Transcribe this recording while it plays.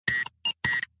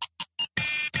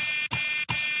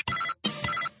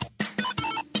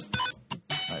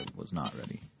was not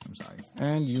ready. I'm sorry.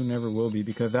 And you never will be,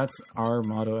 because that's our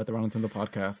motto at the Round Nintendo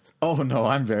podcast. Oh, no,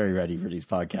 I'm very ready for these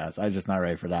podcasts. I'm just not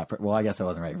ready for that. Well, I guess I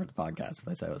wasn't ready for the podcast if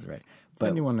I said I wasn't ready. But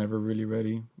is anyone ever really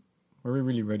ready? Are we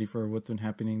really ready for what's been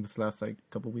happening this last,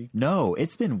 couple weeks? No,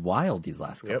 it's been wild these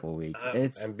last couple of weeks.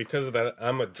 And because of that,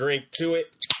 I'm going to drink to it.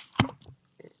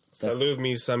 Salud,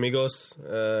 mis amigos.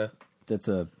 That's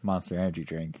a Monster Energy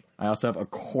drink. I also have a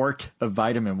quart of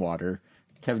vitamin water.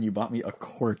 Kevin, you bought me a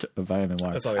quart of vitamin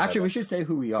water. That's all Actually, we should say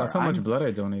who we are. That's how much blood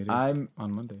I donated on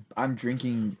Monday. I'm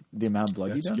drinking the amount of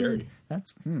blood That's you donated. scary.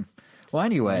 That's Well,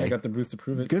 anyway. I got the booze to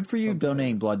prove it. Good for you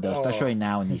donating blood, though, especially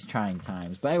now in these trying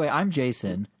times. But anyway, I'm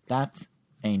Jason. That's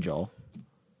Angel.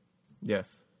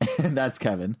 Yes. And that's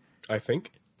Kevin. I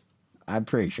think. I'm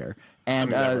pretty sure.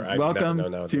 And I've welcome never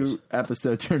known nowadays. to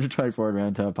episode 224 of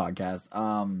Round Nintendo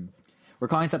Podcast. We're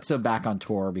calling this episode Back on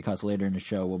Tour because later in the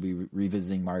show we'll be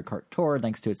revisiting Mario Kart Tour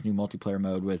thanks to its new multiplayer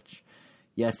mode, which,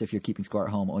 yes, if you're keeping score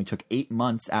at home, only took 8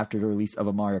 months after the release of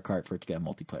a Mario Kart for it to get a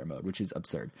multiplayer mode, which is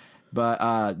absurd.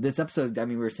 But this episode, I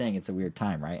mean, we were saying it's a weird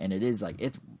time, right? And it is I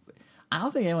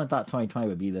don't think anyone thought 2020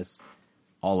 would be this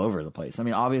all over the place. I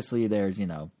mean, obviously there's,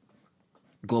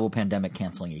 global pandemic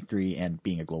canceling E3 and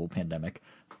being a global pandemic.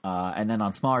 And then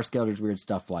on smaller scale, there's weird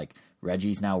stuff like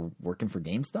Reggie's now working for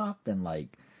GameStop and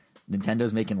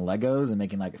Nintendo's making Legos and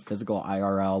making physical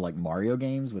IRL Mario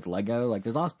games with Lego.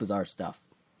 There's all this bizarre stuff.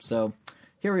 So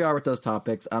here we are with those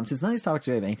topics. Since none of these topics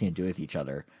really have anything to do with each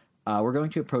other, we're going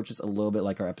to approach this a little bit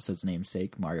like our episode's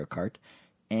namesake, Mario Kart.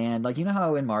 And you know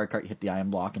how in Mario Kart you hit the item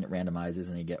block and it randomizes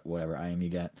and you get whatever item you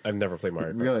get? I've never played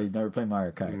Mario Kart. Really? Never played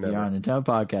Mario Kart? Never. You're on a Nintendo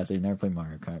podcast and you never played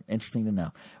Mario Kart. Interesting to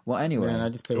know. Well, anyway. Man, I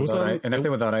just play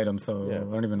without items, so Yeah. I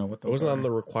don't even know what It wasn't on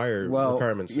the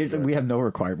requirements. We have no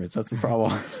requirements. That's the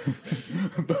problem.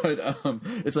 But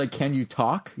it's can you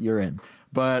talk? You're in.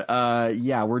 But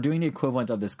yeah, we're doing the equivalent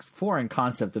of this foreign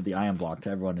concept of the iron block to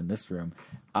everyone in this room.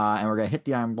 And we're going to hit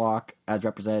the iron block as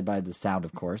represented by the sound,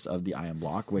 of course, of the iron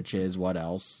block, which is what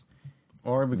else?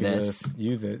 Or we can just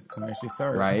use it and actually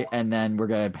start. Right, and then we're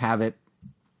going to have it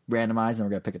randomized and we're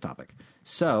going to pick a topic.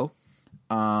 So,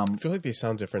 I feel like they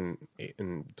sound different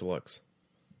in Deluxe.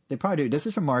 They probably do. This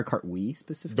is from Mario Kart Wii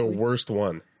specifically. The worst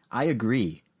one. I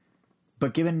agree.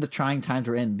 But given the trying times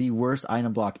we're in, the worst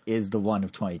item block is the one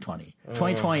of 2020.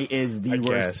 2020 is the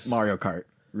worst Mario Kart,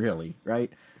 really, right?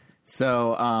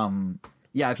 So,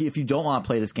 yeah, if you don't want to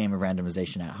play this game of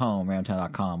randomization at home,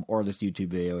 randomtown.com, or this YouTube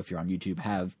video, if you're on YouTube,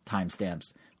 have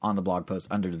timestamps on the blog post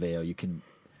under the video. You can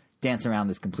dance around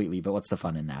this completely, but what's the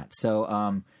fun in that?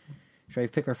 So, should I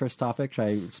pick our first topic? Should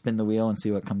I spin the wheel and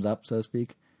see what comes up, so to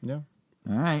speak? Yeah.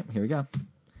 All right, here we go.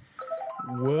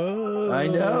 Whoa. I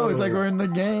know, it's like we're in the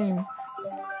game.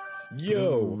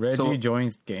 Yo. Reggie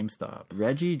joins GameStop.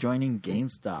 Reggie joining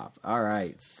GameStop. All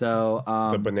right, so...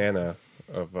 the banana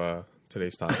of...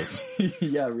 today's topics.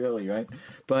 Yeah, really, right?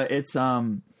 But it's I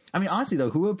mean, honestly though,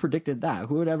 who would have predicted that?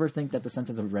 Who would ever think that the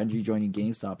sentence of Reggie joining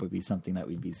GameStop would be something that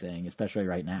we'd be saying, especially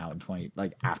right now in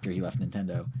after he left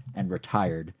Nintendo and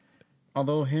retired?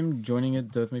 Although him joining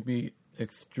it does make me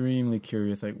extremely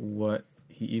curious, what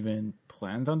he even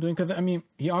plans on doing. Because I mean,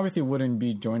 he obviously wouldn't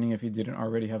be joining if he didn't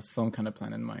already have some kind of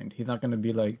plan in mind. He's not going to be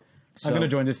I'm going to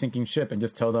join this sinking ship and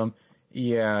just tell them,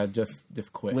 yeah, just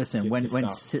quit. Listen,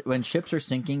 just when ships are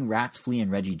sinking, rats flee and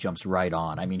Reggie jumps right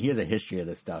on. I mean, he has a history of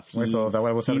this stuff. So is that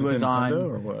what was happening to Nintendo,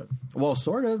 or what? Well,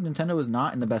 sort of. Nintendo was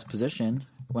not in the best position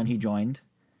when he joined.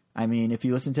 I mean, if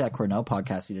you listen to that Cornell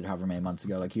podcast he did however many months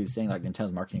ago, he was saying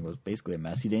Nintendo's marketing was basically a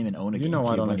mess. He didn't even own a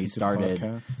GameCube when he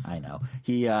started. I know.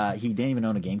 He didn't even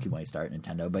own a GameCube when he started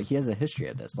Nintendo, but he has a history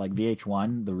of this.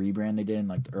 VH1, the rebrand they did in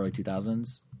the early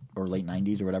 2000s or late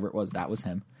 90s or whatever it was, that was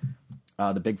him.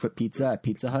 The Bigfoot Pizza at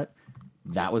Pizza Hut,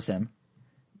 that was him.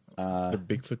 The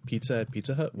Bigfoot Pizza at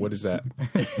Pizza Hut? What is that?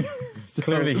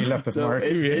 Clearly he left his mark.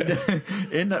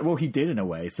 In that, well, he did in a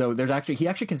way. So he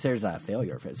actually considers that a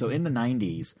failure. So in the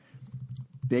 90s,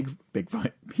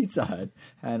 Bigfoot Pizza Hut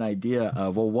had an idea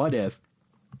of, well, what if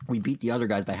we beat the other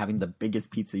guys by having the biggest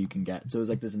pizza you can get? So it was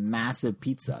this massive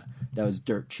pizza that was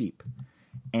dirt cheap.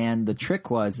 And the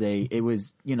trick was it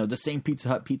was the same Pizza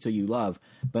Hut pizza you love,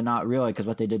 but not really, because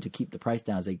what they did to keep the price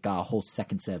down is they got a whole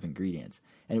second set of ingredients,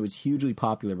 and it was hugely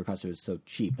popular because it was so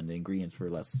cheap and the ingredients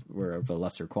were of a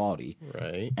lesser quality.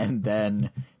 Right. And then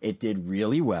it did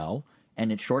really well,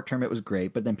 and in short term it was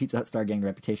great, but then Pizza Hut started getting the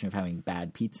reputation of having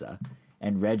bad pizza.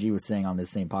 And Reggie was saying on this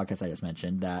same podcast I just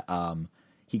mentioned that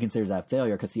he considers that a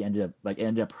failure because he ended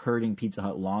up hurting Pizza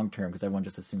Hut long term because everyone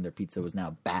just assumed their pizza was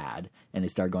now bad and they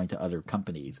started going to other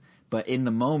companies. But in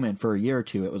the moment, for a year or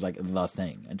two, it was the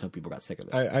thing until people got sick of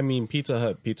it. I mean, Pizza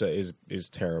Hut pizza is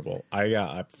terrible. I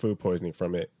got food poisoning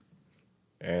from it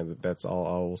And that's all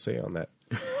I will say on that.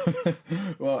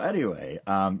 Well, anyway,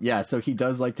 so he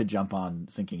does like to jump on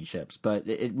sinking ships, but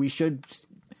we should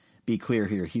be clear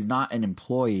here. He's not an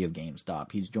employee of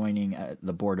GameStop. He's joining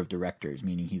the board of directors,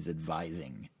 meaning he's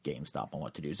advising GameStop on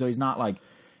what to do. So he's not like,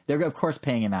 they're of course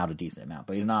paying him out a decent amount,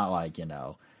 but he's not like,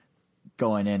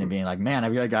 going in and being like, man, I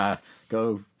really got to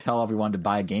go tell everyone to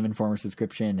buy a Game Informer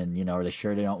subscription and, are they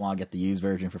sure they don't want to get the used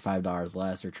version for $5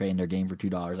 less or trade in their game for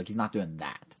 $2? Like, he's not doing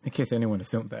that. In case anyone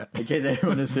assumed that. In case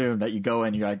anyone assumed that you go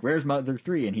in, you're like, where's Mother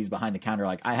 3? And he's behind the counter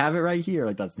like, I have it right here.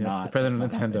 Like, that's not. The president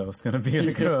of Nintendo is going to be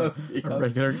like a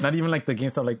regular, not even like the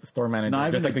GameStop, like the store manager. Not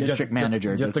even like the district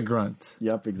manager. Just a grunt.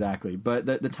 Yep, exactly. But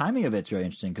the timing of it's really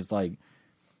interesting because, like,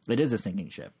 it is a sinking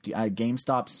ship.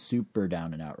 GameStop's super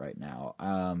down and out right now.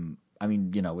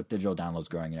 With digital downloads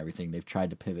growing and everything, they've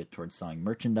tried to pivot towards selling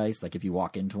merchandise. Like, if you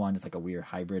walk into one, it's like a weird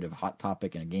hybrid of Hot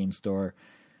Topic and a game store.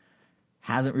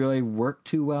 Hasn't really worked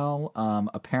too well.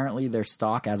 Apparently, their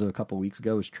stock, as of a couple weeks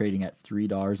ago, was trading at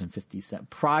 $3.50.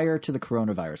 Prior to the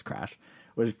coronavirus crash,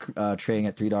 was trading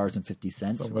at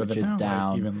 $3.50, So which is now? down.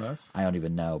 Like even less? I don't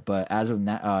even know. But as of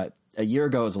now, a year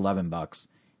ago, it was $11.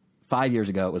 5 years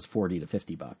ago, it was $40 to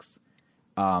 $50.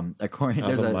 According,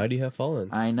 How the mighty have fallen.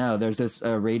 I know. There's this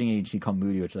rating agency called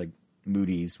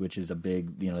Moody's, which is a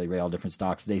big, they rate all different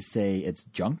stocks. They say it's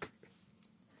junk.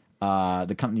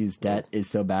 The company's debt is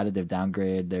so bad that they've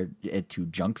downgraded it to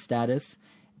junk status,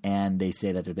 and they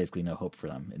say that there's basically no hope for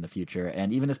them in the future.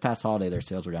 And even this past holiday, their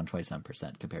sales were down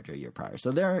 27% compared to a year prior.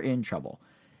 So they're in trouble.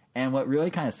 And what really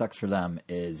kind of sucks for them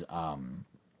is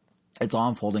it's all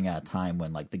unfolding at a time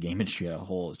when, like, the game industry as a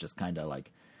whole is just kind of,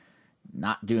 like,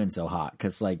 not doing so hot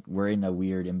because, like, we're in a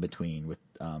weird in-between with,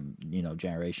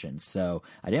 generations. So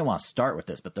I didn't want to start with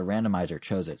this, but the randomizer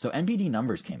chose it. So NPD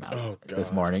numbers came out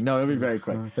this morning. No, it'll be very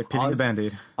quick. It's like peeling the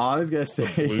Band-Aid. All I was going to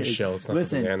say Blue shell, it's not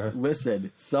the banana.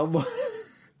 Listen, someone,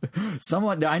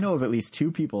 I know of at least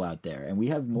two people out there, and we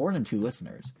have more than 2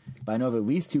 listeners, but I know of at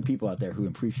least 2 people out there who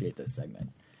appreciate this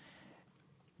segment.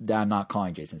 I'm not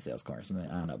calling Jason Sales Corner. I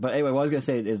don't know. But anyway, what I was going to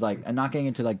say is, like, I'm not getting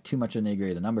into, like, too much of the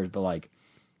nitty-gritty of the numbers, but, like,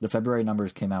 the February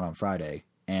numbers came out on Friday,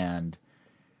 and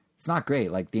it's not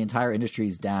great. Like, the entire industry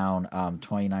is down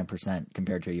 29%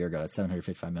 compared to a year ago. That's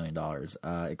 $755 million.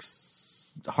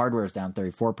 Hardware is down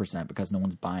 34% because no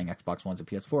one's buying Xbox Ones and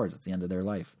PS4s. It's the end of their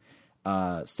life.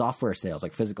 Software sales,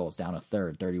 like physical, is down a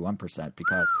third, 31%,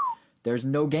 because there's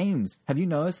no games. Have you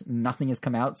noticed nothing has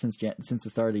come out since the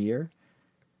start of the year?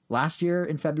 Last year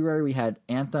in February, we had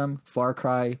Anthem, Far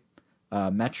Cry,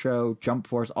 Metro, Jump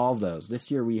Force, all of those.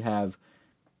 This year we have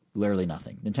literally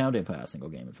nothing. Nintendo didn't put out a single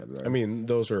game in February. I mean,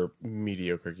 those are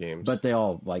mediocre games. But they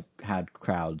all, like, had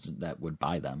crowds that would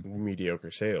buy them.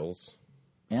 Mediocre sales.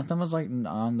 Anthem was, like,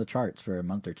 on the charts for a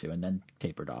month or two and then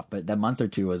tapered off. But that month or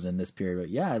two was in this period.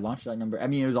 Yeah, I launched that number. I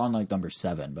mean, it was on, like, number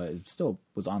 7, but it still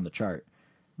was on the chart.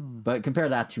 But compare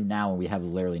that to now when we have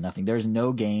literally nothing. There's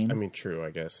no game. I mean, true, I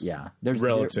guess. Yeah. There's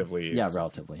relatively.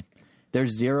 Relatively.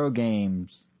 There's 0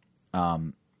 games.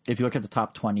 If you look at the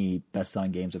top 20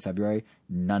 best-selling games of February,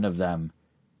 none of them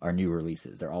are new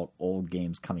releases. They're all old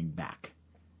games coming back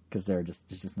because there's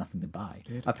just nothing to buy.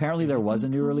 Apparently, there was a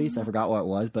new release. I forgot what it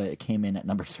was, but it came in at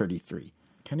number 33.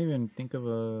 Can't even think of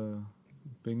a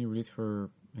big new release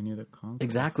for any other consoles.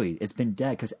 Exactly. It's been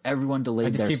dead because everyone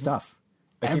delayed their stuff.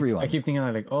 Everyone. I keep thinking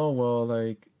like, oh well,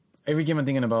 like every game I'm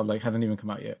thinking about like hasn't even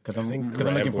come out yet because I'm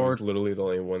looking forward. Is literally the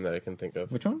only one that I can think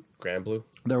of. Which one? Grand Blue.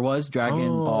 There was Dragon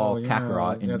Ball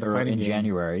Kakarot in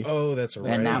January. Oh, that's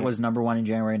right. And that was number 1 in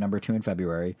January, number 2 in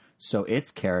February. So it's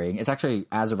carrying. It's actually,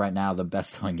 as of right now, the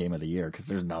best-selling game of the year because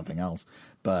there's nothing else.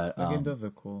 But that game does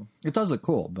look cool. It does look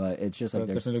cool, but it's just like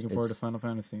there's definitely looking forward to Final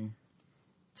Fantasy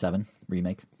 7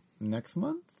 remake next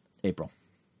month. April.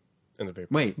 End of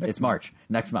April. Wait, it's March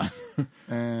next month.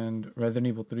 And Resident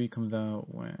Evil 3 comes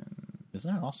out when?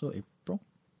 Isn't that also April?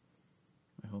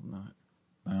 I hope not.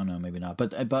 I don't know, maybe not.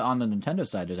 But on the Nintendo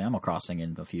side, there's Animal Crossing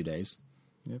in a few days.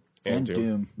 Yep. And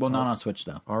Doom. Well, not on Switch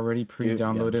though. Already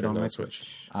pre-downloaded on my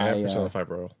Switch. And Persona 5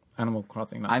 Royal. Animal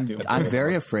Crossing, not Doom. I'm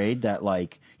very afraid that,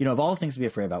 like, of all the things to be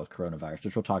afraid about with coronavirus,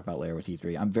 which we'll talk about later with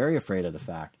E3, I'm very afraid of the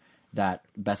fact that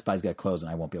Best Buy's going to close and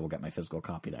I won't be able to get my physical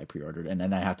copy that I pre-ordered, and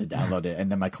then I have to download it,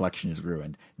 and then my collection is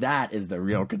ruined. That is the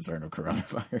real concern of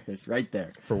coronavirus, right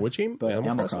there. For which game? But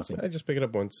Animal Crossing. I just pick it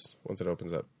up once it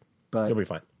opens up. But you'll be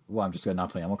fine. Well, I'm just going to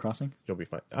not play Animal Crossing? You'll be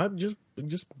fine. Just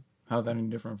How's that any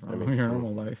different from your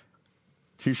normal life?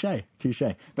 Touche.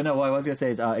 But no, what I was going to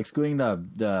say is, excluding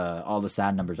the all the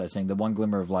sad numbers, I was saying the one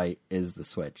glimmer of light is the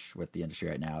Switch with the industry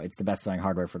right now. It's the best-selling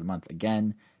hardware for the month.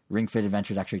 Again, Ring Fit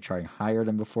Adventure is actually charting higher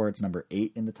than before. It's number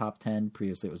 8 in the top 10.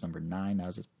 Previously, it was number 9. That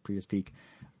was its previous peak.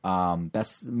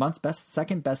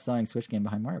 Second best-selling Switch game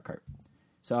behind Mario Kart.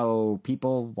 So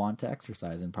people want to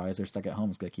exercise, and probably as they're stuck at home,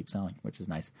 it's going to keep selling, which is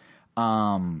nice.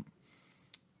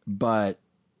 But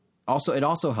also, it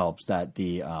also helps that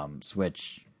the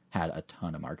Switch had a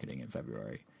ton of marketing in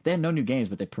February. They had no new games,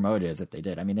 but they promoted it as if they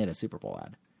did. I mean, they had a Super Bowl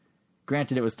ad.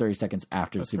 Granted, it was 30 seconds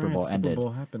after the Super Bowl ended. Super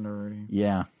Bowl happened already.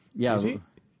 Yeah. Did it?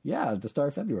 Yeah, the start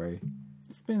of February.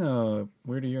 It's been a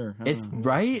weird year. It's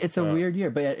right. It's a weird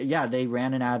year, but yeah, they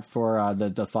ran an ad for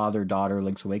the father-daughter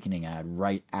Link's Awakening ad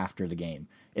right after the game,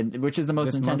 which is the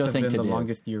most this Nintendo thing to do. The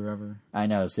longest year ever. I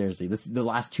know, seriously. The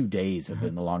last 2 days have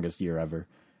been the longest year ever.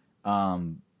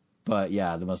 But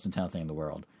yeah, the most Nintendo thing in the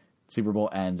world. Super Bowl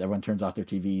ends, everyone turns off their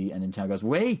TV, and Nintendo goes,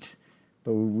 "Wait,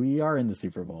 but we are in the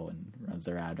Super Bowl," and runs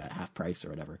their ad at half price or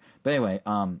whatever. But anyway,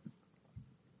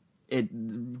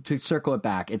 to circle it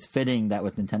back, it's fitting that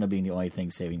with Nintendo being the only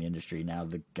thing saving the industry, now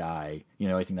the guy,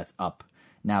 everything that's up,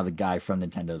 now the guy from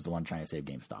Nintendo is the one trying to save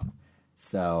GameStop.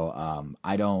 So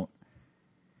I don't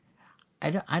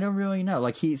really know.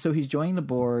 Like he's joining the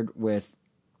board with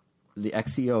the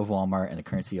ex-CEO of Walmart and the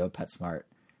current CEO of PetSmart,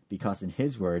 because in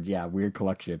his words, weird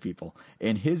collection of people.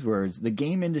 In his words, the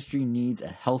game industry needs a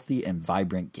healthy and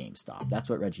vibrant GameStop. That's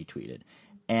what Reggie tweeted.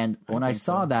 And when I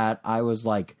saw that, I was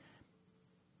like,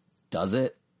 does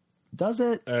it? Does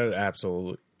it?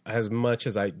 Absolutely. As much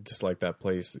as I dislike that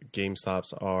place,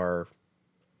 GameStops are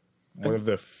one of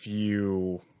the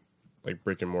few like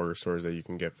brick and mortar stores that you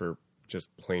can get for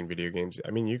just plain video games.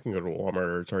 I mean, you can go to Walmart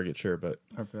or Target, sure, but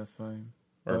Best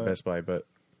Buy, but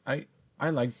I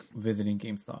like visiting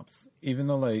GameStops, even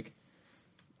though like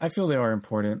I feel they are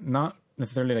important. Not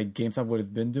necessarily like GameStop what it's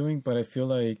been doing, but I feel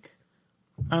like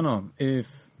I don't know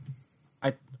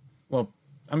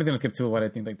I'm just gonna skip to what I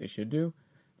think like they should do.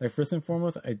 Like first and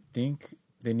foremost, I think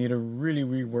they need to really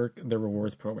rework the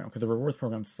rewards program, because the rewards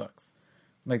program sucks.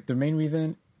 Like the main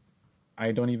reason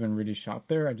I don't even really shop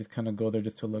there, I just kind of go there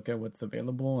just to look at what's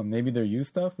available and maybe their used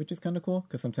stuff, which is kind of cool.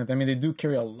 Because sometimes they do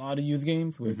carry a lot of used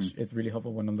games, which is really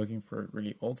helpful when I'm looking for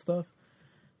really old stuff.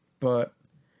 But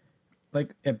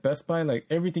like at Best Buy, like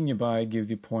everything you buy gives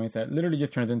you points that literally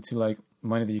just turns into like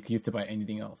money that you could use to buy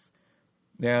anything else.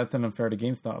 Yeah, that's unfair to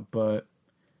GameStop, but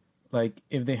like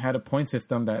if they had a point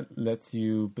system that lets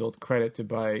you build credit to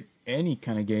buy any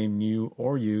kind of game, new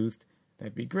or used,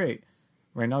 that'd be great.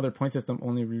 Right now, their point system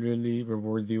only really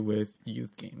rewards you with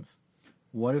used games.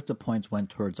 What if the points went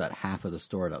towards that half of the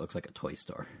store that looks like a toy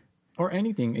store? Or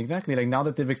anything, exactly. Like now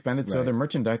that they've expanded to other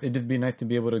merchandise, it'd just be nice to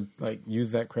be able to like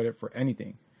use that credit for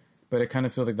anything. But it kind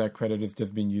of feels like that credit is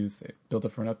just being used, built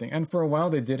up for nothing. And for a while,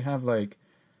 they did have like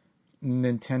Club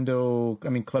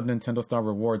Nintendo style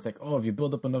rewards. Like, oh, if you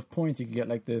build up enough points, you can get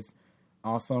like this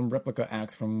awesome replica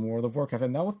axe from World of Warcraft,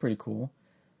 and that was pretty cool.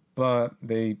 But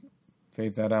they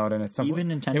phased that out, and it's even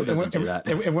Nintendo doesn't do that.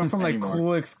 It went from like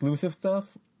cool exclusive stuff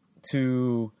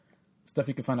to stuff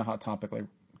you can find at Hot Topic, like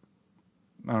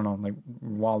I don't know, like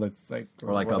wallets, like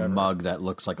or like whatever. A mug that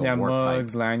looks like a warp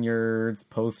mugs, pipe. Lanyards,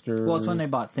 posters. Well, it's when they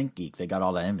bought ThinkGeek, they got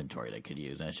all that inventory they could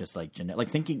use, and it's just like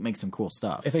ThinkGeek makes some cool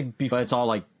stuff. It's like but it's all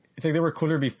like it's like they were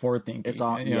cooler before ThinkGeek. It's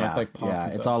all it's like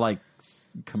pops it's all like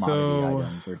commodity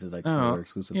items versus like cooler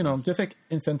exclusive. Things. Just like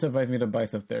incentivize me to buy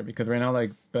stuff there, because right now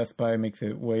like Best Buy makes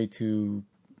it way too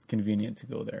convenient to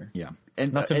go there. Yeah,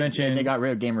 and not to mention and they got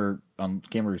rid of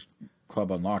Gamers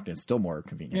Club Unlocked, and it's still more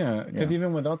convenient. Yeah, because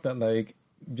even without that, like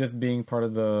just being part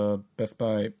of the Best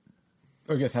Buy,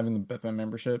 or I guess having the Best Buy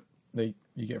membership, you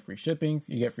get free shipping,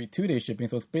 you get free 2-day shipping,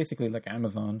 so it's basically like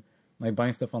Amazon. Like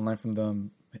buying stuff online from them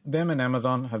and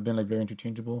Amazon have been like very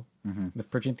interchangeable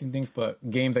with purchasing things, but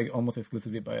games like almost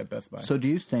exclusively buy at Best Buy. So do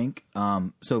you think?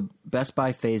 So Best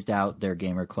Buy phased out their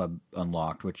Gamer Club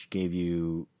Unlocked, which gave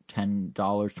you $10,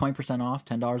 20% off,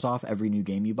 $10 off every new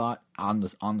game you bought on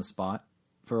the spot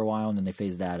for a while, and then they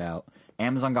phased that out.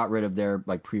 Amazon got rid of their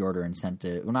like pre-order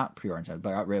incentive. Well, not pre-order incentive,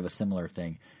 but got rid of a similar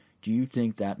thing. Do you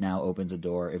think that now opens a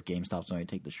door if GameStop's only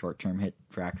take the short-term hit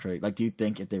for actually... Like, do you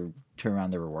think if they turn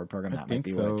around their reward program, that might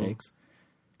be what it takes?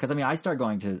 Because, I start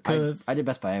going to... I did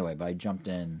Best Buy anyway, but I jumped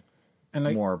in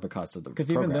more because of the program.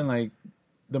 Because even then, like,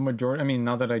 the majority...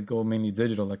 now that I go mainly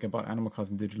digital, like I bought Animal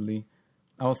Crossing digitally,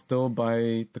 I'll still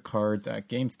buy the cards at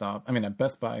GameStop. At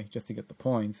Best Buy, just to get the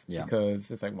points. Yeah. Because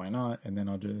it's like, why not? And then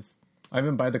I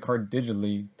even buy the card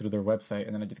digitally through their website,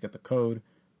 and then I just get the code,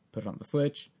 put it on the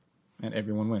Switch, and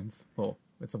everyone wins. Well,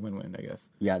 it's a win-win, I guess.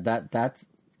 Yeah,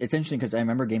 it's interesting because I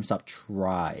remember GameStop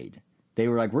tried. They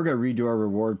were like, we're going to redo our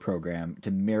reward program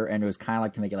to mirror, and it was kind of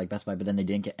like to make it like Best Buy, but then they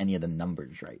didn't get any of the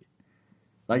numbers right.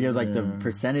 Like it was like the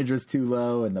percentage was too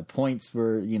low, and the points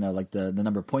were, like the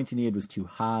number of points you needed was too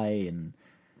high, and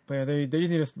But yeah, they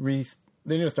just need to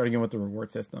they need to start again with the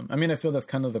reward system. I mean, I feel that's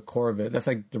kind of the core of it. That's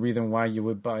like the reason why you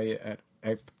would buy it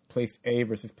at place A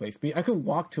versus place B. I could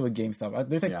walk to a GameStop.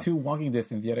 There's like 2 walking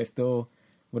distance, yet I still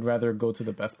would rather go to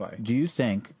the Best Buy. do you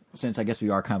think, since I guess we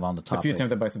are kind of on the topic, A few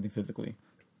times I buy something physically.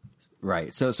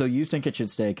 right? So you think it should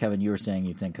stay, Kevin? You were saying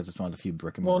you think because it's one of the few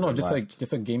brick and mortar. Well, no, just left.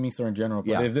 like a gaming store in general.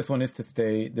 But if this one is to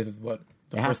stay, this is what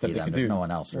the It has first to step be they them. could There's do. no one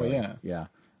else, really. Well, yeah.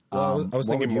 Well, I was what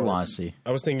thinking would you more. want to see?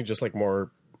 I was thinking just like more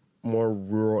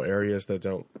rural areas that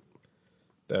don't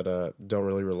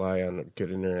really rely on a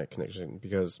good internet connection,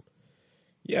 because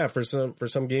for some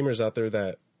gamers out there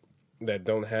that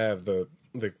don't have the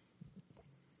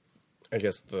I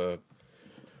guess the,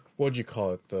 what would you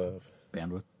call it, the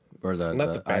Bandwidth or the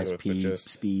Not the bandwidth, ISP but just-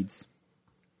 speeds.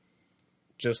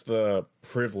 just the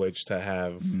privilege to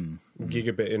have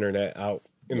gigabit internet out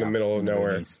in the middle of in the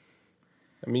nowhere. boonies.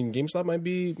 I mean, GameStop might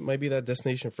be that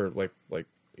destination for like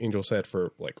Angel said,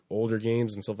 for like older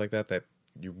games and stuff like that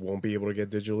you won't be able to get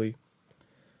digitally.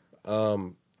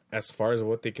 As far as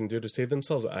what they can do to save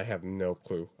themselves, I have no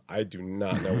clue. I do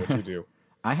not know what to do.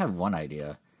 I have one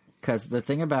idea, because the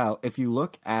thing about, if you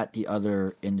look at the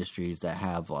other industries that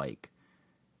have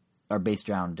are based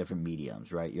around different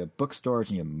mediums, right? You have bookstores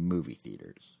and you have movie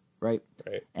theaters, right?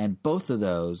 Right. And both of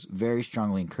those very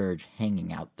strongly encourage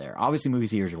hanging out there. Obviously, movie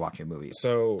theaters are watching movies.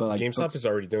 So But, like, GameStop is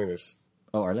already doing this.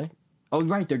 Oh, are they? Oh,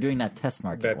 right, they're doing that test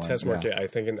market. That one, test yeah. market, I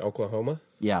think, in Oklahoma.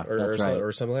 Yeah, that's right.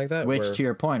 Or something like that. Which, where- to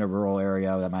your point, a rural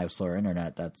area that might have slower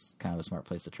internet, that's kind of a smart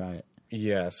place to try it.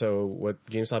 Yeah, so what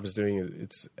GameStop is doing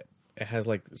is it has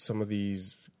like some of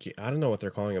these, I don't know what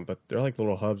they're calling them, but they're like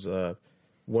little hubs.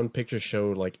 One picture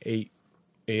showed like eight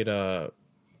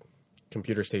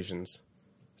computer stations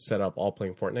set up all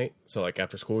playing Fortnite. So like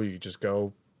after school you just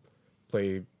go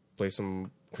play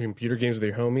some computer games with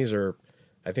your homies, or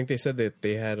I think they said that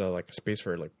they had like a space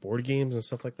for like board games and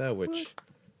stuff like that, which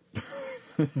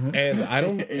and I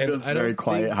don't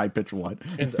high pitched one.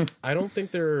 and I don't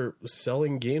think they're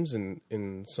selling games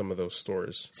in some of those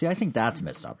stores. See, I think that's a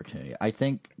missed opportunity. I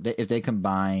think that if they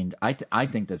combined, I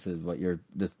think this is what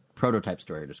this prototype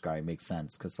story you're describing makes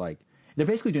sense, because like they're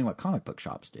basically doing what comic book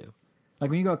shops do. Like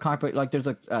when you go to comic book, like there's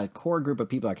a core group of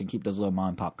people that can keep those little mom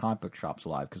and pop comic book shops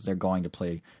alive, because they're going to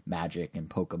play Magic and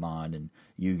Pokemon and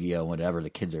Yu-Gi-Oh, whatever the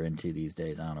kids are into these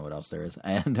days. I don't know what else there is.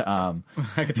 And I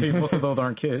can tell you most of those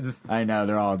aren't kids. I know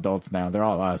they're all adults now. They're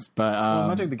all us. But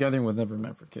Magic the Gathering was never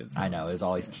meant for kids. I know, it's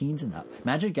always teens and up.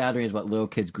 Magic the Gathering is what little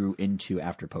kids grew into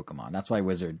after Pokemon. That's why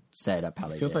Wizard set up how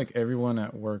they Feels did. like everyone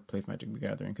at work plays Magic the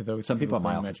Gathering, because Some people at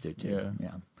my play office do Magic. too. Yeah.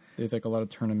 There's like a lot of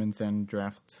tournaments and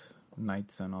draft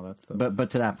nights and all that stuff. But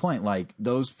to that point, like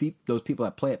those people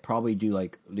that play it probably do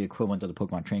like the equivalent of the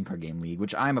Pokemon Trading Card Game League,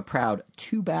 which I'm a proud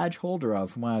 2 badge holder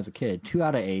of from when I was a kid, 2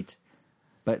 out of 8.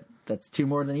 But that's 2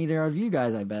 more than either of you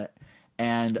guys, I bet.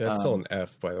 And That's still an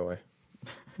F, by the way.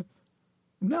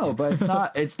 no, but it's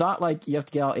not. It's not like you have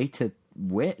to get all 8 to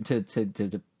win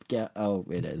to get. Oh,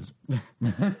 it is.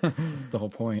 the whole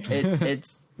point.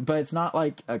 But it's not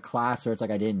like a class where it's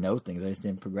like I didn't know things. I just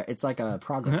didn't progress. It's like a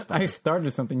progress. I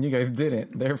started something you guys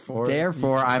didn't.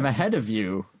 Therefore, I'm ahead of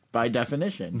you by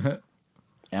definition.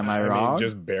 Am I I wrong? mean,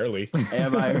 just barely.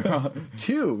 Am I wrong?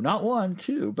 2, not 1,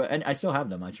 2. And I still have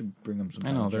them. I should bring them some.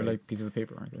 I know they're like pieces of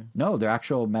paper, aren't they? No, they're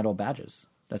actual metal badges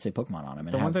that say Pokemon on them.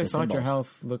 And The have ones I saw at your symbols.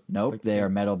 house look. Nope, like they are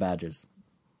metal badges.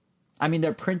 I mean,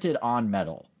 they're printed on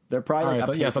metal. They're probably like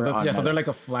a paper on so metal. they're like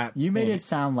a flat. You made thing. it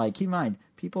sound like, keep in mind,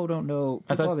 people don't know,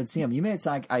 people haven't seen them. You made it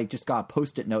sound like I just got a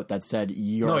Post-it note that said,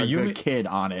 you're a good kid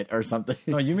on it or something.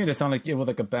 No, you made it sound like it was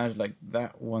like a badge, like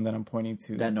that one that I'm pointing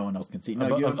to. That no one else can see.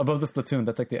 No, above the Splatoon,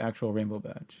 that's like the actual rainbow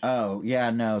badge. Oh,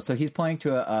 yeah, no. So he's pointing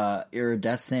to a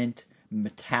iridescent,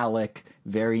 metallic,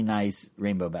 very nice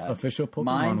rainbow badge. Official Pokemon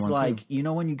Mine's one, like, too. you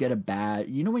know when you get a badge,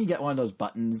 you know when you get one of those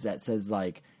buttons that says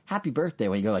like, happy birthday,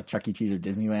 when you go like Chuck E. Cheese or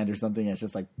Disneyland or something, it's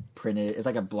just like printed. It's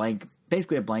like a blank,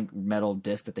 basically a blank metal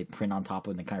disc that they print on top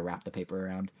of and they kind of wrap the paper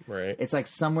around. Right. It's like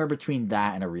somewhere between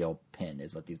that and a real pin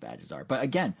is what these badges are. But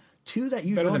again, 2 that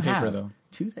you Better don't than paper, have. though.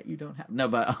 2 that you don't have. No,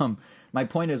 but my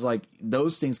point is like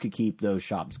those things could keep those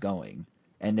shops going.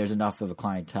 And there's enough of a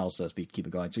clientele, so to speak, to keep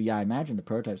it going. So yeah, I imagine the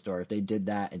prototype store, if they did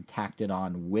that and tacked it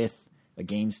on with a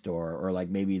game store, or like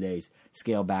maybe they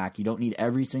scale back. You don't need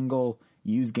every single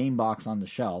used game box on the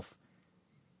shelf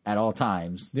at all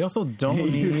times. They also don't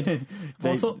need.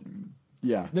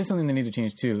 Yeah. There's something they need to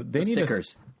change too. They need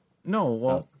stickers. No,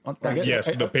 well, I guess-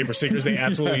 Yes, the paper stickers, they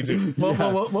absolutely do.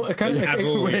 Well, it kind of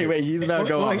Absolutely. Wait, he's about to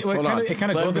go off. Hold on. It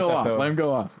kind of Let him goes go with off. that, though. Let him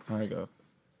go off. There you go.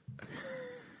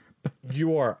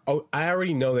 You are. Oh, I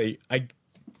already know that.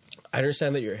 I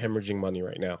understand that you're hemorrhaging money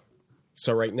right now.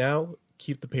 So right now,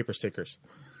 keep the paper stickers.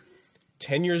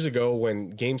 10 years ago,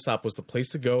 when GameStop was the place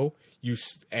to go,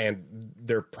 and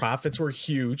their profits were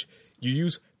huge, you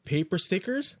use paper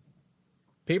stickers.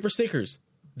 Paper stickers.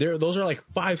 Those are like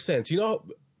 5 cents. You know,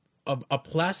 a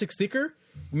plastic sticker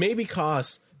maybe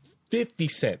costs 50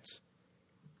 cents.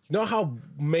 You know how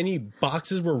many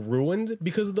boxes were ruined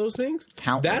because of those things?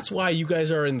 Countless. That's why you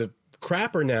guys are in the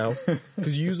crapper now,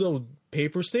 because you use those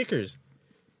paper stickers.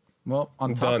 Well,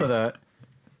 on I'm top done. of that,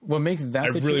 what makes that I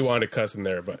really wanted to cuss in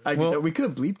there, but we could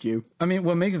have bleeped you. I mean,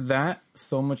 what makes that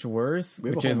so much worse, have a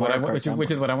which whole is what I Mario Kart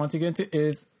which is what I want to get into,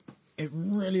 is it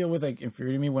really always like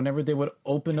infuriated me whenever they would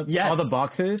open up Yes. all the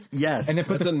boxes, Yes. and then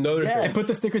put that's another Yes. thing. and put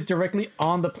the stickers directly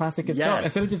on the plastic itself Yes.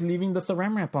 instead of just leaving the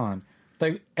saran wrap on.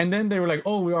 Like, and then they were like,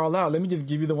 "Oh, we are allowed. Let me just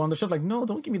give you the one on the shelf." Like, no,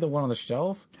 don't give me the one on the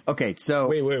shelf. Okay, so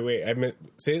Wait. I meant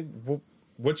say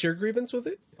what's your grievance with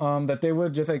it? That they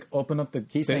would just like open up the.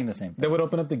 He's saying the same They thing. would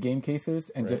open up the game cases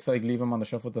and just like leave them on the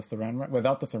shelf with the saran wrap,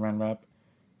 without the saran wrap,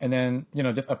 and then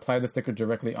just apply the sticker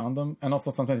directly on them, and also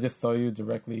sometimes just sell you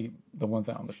directly the ones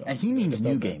that are on the shelf. and he means Just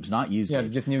new out there. games, not used Yeah,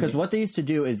 games. just new Because games. what they used to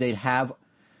do is they'd have,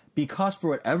 because for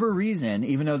whatever reason,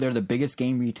 even though they're the biggest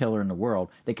game retailer in the world,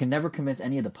 they can never convince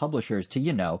any of the publishers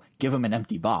to, give them an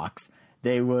empty box.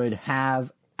 They would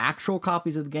have actual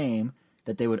copies of the game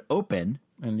that they would open,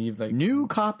 And leave like new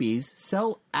copies,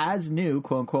 sell as new,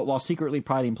 quote unquote, while secretly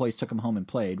probably the employees took them home and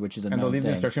played, which is and they'll another leave the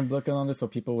thing. instruction booklet on this, so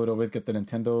people would always get the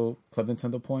Club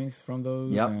Nintendo points from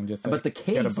those. Yep. And just, But the get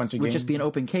case a bunch of would games. just be an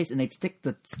open case, and they'd stick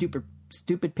the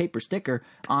stupid paper sticker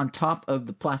on top of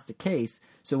the plastic case.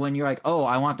 So when you're like, oh,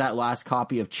 I want that last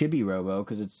copy of Chibi Robo,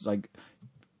 because it's like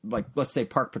let's say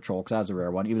Park Patrol, because that was a rare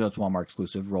one, even though it's Walmart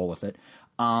exclusive, roll with it.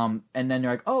 And then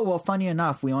they're like, oh, well, funny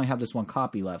enough, we only have this one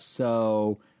copy left,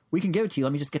 so we can give it to you.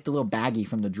 Let me just get the little baggie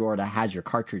from the drawer that has your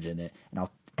cartridge in it, and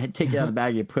I'll take it out of the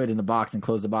baggie, put it in the box, and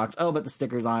close the box. Oh, but the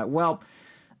sticker's on it. Well,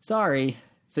 sorry.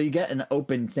 So you get an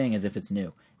open thing as if it's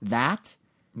new. That,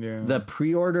 Yeah. the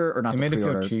pre-order, or not It the made it feel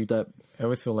pre-order, cheap. the, I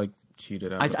always feel like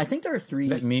cheated out. I think there are three.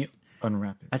 Let me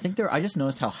unwrap it. I think I just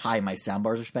noticed how high my sound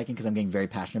bars are spiking because I'm getting very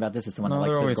passionate about this. As someone No, that they're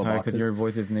likes always physical high boxes. because your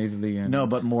voice is nasally. And No,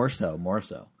 but more so.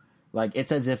 Like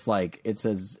it's as if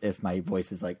my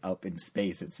voice is like up in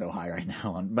space. It's so high right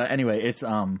now. But anyway, it's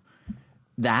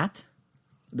that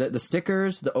the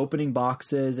stickers, the opening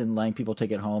boxes, and letting people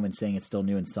take it home and saying it's still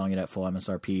new and selling it at full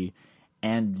MSRP,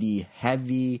 and the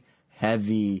heavy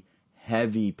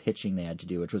pitching they had to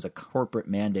do, which was a corporate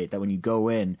mandate that when you go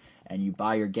in and you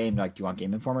buy your game, like, do you want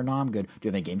Game Informer? No, I'm good. Do you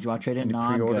have any games you want to trade in? Any No,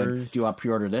 I'm good. pre-orders? Do you want to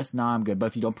pre-order this? No, I'm good. But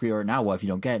if you don't pre-order now, what if you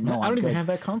don't get it? No, I I'm don't even good. have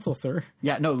that console, sir.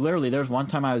 Yeah, no, literally, there was one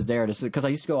time I was there because I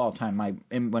used to go all the time.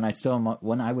 When I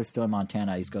was still in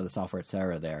Montana, I used to go to the Software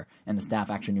Etc. there, and the staff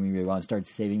actually knew me really well and started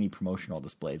saving me promotional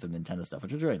displays of Nintendo stuff,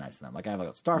 which was really nice of them. Like I have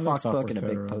a Star Fox book and a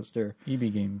big poster.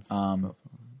 EB Games.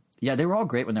 Yeah, they were all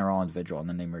great when they were all individual, and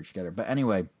then they merged together. But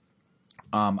anyway,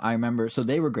 I remember, so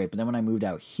they were great. But then when I moved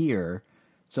out here,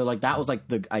 so like that was like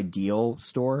the ideal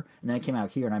store, and then I came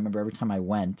out here, and I remember every time I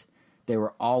went, they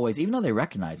were always, even though they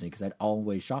recognized me because I'd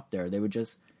always shopped there, they would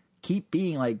just keep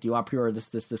being like, "Do you want to pre-order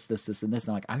this, and this?" And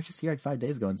I'm like, I was just here like 5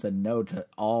 days ago and said no to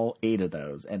all 8 of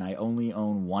those, and I only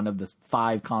own one of the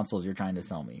 5 consoles you're trying to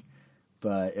sell me.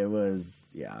 But it was,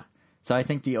 yeah. So I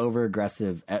think the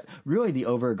over-aggressive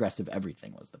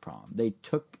everything was the problem. They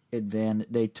took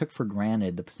for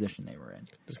granted the position they were in.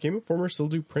 Does Game Informer still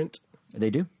do print? They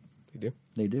do.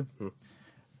 They do.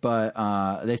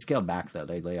 But they scaled back, though.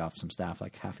 They laid off some staff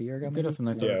like half a year ago, Did maybe? have some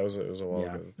nice Yeah, art. it was a while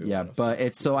ago. Yeah, but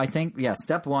it's, so I think,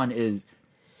 step one is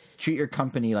treat your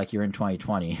company like you're in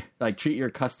 2020. Like, treat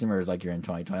your customers like you're in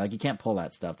 2020. Like, you can't pull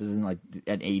that stuff. This isn't like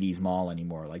an 80s mall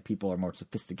anymore. Like, people are more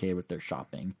sophisticated with their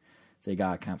shopping. So you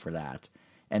gotta account for that.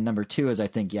 And number 2 is, I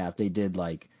think, if they did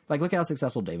like look how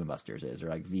successful Dave & Buster's is, or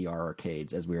like VR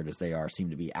arcades, as weird as they are, seem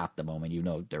to be at the moment. You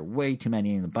know, there are way too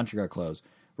many and a bunch of got closed.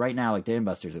 Right now, like Dave &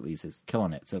 Buster's at least is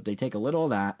killing it. So if they take a little of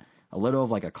that, a little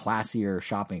of like a classier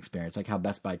shopping experience, like how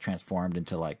Best Buy transformed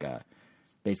into like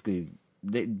basically,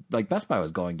 like Best Buy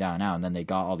was going down now, and then they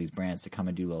got all these brands to come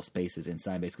and do little spaces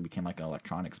inside, basically became like an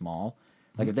electronics mall.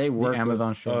 Like if they work The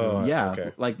Amazon show. yeah,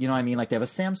 okay. like, you know what I mean? Like they have a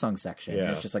Samsung section. And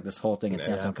Yeah. it's just like this whole thing, and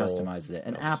An Samsung Apple customizes it.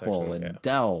 And Apple section, and yeah.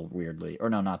 Dell, weirdly. Or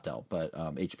no, not Dell, but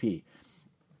HP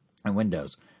and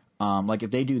Windows. Like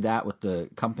if they do that with the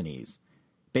companies,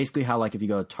 basically how like if you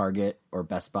go to Target or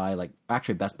Best Buy, like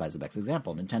actually Best Buy is the best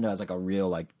example. Nintendo has like a real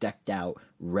like decked out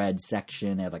red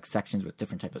section. They have like sections with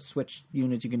different type of Switch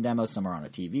units you can demo. Some are on a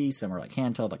TV, some are like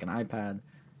handheld, like an iPad,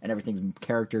 and everything's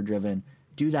character driven.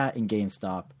 Do that in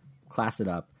GameStop, class it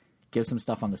up. Give some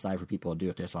stuff on the side for people to do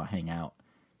if they just want to hang out.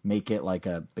 make it like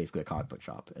basically a comic book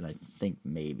shop, and I think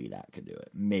maybe that could do it.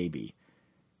 Maybe.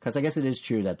 Because I guess it is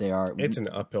true that they are... It's an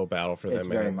uphill battle for them, It's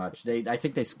very much. I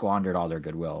think they squandered all their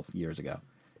goodwill years ago.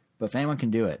 But if anyone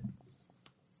can do it,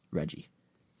 Reggie.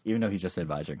 Even though he's just an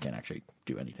advisor and can't actually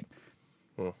do anything.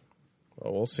 Well,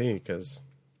 we'll see, because...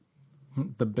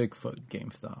 The Bigfoot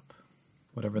GameStop.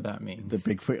 Whatever that means. The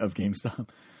Bigfoot of GameStop.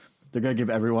 They're going to give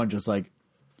everyone just like...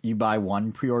 You buy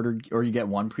one pre-ordered... Or you get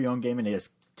one pre-owned game and they just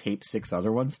tape 6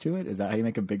 other ones to it? Is that how you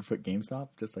make a Bigfoot GameStop?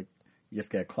 Just like... You just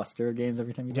get a cluster of games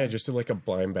every time you buy? Yeah, just do like a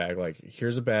blind bag. Like,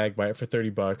 here's a bag, buy it for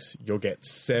 $30. You'll get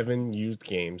 7 used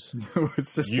games. Who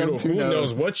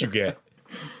knows what you get?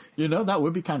 You know, that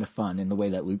would be kind of fun in the way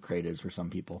that Loot Crate is for some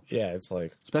people. Yeah, it's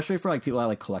like... Especially for like people that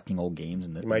like collecting old games.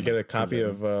 You might get a copy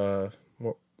of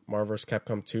Marvel vs.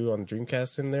 Capcom 2 on the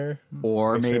Dreamcast in there.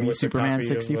 Or Mixed in maybe with a Superman copy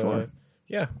 64. of,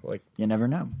 yeah, like... You never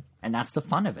know. And that's the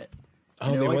fun of it. Oh,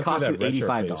 And it they only went through costs you that retro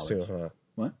 $85. phase too, huh?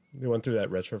 What? They went through that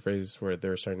retro phase where they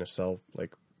were starting to sell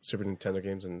like Super Nintendo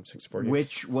games and 64 games.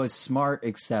 Which was smart,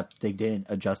 except they didn't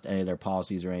adjust any of their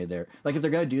policies or any of their... Like, if they're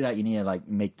going to do that, you need to, like,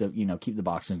 make the... You know, keep the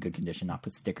box in good condition, not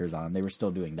put stickers on them. They were still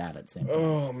doing that at the same time.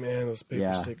 Oh, man, those paper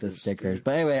Yeah, stickers. the stickers. Dude.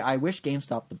 But anyway, I wish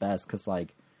GameStop the best, because,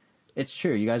 like, it's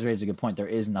true. You guys raised a good point. There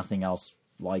is nothing else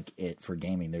like it for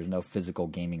gaming. There's no physical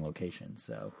gaming location,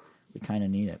 so we kind of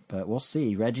need it. But we'll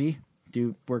see. Reggie,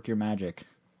 do work your magic,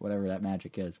 whatever that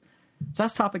magic is. So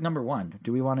that's topic number 1.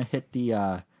 Do we want to hit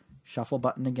the shuffle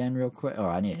button again real quick? Oh,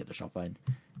 I need to hit the shuffle button.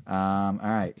 All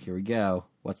right, here we go.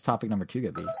 What's topic number 2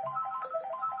 gonna be?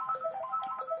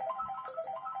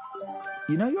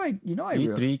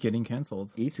 E3 getting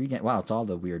canceled. E3 wow, it's all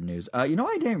the weird news. You know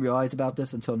what I didn't realize about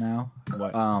this until now?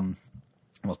 What?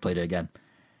 Almost played it again.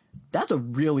 That's a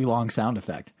really long sound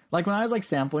effect. Like, when I was, like,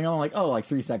 sampling, I'm like, oh, like,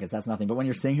 3 seconds, that's nothing. But when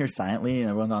you're sitting here silently and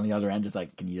everyone on the other end is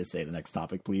like, can you just say the next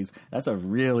topic, please? That's a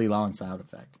really long sound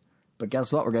effect. But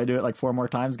guess what? We're going to do it, like, 4 more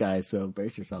times, guys, so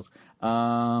brace yourselves.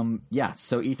 Yeah,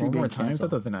 so E3 4 being more times?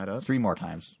 canceled. That doesn't add up. 3 more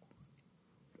times.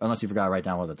 Unless you forgot to write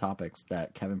down one of the topics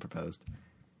that Kevin proposed.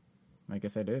 I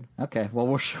guess I did. Okay, well,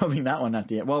 we're shoving that one at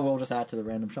the end. Well, we'll just add to the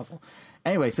random shuffle.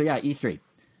 Anyway, so yeah, E3.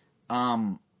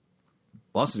 Well,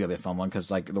 this is going to be a fun one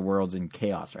because, like, the world's in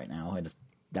chaos right now, and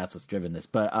that's what's driven this.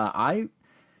 But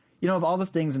of all the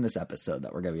things in this episode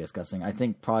that we're going to be discussing, I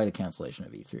think probably the cancellation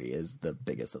of E3 is the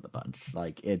biggest of the bunch.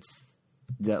 Like,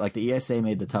 the ESA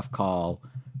made the tough call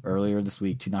earlier this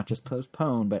week to not just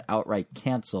postpone, but outright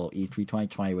cancel E3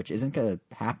 2020, which isn't going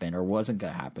to happen or wasn't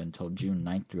going to happen until June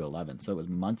 9th through 11th, so it was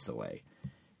months away.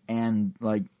 And,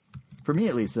 like, for me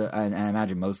at least, and I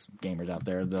imagine most gamers out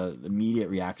there, the immediate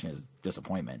reaction is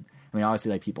disappointment. I mean,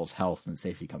 obviously, like, people's health and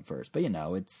safety come first, but,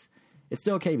 it's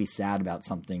still okay to be sad about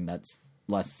something that's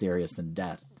less serious than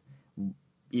death,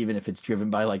 even if it's driven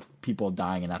by, like, people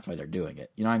dying and that's why they're doing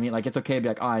it. You know what I mean? Like, it's okay to be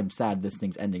like, oh, I'm sad this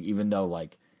thing's ending, even though,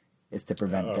 like, it's to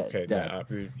prevent death.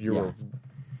 Nah, you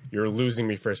were losing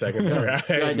me for a second there.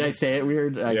 Did I say it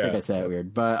weird? I think I said it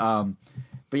weird. But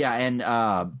yeah,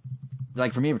 and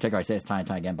like, for me in particular, I say this time and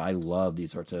time again, but I love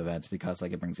these sorts of events because,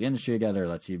 like, it brings the industry together,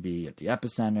 lets you be at the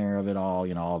epicenter of it all,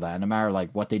 all that. And no matter, like,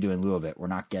 what they do in lieu of it, we're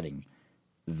not getting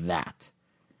that.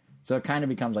 So it kind of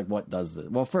becomes like, what does this?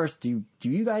 Well, first, do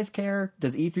you guys care?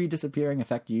 Does E3 disappearing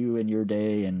affect you and your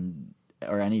day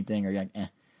or anything? Or you're like, eh?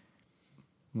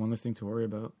 One less thing to worry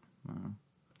about.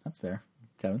 That's fair.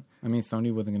 Kevin? I mean,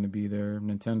 Sony wasn't going to be there.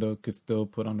 Nintendo could still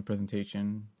put on a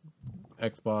presentation.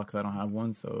 Xbox, I don't have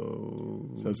one, so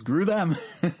screw them.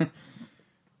 Yeah.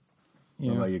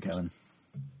 What about you, Kevin?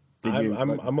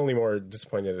 I'm only more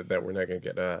disappointed that we're not going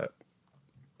to get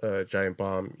a Giant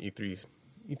Bomb E3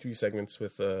 segments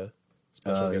with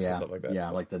special guests and stuff like that.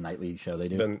 Yeah, like the nightly show they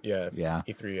do. Then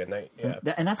E3 at night. Yeah,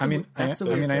 and that's I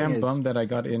I am bummed that I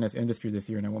got in as industry this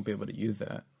year and I won't be able to use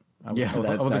that. I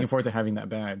was looking forward to having that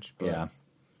badge. But yeah,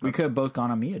 we could have both gone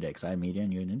on Media Day because I had media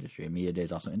and you had industry. And Media Day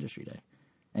is also Industry Day,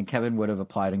 and Kevin would have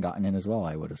applied and gotten in as well.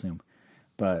 I would assume,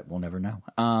 but we'll never know.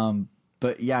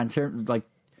 But yeah, in terms like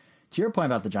to your point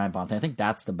about the Giant Bomb thing, I think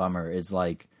that's the bummer. Is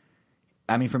like,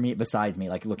 I mean, for me, besides me,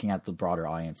 like looking at the broader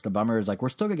audience, the bummer is like we're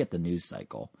still gonna get the news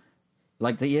cycle.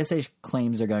 Like the ESA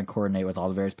claims they're going to coordinate with all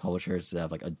the various publishers to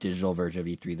have like a digital version of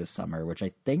E3 this summer, which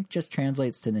I think just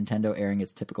translates to Nintendo airing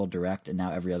its typical direct and now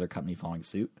every other company following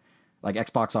suit. Like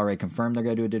Xbox already confirmed they're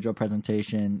going to do a digital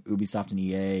presentation, Ubisoft and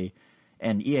EA.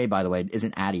 And EA, by the way,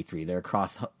 isn't at E3. They're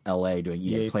across LA doing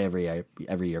EA Play every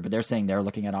year. But they're saying they're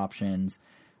looking at options.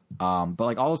 But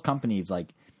like all those companies,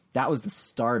 like that was the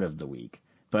start of the week.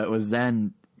 But it was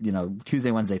then, Tuesday,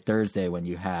 Wednesday, Thursday when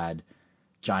you had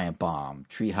Giant Bomb,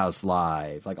 Treehouse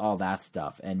Live, like all that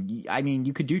stuff. And I mean,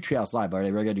 you could do Treehouse Live, but are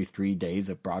they really going to do 3 days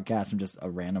of broadcast from just a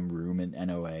random room in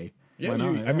NOA? Yeah, Why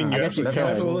not? I mean, Yeah. I you guess you could.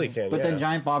 absolutely can. But then yeah.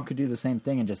 Giant Bomb could do the same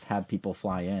thing and just have people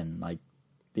fly in, like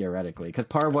theoretically. Because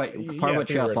part of what Trails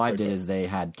theoretically, Live did but- is they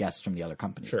had guests from the other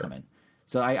companies Sure. come in.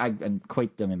 So I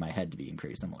equate them in my head to being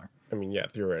pretty similar. I mean, yeah,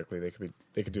 theoretically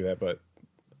they could do that, but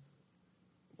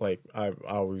like I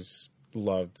always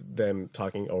loved them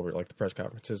talking over like the press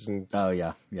conferences and Oh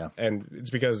yeah. and it's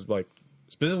because like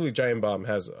specifically Giant Bomb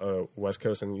has a West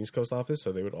Coast and East Coast office,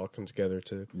 so they would all come together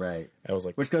to. Right. I was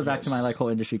like, Which goes back to yes. my like whole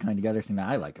industry coming together thing that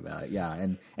I like about it. Yeah,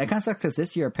 and it kind of sucks because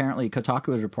this year apparently Kotaku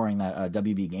was reporting that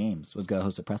WB Games was going to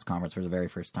host a press conference for the very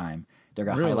first time. They're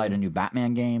going to Really? highlight a new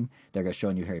Batman game. They're going to show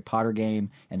a new Harry Potter game,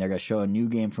 and they're going to show a new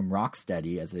game from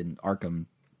Rocksteady, as in Arkham,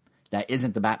 that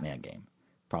isn't the Batman game.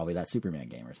 Probably that Superman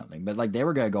game or something. But like they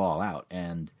were going to go all out,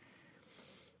 and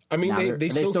I mean, Now they they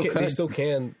still still can, could. they still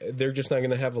can. They're just not going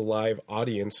to have a live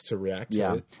audience to react to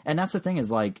yeah. it. And that's the thing is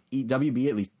like WB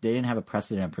at least they didn't have a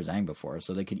precedent in presenting before,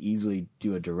 so they could easily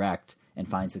do a direct and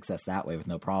find success that way with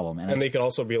no problem. And they could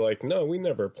also be like, "No, we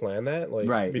never planned that." Like,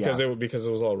 Right, Because yeah. it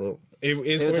was all. It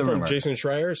is It was coming a from rumor. Jason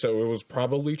Schreier, so it was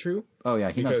probably true. oh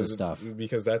yeah, he knows his Because stuff.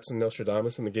 because that's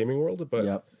Nostradamus in the gaming world.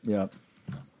 But Yep.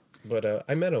 But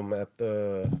I met him at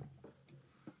the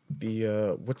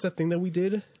what's that thing that we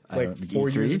did like 4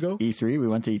 years ago? E3, we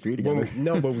went to E3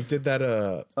 together. But we did that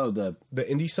the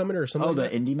Indie Summit or something. the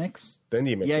like that? Indie Mix. The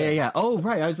Indie Mix. Yeah. Oh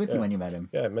right, I was with you when you met him.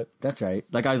 Yeah, I met. That's right.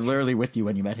 Like I was literally with you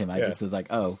when you met him. I Yeah. just was like,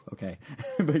 oh, okay.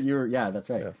 But you were, that's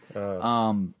right.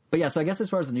 But yeah, so I guess as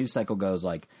far as the news cycle goes,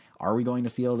 like, are we going to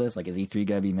feel this? Like, is E3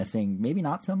 going to be missing? Maybe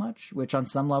not so much. Which on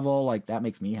some level, like, that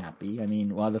makes me happy. I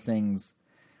mean, one of the things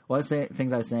I was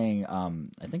saying,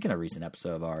 I think in a recent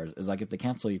episode of ours, is like if they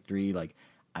cancel E3, like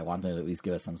I want them to at least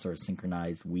give us some sort of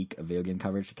synchronized week of video game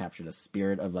coverage to capture the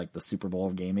spirit of like the Super Bowl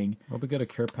of gaming. Well, we get a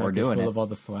care We're package doing full it. of all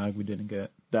the swag we didn't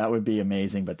get. That would be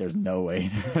amazing, but there's no way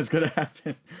that's going to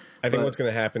happen. I think But- what's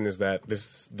going to happen is that this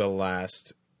is the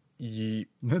last The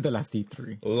last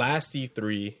E3. last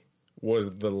E3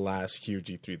 was the last huge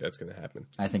E3 that's going to happen.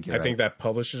 I think you're I right. think that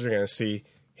publishers are going to see,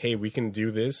 hey, we can do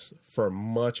this for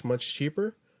much, much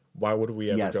cheaper. Why would we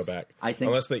ever Yes. go back? I think-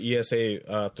 Unless the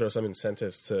ESA throws some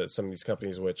incentives to some of these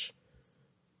companies, which,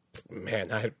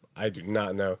 man, I do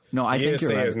not know. No, I the think ESA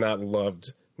you're right. is not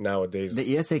loved nowadays.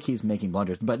 The ESA keeps making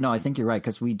blunders, but no, I think you're right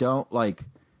because we don't like.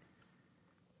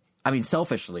 I mean,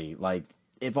 selfishly, like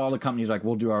if all the companies are like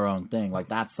we'll do our own thing, like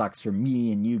that sucks for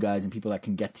me and you guys and people that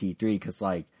can get to E3 because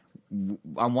like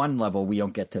on one level we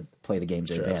don't get to play the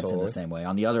games in Sure, advance in absolutely. the same way.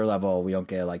 On the other level, we don't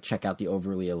get to like check out the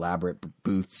overly elaborate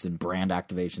booths and brand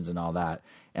activations and all that.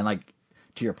 And like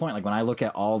to your point, like when I look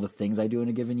at all the things I do in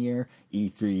a given year,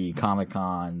 E3,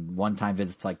 Comic-Con, one-time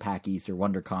visits to like PAX East or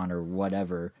WonderCon or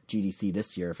whatever, GDC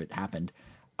this year if it happened,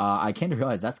 I came to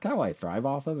realize that's kind of what I thrive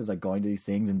off of is like going to these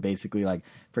things and basically like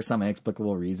for some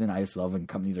inexplicable reason, I just love when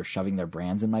companies are shoving their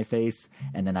brands in my face.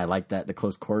 And then I like that the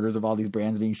close quarters of all these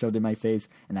brands being shoved in my face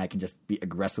and I can just be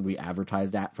aggressively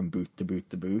advertised at from booth to booth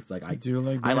to booth. Like I do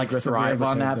like I being like aggressively thrive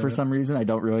on that advertised for at it. some reason. I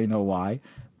don't really know why.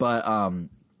 But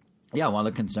yeah, one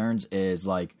of the concerns is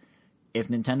like if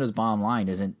Nintendo's bottom line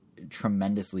isn't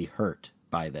tremendously hurt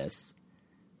by this,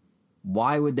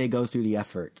 why would they go through the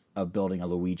effort of building a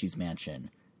Luigi's Mansion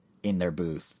in their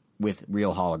booth with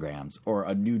real holograms or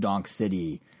a New Donk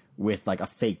City with like a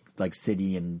fake like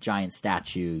city and giant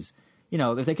statues? You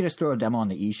know, if they could just throw a demo on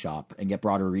the eShop and get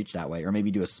broader reach that way, or maybe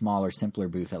do a smaller, simpler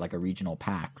booth at like a regional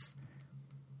PAX.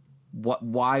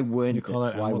 Why wouldn't You call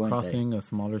that why Animal wouldn't they? Crossing a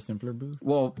smaller, simpler booth?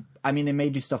 Well, I mean, they may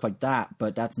do stuff like that,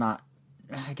 but that's not.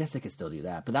 I guess they could still do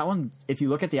that. But that one, if you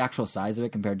look at the actual size of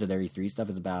it compared to their E3 stuff,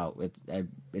 is about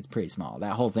it's pretty small.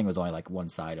 That whole thing was only like one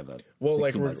side of a. well,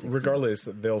 like 16 by 16. regardless,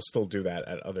 they'll still do that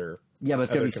at other. Yeah, but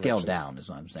it's going other to be scaled conventions. down, is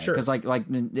what I'm saying. Sure. Because like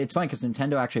it's funny because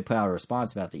Nintendo actually put out a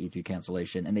response about the E3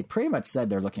 cancellation, and they pretty much said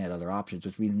they're looking at other options,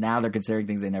 which means now they're considering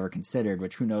things they never considered.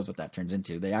 Which who knows what that turns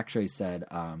into? They actually said,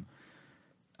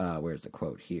 where's the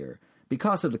quote here?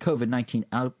 Because of the COVID-19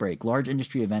 outbreak, large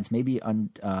industry events may be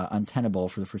untenable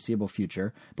for the foreseeable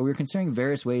future, but we're considering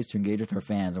various ways to engage with our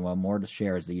fans and will have more to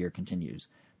share as the year continues.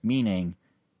 Meaning,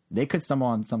 they could stumble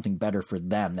on something better for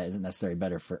them that isn't necessarily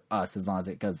better for us as long as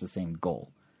it does the same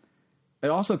goal. It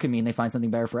also could mean they find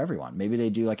something better for everyone. Maybe they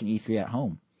do like an E3 at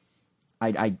home.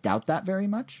 I doubt that very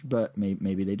much, but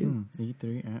maybe they do.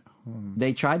 E3 at home.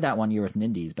 They tried that one year with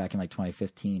Nindies back in like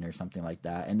 2015 or something like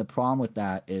that. And the problem with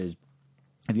that is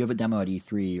if you have a demo at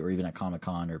E3 or even at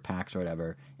Comic-Con or PAX or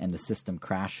whatever and the system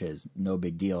crashes, no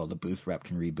big deal. The booth rep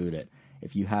can reboot it.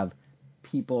 If you have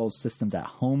people's systems at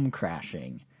home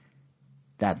crashing,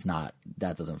 that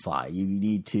doesn't fly. You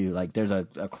need to, like, there's a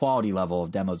quality level of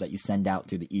demos that you send out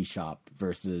through the eShop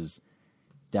versus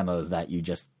demos that you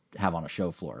just have on a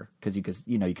show floor because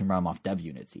you can run them off dev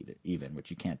units even, which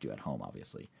you can't do at home,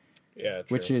 obviously. Yeah,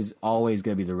 true. Which is always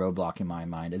going to be the roadblock in my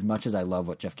mind. As much as I love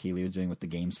what Jeff Keighley was doing with the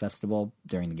Games Festival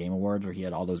during the Game Awards, where he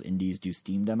had all those indies do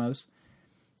Steam demos,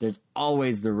 there's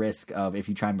always the risk of, if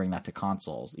you try and bring that to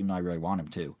consoles, even though I really want him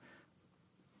to,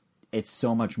 it's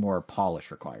so much more polish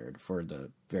required for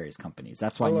the various companies.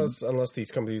 That's why unless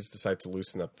these companies decide to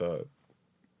loosen up the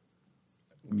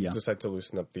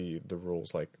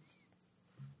rules, like,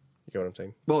 you know what I'm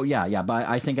saying? Well, yeah, but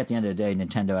I think at the end of the day,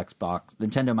 Nintendo,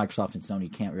 Microsoft, and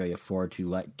Sony can't really afford to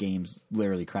let games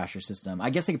literally crash your system. I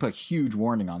guess they could put a huge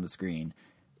warning on the screen,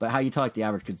 but how you tell like the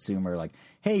average consumer, like,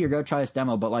 hey, you're going to try this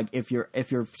demo, but like if your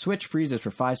Switch freezes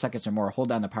for 5 seconds or more, hold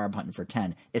down the power button for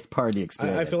 10. It's part of the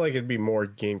experience. I feel like it'd be more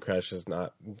game crashes,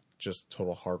 not just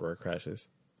total hardware crashes.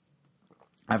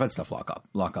 I've had stuff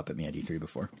lock up at me at E3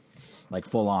 before. Like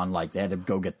full on, like they had to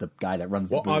go get the guy that runs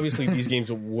the booth. Well, obviously these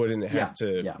games wouldn't have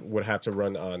would have to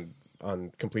run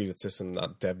on completed system,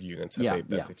 not dev units that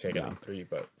they take at E3,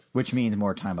 but which means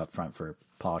more time up front for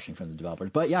polishing from the developers.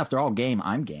 But yeah, if they're all game,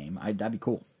 I'm game. That'd be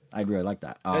cool. I'd really like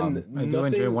that. I do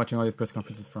enjoy watching all these press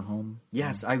conferences from home.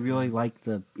 Yes, I really like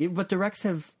but Directs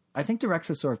have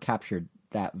sort of captured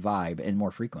that vibe and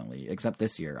more frequently, except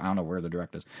this year. I don't know where the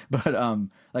Direct is, but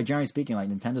like generally speaking, like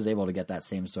Nintendo's able to get that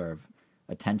same sort of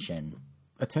attention,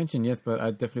 yes, but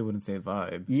I definitely wouldn't say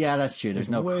vibe. Yeah, that's true. There's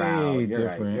no crowd. You're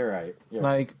different. Right. You're right.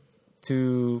 Like,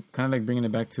 to kind of like bringing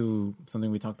it back to something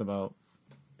we talked about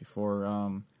before,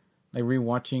 like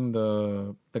rewatching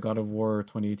the God of War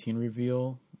 2018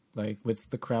 reveal, like with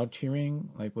the crowd cheering,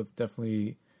 like it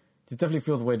definitely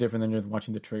feels way different than just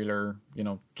watching the trailer,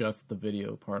 just the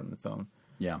video part on its own.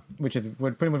 Yeah. Which is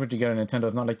pretty much what you get on Nintendo.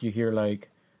 It's not like you hear like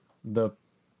the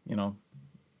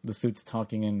suits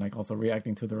talking and like also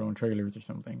reacting to their own trailers or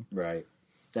something. Right.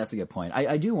 That's a good point.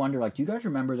 I do wonder, like, do you guys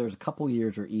remember there was a couple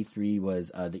years where E3 was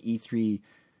the E3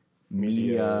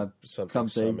 Media something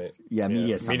Summit. Yeah,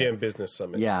 Media Summit. Media and Business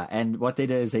Summit. Yeah, and what they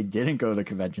did is they didn't go to the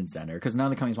convention center because none of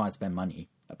the companies wanted to spend money,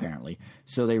 apparently.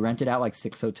 So they rented out like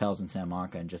 6 hotels in Santa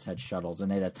Monica and just had shuttles.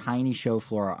 And they had a tiny show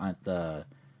floor at the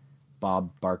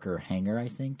Bob Barker hangar, I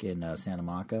think, in Santa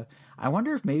Monica. I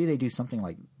wonder if maybe they do something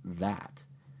like that.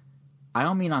 I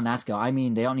don't mean on that scale. I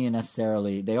mean, they don't need to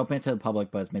necessarily... They open it to the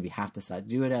public, but it's maybe half the size.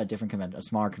 Do it at a different convention, a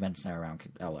smaller convention center around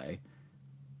L.A.,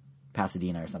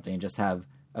 Pasadena or something, and just have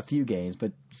a few games,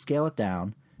 but scale it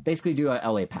down. Basically do a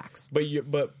L.A. PAX. But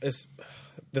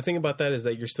the thing about that is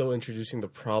that you're still introducing the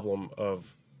problem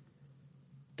of...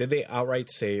 Did they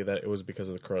outright say that it was because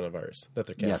of the coronavirus that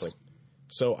they're canceling? Yes.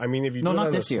 So, I mean, if you no, do not it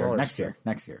on this year. Next scale, year.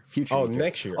 Next year. Future. Oh, year.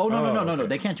 Next year. Oh, no. Okay.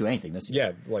 They can't do anything this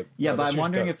year. Yeah, but I'm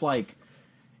wondering if, like...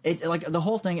 It, like the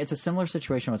whole thing, it's a similar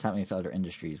situation what's happening to other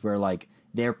industries where like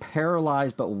they're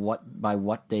paralyzed by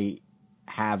what they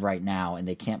have right now and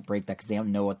they can't break that because they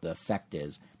don't know what the effect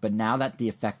is. But now that the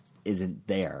effect isn't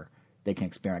there, they can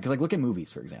experiment. Because like look at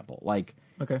movies, for example. Like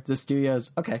the studios,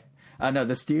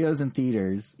 the studios and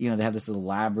theaters, they have this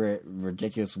elaborate,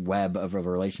 ridiculous web of a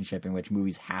relationship in which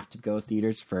movies have to go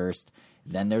theaters first.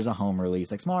 Then there's a home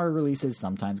release. Like smaller releases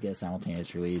sometimes get a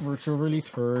simultaneous release. Virtual release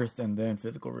first and then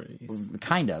physical release.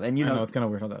 Kind of. And I know it's kind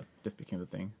of weird how that just became the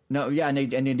thing. No, yeah, and they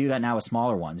do that now with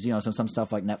smaller ones. So some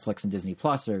stuff like Netflix and Disney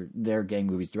Plus they're getting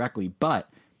movies directly, but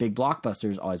big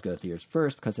blockbusters always go to theaters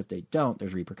first because if they don't,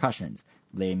 there's repercussions.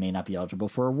 They may not be eligible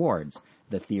for awards.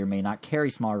 The theater may not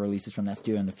carry smaller releases from that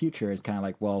studio in the future. It's kind of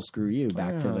like, well, screw you,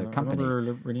 back to the company. I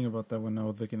remember reading about that when I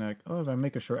was looking at, if I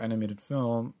make a short animated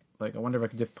film, like I wonder if I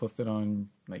could just post it on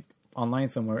like online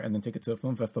somewhere and then take it to a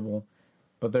film festival.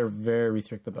 But they're very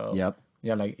strict about. Yep.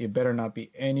 Yeah, like it better not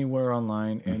be anywhere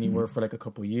online, anywhere for like a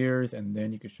couple years, and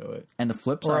then you could show it. And the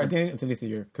flip side, or I think it's at least a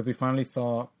year because we finally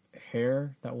saw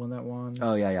Hair that won.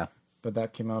 Oh yeah. But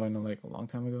that came out, I know, like a long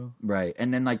time ago. Right,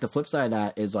 and then like the flip side of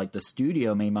that is like the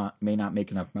studio may not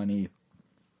make enough money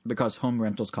because home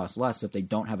rentals cost less. So if they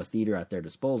don't have a theater at their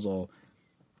disposal,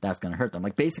 that's going to hurt them.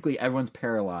 Like basically, everyone's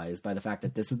paralyzed by the fact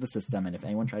that this is the system, and if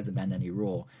anyone tries to bend any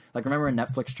rule, like remember when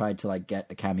Netflix tried to like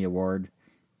get Academy Award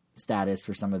status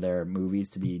for some of their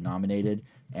movies to be nominated,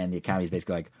 and the Academy's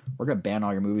basically like, we're going to ban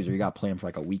all your movies, or you got to play them for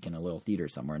like a week in a little theater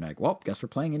somewhere. And like, well, guess we're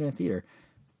playing it in a theater.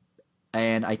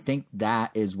 And I think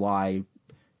that is why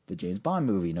the James Bond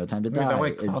movie, No Time to Die, that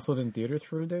like Klaus was in theaters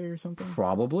for a day or something?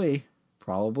 Probably,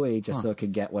 just so it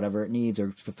could get whatever it needs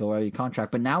or fulfill every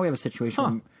contract. But now we have a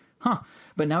situation.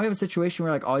 But now we have a situation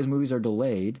where like all these movies are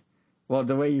delayed. Well,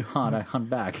 the way you hunt, I hunt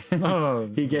back. Oh.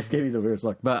 He just gave me the weirdest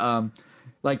look. But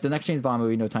like the next James Bond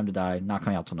movie, No Time to Die, not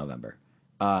coming out till November.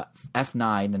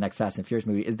 F9, the next Fast and Furious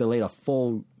movie, is delayed a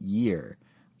full year.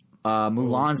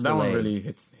 Mulan's That one delayed. really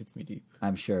hits me deep.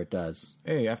 I'm sure it does.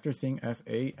 Hey, after seeing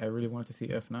F8, I really wanted to see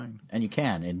F9. And you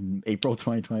can in April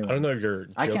 2021. I don't know if you're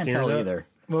joking I can't or tell not. either.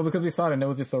 Well, because we thought it, and it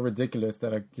was just so ridiculous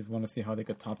that I just want to see how they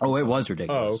could top it. Oh, it was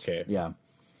ridiculous. Oh, okay. Yeah.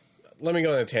 Let me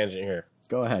go on a tangent here.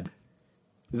 Go ahead.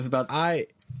 This is about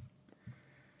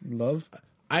Love?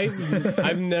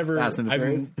 I've never Fast and the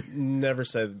Furious? I've never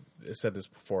said this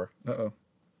before Uh-oh.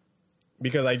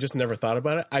 because I just never thought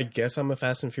about it. I guess I'm a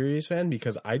Fast and Furious fan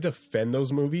because I defend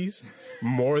those movies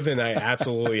more than I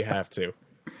absolutely have to.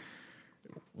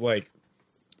 Like,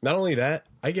 not only that,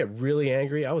 I get really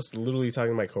angry. I was literally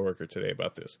talking to my coworker today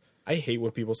about this. I hate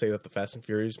when people say that the Fast and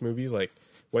Furious movies, like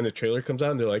when the trailer comes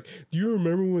out and they're like, do you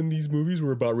remember when these movies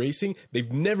were about racing?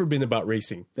 They've never been about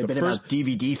racing. They've been about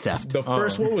DVD theft The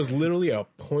first one was literally a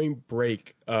Point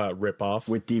Break ripoff.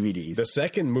 with DVDs. The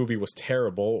second movie was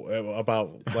terrible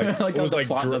about like, Like, it was the like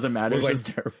plot doesn't matter, was it's like,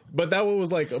 just terrible. But that one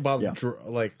was like about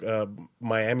Yeah.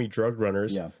 Miami drug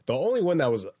runners. Yeah. The only one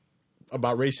that was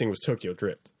about racing was Tokyo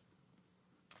Drift.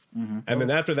 And then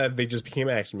after that, they just became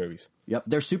action movies. Yep,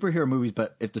 they're superhero movies,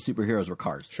 but if the superheroes were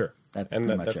cars, Sure, that's and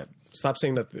pretty much that's, it. Stop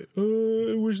saying that.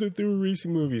 I wish that they were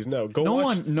racing movies. No, go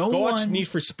watch one- Need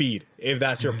for Speed if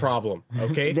that's your problem.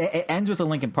 Okay. It ends with a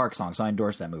Linkin Park song, so I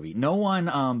endorse that movie. No one.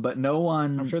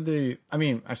 I'm sure they... I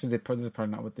mean, actually, this is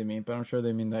probably not what they mean, but I'm sure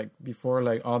they mean that before,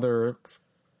 like, all their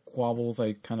squabbles,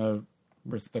 like, kind of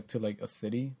were stuck to, like, a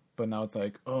city. But now it's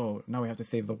like, oh, now we have to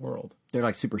save the world. They're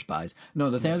like super spies. No,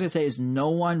 the thing I was gonna say is no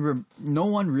one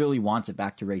really wants it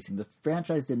back to racing. The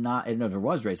franchise did not. I know there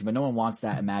was racing, but no one wants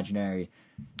that imaginary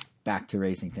back to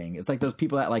racing thing. It's like those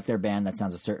people that like their band that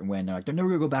sounds a certain way, and they're like, they're never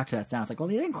gonna go back to that sound. It's like, well,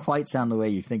 they didn't quite sound the way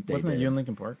you think they Wasn't did. it you and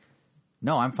Linkin Park?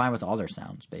 No, I'm fine with all their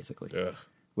sounds basically. Ugh.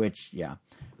 Which, yeah,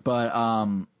 but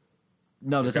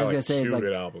no, the thing I Got was like gonna say is two like,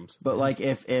 good albums. but like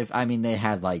if I mean they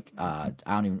had like I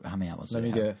don't even how many albums. Let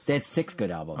did me they have? guess. They had 6 good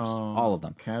albums, all of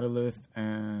them. Catalyst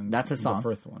and... That's a song. The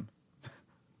first one.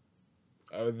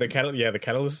 The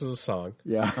Catalyst is a song.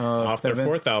 Yeah, Off their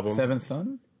fourth album, Seventh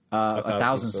Son? A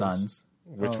Thousand Suns.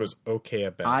 which was okay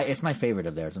at best. It's my favorite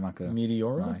of theirs. I'm not gonna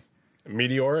Meteora? lie.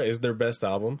 Meteora is their best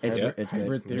album. It's yeah. it's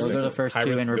Hybrid good. Theory. Those are the first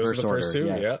two in Those are reverse the first order. two,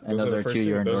 Yes, yeah. and those the are first two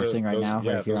you're Those are- endorsing right those- now.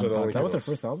 Yeah, right here those on are the the only podcast. That was their ones.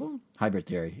 first album? Hybrid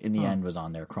Theory. In the end, was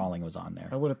on there. Crawling was on there.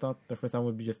 I would have thought the first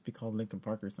album would just be called Linkin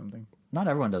Park or something. Not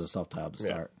everyone does a self-titled to Yeah.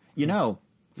 start. You know,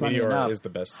 funny Meteora enough, is the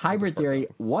best Hybrid Linkin Park Theory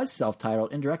was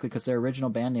self-titled indirectly because their original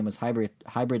band name was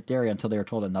Hybrid Theory until they were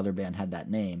told another band had that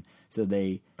name. So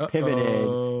they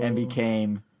pivoted and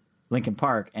became Linkin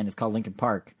Park, and it's called Linkin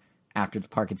Park after the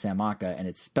park in San Monica, and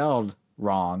it's spelled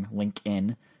wrong,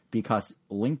 Linkin, because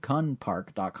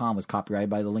LincolnPark.com was copyrighted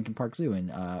by the Lincoln Park Zoo, and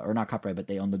or not copyrighted, but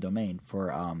they own the domain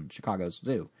for Chicago's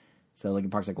zoo. So Lincoln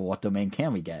Park's like, well, what domain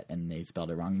can we get? And they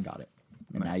spelled it wrong and got it.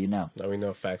 And now you know. Now we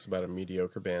know facts about a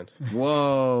mediocre band.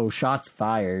 Whoa, shots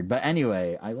fired. But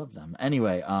anyway, I love them.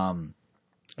 Anyway, the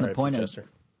Alright, point is, Chester.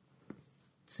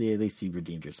 see, at least you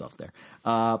redeemed yourself there.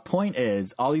 Point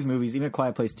is, all these movies, even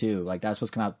Quiet Place 2, like that's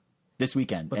supposed to come out this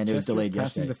weekend, and it was Chester's delayed passing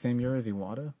yesterday. the same year as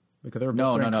Iwata? Because they were both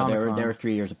No, during they Comic-Con. were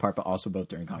 3 years apart, but also both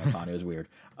during Comic Con. It was weird.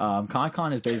 Comic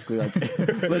Con is basically like,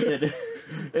 listen,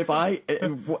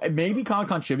 maybe Comic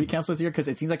Con should be canceled this year because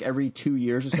it seems like every 2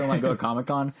 years or so when I go to Comic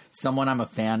Con, someone I'm a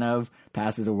fan of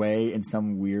passes away in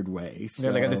some weird way. So,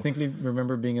 Yeah, like I distinctly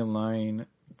remember being in line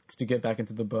to get back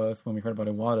into the bus when we heard about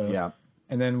Iwata. Yeah.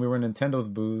 And then we were in Nintendo's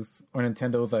booth, or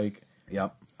Nintendo's like...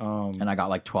 Yep. And I got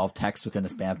like 12 texts within a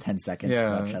span of 10 seconds. Yeah,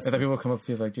 about and Chester. then people come up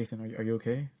to you like, Jason, are you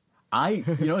okay?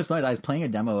 You know what's funny? I was playing a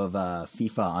demo of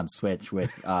FIFA on Switch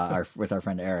with our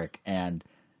friend Eric, and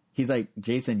he's like,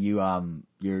 "Jason,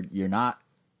 you're not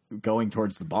going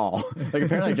towards the ball." Like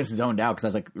apparently I just zoned out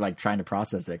because I was like trying to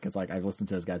process it because like I've listened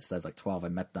to this guy since I was like 12. I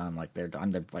met them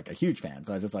I'm like a huge fan,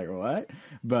 so I was just like, what?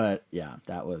 But yeah,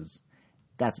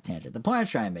 that's a tangent. The point I was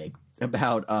trying to make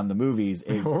about the movies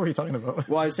is What were you talking about?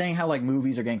 well, I was saying how like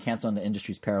movies are getting canceled and the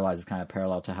industry's paralyzed is kind of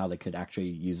parallel to how they could actually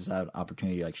use that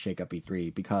opportunity to like shake up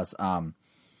E3 because I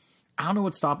don't know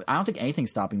what's stopping. I don't think anything's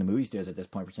stopping the movie studios at this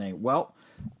point for saying, well,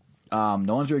 no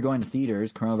one's really going to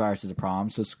theaters. Coronavirus is a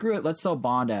problem, so screw it. Let's sell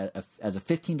Bond as a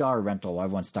 $15 rental while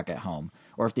everyone's stuck at home.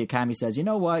 Or if the Academy says, you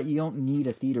know what, you don't need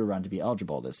a theater run to be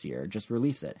eligible this year, just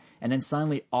release it. And then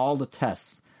suddenly all the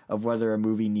tests of whether a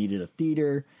movie needed a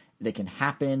theater, they can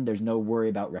happen. There's no worry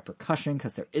about repercussion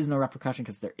because there is no repercussion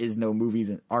because there is no movies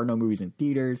and are no movies in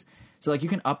theaters. So like you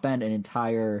can upend an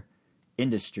entire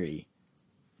industry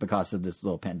because of this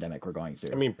little pandemic we're going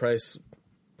through. I mean, prices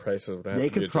would have They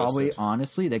to be could probably, adjusted.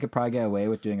 honestly, they could probably get away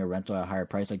with doing a rental at a higher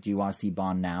price. Like, do you want to see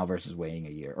Bond now versus waiting a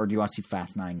year? Or do you want to see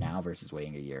Fast 9 now versus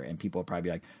waiting a year? And people will probably be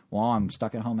like, well, I'm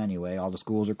stuck at home anyway. All the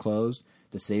schools are closed.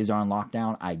 The cities are on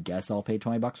lockdown. I guess I'll pay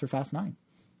 $20 for Fast 9.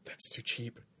 That's too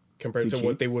cheap compared Too to cheap?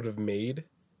 what they would have made.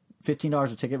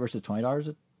 $15 a ticket versus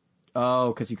 $20.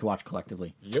 Oh, because you can watch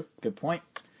collectively. Yep. Good point.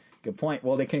 Good point.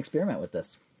 Well, they can experiment with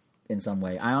this in some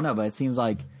way. I don't know, but it seems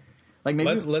like maybe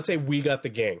Let's say we got the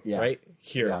gang right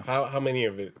here. Yeah. How many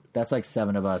of it? that's like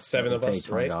 7 of us. Seven that of would pay us,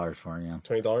 right? $20 for it. Yeah.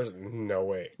 $20? No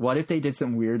way. What if they did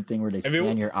some weird thing where they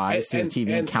scan your eyes through the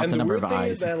TV and count the number of weird thing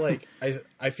eyes? is that, like,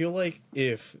 I feel like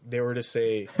if they were to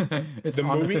say It's the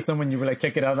on movie, the system when you were like,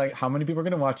 check it out, like, how many people are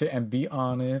going to watch it? And be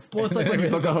honest. Well, it's like when you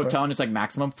book a hotel and it's like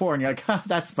maximum 4, and you're like,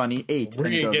 that's funny, 8. we're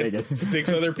and you gonna go get Vegas. 6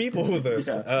 other people with us.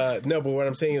 Yeah. No, but what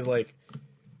I'm saying is, like,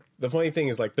 the funny thing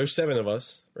is, like, there's 7 of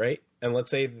us, right? And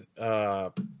let's say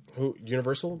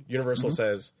Universal Mm-hmm.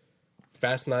 says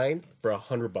Fast 9 for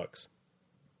 $100.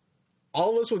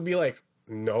 All of us would be like,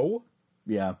 no,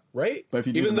 Yeah. right? But if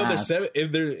you do even the though math- there's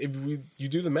 7, you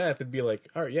do the math, it'd be like,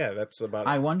 all right, yeah, that's about.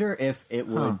 I wonder if it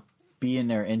would be in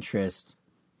their interest.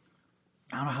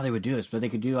 I don't know how they would do this, but they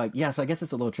could do like, so I guess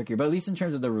it's a little trickier, but at least in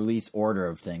terms of the release order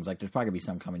of things, like there's probably going to be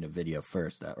some coming to video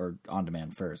first or on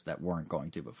demand first that weren't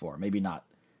going to before. Maybe not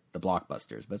the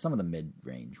blockbusters, but some of the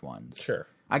mid-range ones. Sure.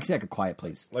 I could see like a Quiet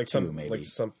Place Like too, some, maybe. like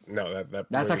some. No, that That's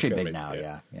movie's actually gonna big make- now,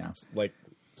 yeah. Like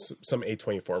some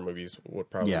A24 movies would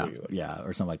probably. Yeah,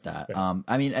 or something like that.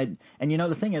 I mean, and you know,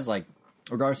 the thing is, like,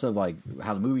 regardless of like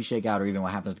how the movies shake out or even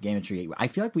what happens with the game industry, I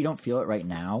feel like we don't feel it right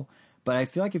now. But I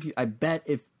feel like I bet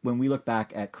if when we look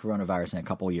back at coronavirus in a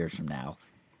couple of years from now,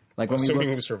 like when Assuming we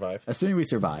we look, survive. assuming we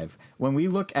survive, when we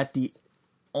look at the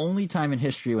only time in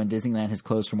history when Disneyland has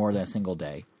closed for more than a single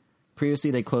day,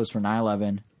 previously they closed for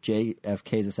 9/11,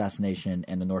 JFK's assassination,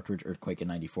 and the Northridge earthquake in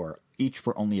 '94, each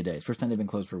for only a day. It's the first time they've been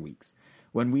closed for weeks.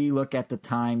 When we look at the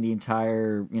time the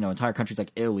entire countries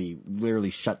like Italy literally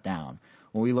shut down.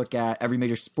 When we look at every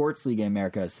major sports league in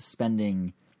America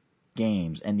suspending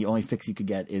games, and the only fix you could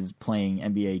get is playing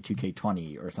NBA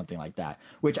 2K20 or something like that.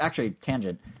 Which actually,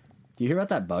 tangent, do you hear about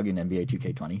that bug in NBA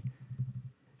 2K20?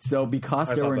 So because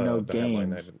I there saw were no the headline.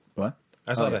 games, what?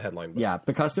 I saw Oh, the headline. But Yeah,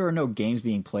 because there were no games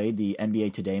being played, the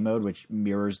NBA Today mode, which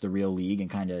mirrors the real league and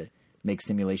kind of makes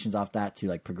simulations off that to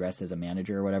like progress as a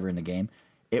manager or whatever in the game,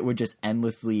 it would just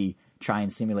endlessly try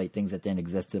and simulate things that didn't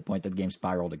exist to the point that the game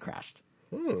spiraled and crashed.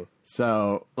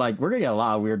 So, like, we're gonna get a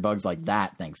lot of weird bugs like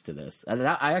that thanks to this. And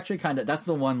I actually kind of that's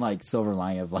the one like silver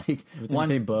lining of like When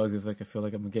you say bugs, it's like I feel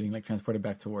like I'm getting like transported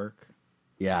back to work.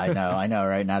 Yeah, I know.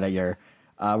 Right now that you're,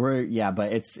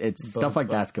 but it's stuff like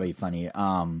that's gonna be funny.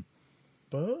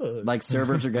 Bug. Like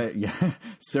servers are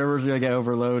gonna get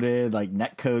overloaded. Like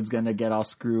netcode's gonna get all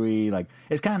screwy. Like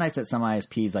it's kind of nice that some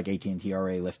ISPs like AT&T are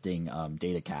already lifting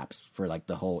data caps for like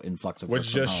the whole influx of work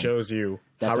Which from just home. shows you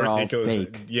That how they're all ridiculous.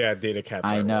 fake. Yeah, data caps.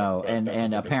 I are. know, But that's a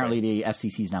and different apparently thing. the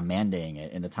FCC is now mandating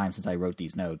it in the time since I wrote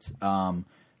these notes.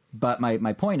 But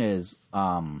my point is,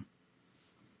 what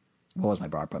was my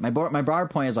broad point? My broad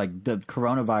point is like the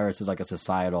coronavirus is like a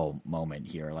societal moment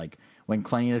here. Like when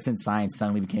cleanliness and science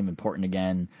suddenly became important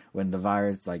again, when the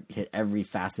virus like hit every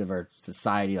facet of our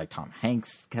society, like Tom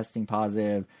Hanks testing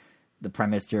positive, the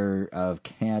Prime Minister of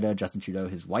Canada, Justin Trudeau,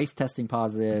 his wife testing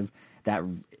positive. That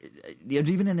there's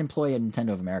even an employee at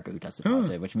Nintendo of America who tested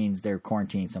positive, which means they're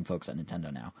quarantining some folks at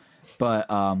Nintendo now. But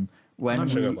when I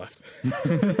should have we, left.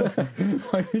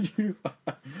 why did you?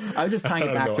 I was just tying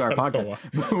it back to our I don't know podcast.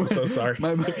 why. I'm so sorry.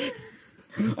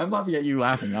 I'm laughing at you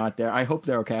laughing out there. I hope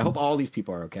they're okay. I hope all these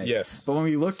people are okay. Yes. But when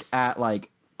we look at like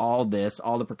all this,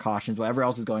 all the precautions, whatever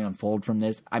else is going to unfold from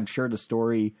this, I'm sure the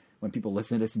story when people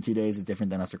listen to this in 2 days is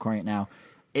different than us recording it now.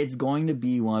 It's going to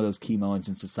be one of those key moments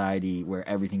in society where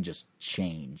everything just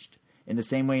changed. In the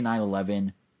same way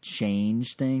 9/11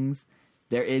 changed things,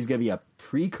 there is going to be a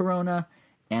pre-corona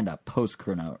and a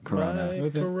post-corona. My corona.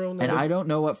 And I don't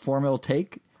know what form it'll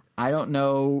take. I don't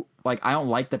know. Like, I don't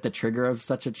like that the trigger of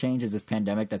such a change is this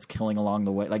pandemic that's killing along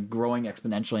the way, like growing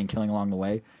exponentially and killing along the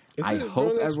way. I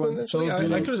hope everyone.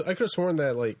 I could have sworn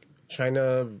that like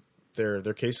China, their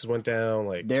cases went down.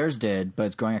 Like Theirs did, but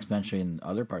it's growing exponentially in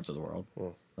other parts of the world,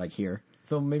 like here.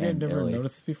 So maybe I've And never Italy.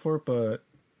 noticed this before, but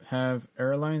have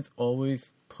airlines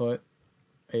always put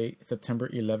a September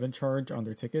 11 charge on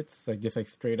their tickets? Like just like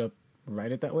straight up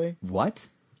write it that way? What?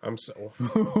 I'm so.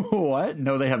 What?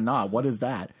 No, they have not. What is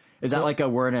that? Is that like a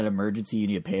we're in an emergency, you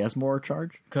need to pay us more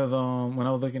charge? Because when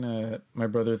I was looking at my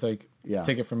brother's like Yeah.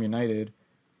 ticket from United,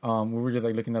 we were just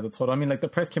like looking at the total. I mean, like the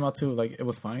price came out to like it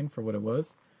was fine for what it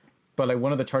was, but like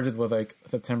one of the charges was like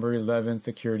September 11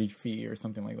 security fee or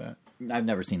something like that, I've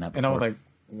never seen that before. and I was like,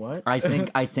 what? I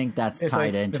think that's It's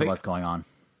tied like- into it's like- what's going on.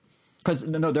 Because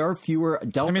no, there are fewer.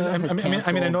 Delta. I mean, has I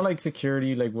canceled. know like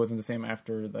security like wasn't the same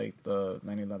after like the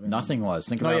 9/11. Nothing was.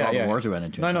 Think about all the wars we went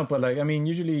into. No, I know, but like I mean,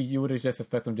 usually you would just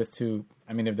expect them just to.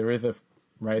 I mean, if there is a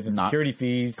rise in Not security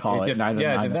fees, call it's it just, 9/11.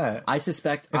 yeah, did that. I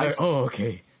suspect. It's like, oh,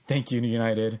 okay. Thank you,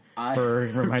 United, for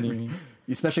reminding me.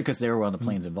 Especially because they were one of the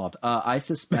planes involved. I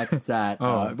suspect that.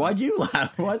 Why'd you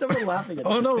laugh? Why is everyone laughing at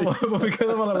this? Oh no, because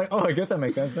I'm like, oh, I guess that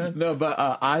makes sense then. No, but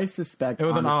I suspect It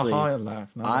was honestly, an aha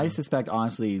laugh. I suspect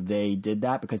honestly they did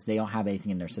that because they don't have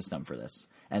anything in their system for this,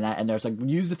 and there's like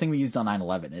use the thing we used on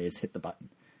 9/11 and just hit the button.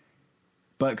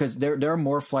 But because there are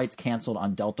more flights canceled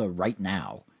on Delta right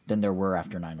now than there were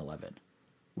after 9/11,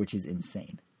 which is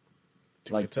insane.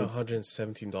 Dude, it's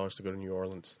 $117 to go to New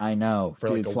Orleans. I know, For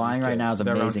dude. like a Flying right weekend. now is Is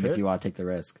that round amazing if trip? you want to take the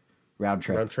risk. Round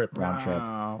trip.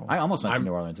 Wow. I almost went to I'm-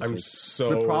 New Orleans. This I'm week.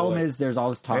 so, The problem like- is there's all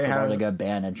this talk They about have- like a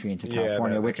ban entry into Yeah,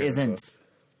 California, that which kind of isn't stuff.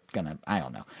 gonna. I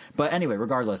don't know. But anyway,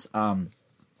 regardless, Yeah.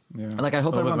 Like, I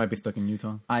hope Elvis everyone- might be stuck in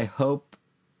Utah. I hope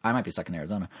I might be stuck in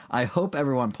Arizona. I hope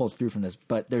everyone pulls through from this,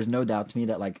 but there's no doubt to me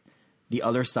that like the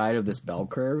other side of this bell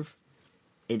curve,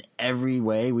 in every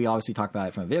way, we obviously talk about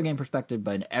it from a video game perspective,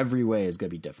 but in every way is going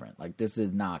to be different. Like this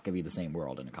is not going to be the same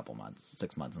world in a couple months,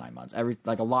 6 months, 9 months.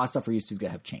 Like a lot of stuff we're used to is going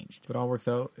to have changed. If it all works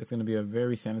out, it's going to be a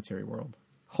very sanitary world.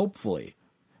 Hopefully.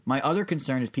 My other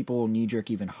concern is people will knee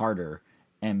jerk even harder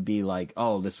and be like,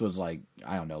 oh, this was like,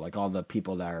 I don't know, like all the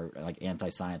people that are like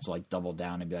anti-science will like double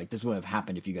down and be like, this wouldn't have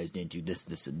happened if you guys didn't do this,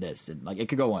 this, and this. And like it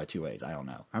could go one of two ways. I don't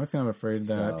know. I'm afraid that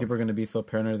So- people are going to be so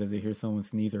paranoid that they hear someone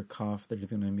sneeze or cough, they're just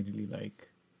going to immediately like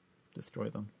destroy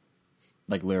them.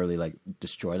 Like literally like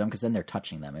destroy them because then they're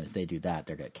touching them. And if they do that,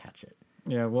 they're going to catch it.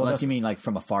 Yeah, well, Unless you mean like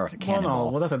from afar with a well, cannonball.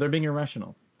 no, well, that's it. They're being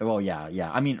irrational. Well,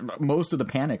 yeah. I mean, most of the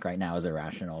panic right now is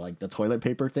irrational. Like the toilet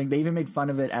paper thing, they even made fun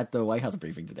of it at the White House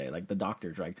briefing today. Like the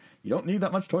doctors, like, you don't need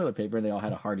that much toilet paper. And they all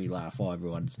had a hearty laugh while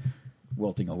everyone's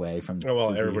wilting away from Oh, well,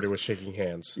 disease. everybody was shaking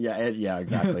hands. Yeah,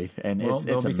 exactly. And Well, it's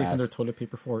they'll a be safe in mess. their toilet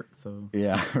paper fort. So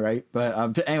Yeah, right.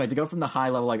 But anyway, to go from the high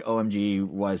level, like OMG,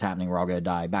 what is happening? We're all gonna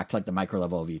die, back to like the micro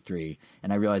level of E3,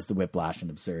 and I realize the whiplash and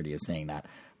absurdity of saying that.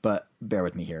 But bear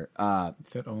with me here. it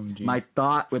said OMG. My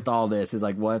thought with all this is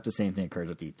like, what if the same thing occurs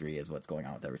with E3 as what's going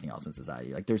on with everything else in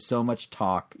society? Like, there's so much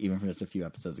talk, even from just a few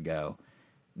episodes ago,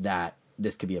 that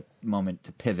this could be a moment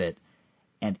to pivot.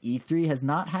 And E3 has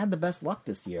not had the best luck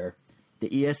this year.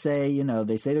 The ESA, you know,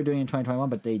 they say they're doing it in 2021,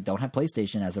 but they don't have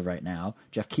PlayStation as of right now.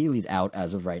 Jeff Keighley's out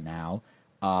as of right now.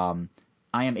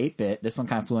 I Am 8-Bit, this one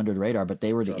kind of flew under the radar, but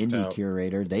they were the Dropped indie out.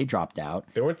 curator. They dropped out.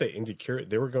 They weren't the indie curator.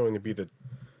 They were going to be the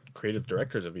creative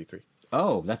directors of E3.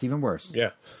 Oh, that's even worse.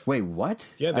 Yeah. Wait, what?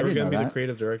 Yeah, they I were didn't going know to be the that.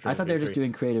 creative directors I thought of they were E3. just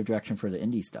doing creative direction for the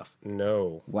indie stuff.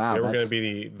 No. Wow, They were that's- going to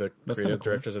be the That's creative kinda cool.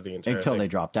 directors of the entire Until thing. they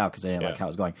dropped out because they didn't like Yeah. how it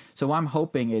was going. So what I'm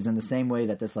hoping is in the same way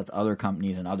that this lets other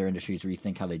companies and other industries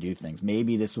rethink how they do things,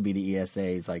 maybe this will be the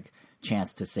ESA's like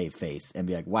chance to save face and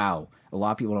be like, wow, a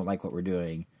lot of people don't like what we're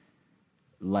doing.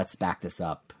 Let's back this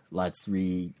up. Let's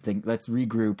rethink. Let's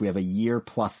regroup. We have a year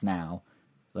plus now.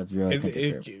 Let's really think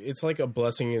it through. It's like a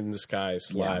blessing in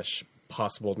disguise /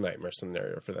 possible nightmare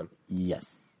scenario for them.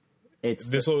 Yes, it's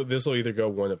This will either go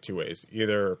one of two ways.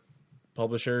 Either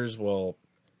publishers will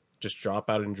just drop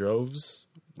out in droves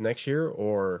next year,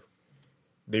 or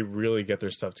they really get their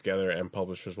stuff together and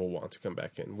publishers will want to come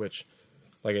back in. Which,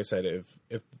 like I said,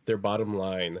 if their bottom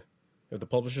line, if the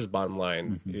publisher's bottom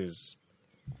line is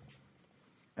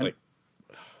like,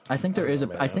 I think there is know,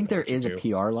 man. I I think don't there know is what a to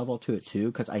do. PR level to it too,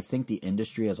 because I think the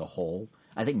industry as a whole,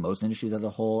 I think most industries as a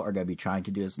whole are going to be trying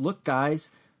to do this. Look, guys,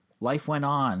 life went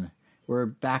on. We're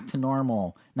back to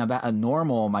normal. Now, a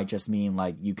normal might just mean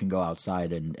like you can go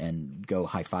outside and go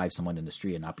high five someone in the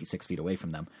street and not be 6 feet away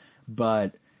from them.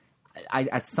 But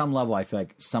at some level, I feel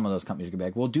like some of those companies are going to be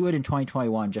like, we'll do it in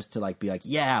 2021 just to like be like,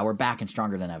 yeah, we're back and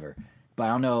stronger than ever. But I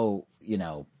don't know,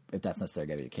 if that's necessarily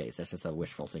going to be the case. That's just a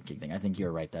wishful thinking thing. I think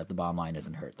you're right that the bottom line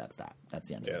isn't hurt. That's that. That's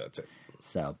the end of yeah, it. that's it.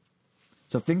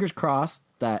 So fingers crossed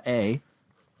that A,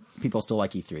 people still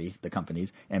like E3, the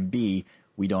companies, and B,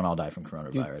 we don't all die from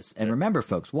coronavirus. And remember,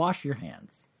 folks, wash your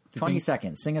hands. 20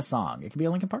 seconds, sing a song. It could be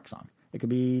a Linkin Park song. It could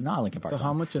be not a Linkin Park So song.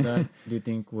 how much of that do you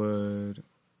think would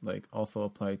like also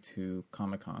apply to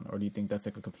Comic-Con, or do you think that's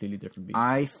like a completely different beast?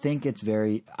 I think it's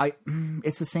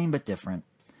it's the same but different.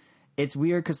 It's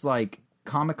weird because like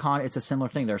Comic-Con, it's a similar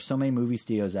thing. There are so many movie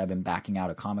studios that have been backing out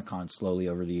of Comic-Con slowly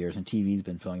over the years, and TV's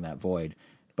been filling that void.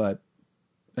 But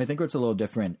I think what's a little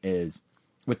different is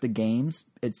with the games,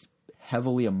 it's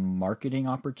heavily a marketing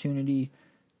opportunity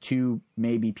to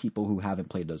maybe people who haven't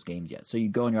played those games yet. So you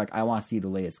go and you're like, I want to see the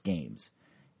latest games.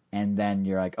 And then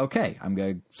you're like, okay,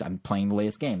 I'm playing the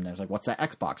latest game. And there's like, what's that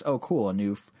Xbox? Oh, cool, a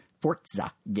new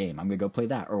Forza game. I'm going to go play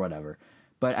that or whatever.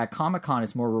 But at Comic-Con,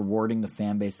 it's more rewarding the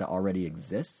fan base that already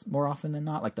exists more often than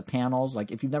not. Like the panels,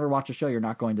 like if you've never watched a show, you're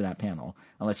not going to that panel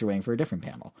unless you're waiting for a different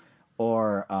panel.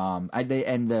 Or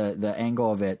the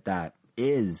angle of it that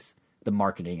is the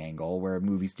marketing angle, where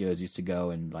movie studios used to go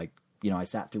and like, I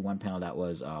sat through one panel that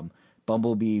was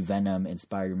Bumblebee, Venom, and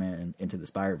Spider-Man and Into the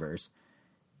Spider-Verse.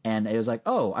 And it was like,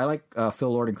 oh, I like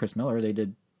Phil Lord and Chris Miller. They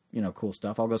did, cool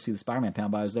stuff. I'll go see the Spider-Man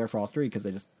panel, but I was there for all three because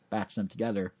they just batched them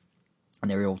together and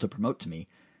they were able to promote to me.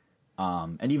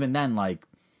 And even then, like,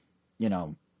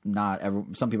 some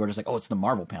people are just like, oh, it's the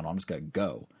Marvel panel, I'm just going to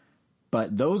go.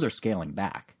 But those are scaling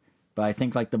back. But I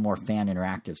think like the more fan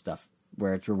interactive stuff,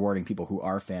 where it's rewarding people who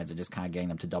are fans and just kind of getting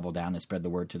them to double down and spread the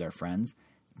word to their friends,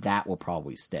 that will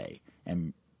probably stay.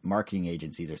 And marketing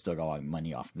agencies are still going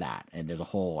money off that. And there's a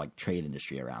whole like trade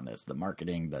industry around this. The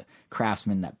marketing, the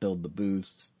craftsmen that build the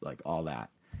booths, like all that.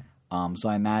 So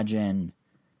I imagine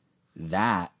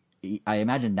that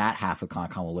half of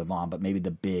Comic-Con will live on, but maybe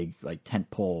the big like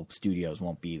tentpole studios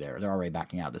won't be there. They're already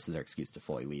backing out. This is their excuse to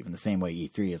fully leave. In the same way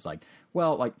E3 is like,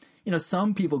 well, like,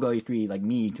 some people go E3 like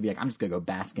me to be like, I'm just going to go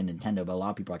bask in Nintendo, but a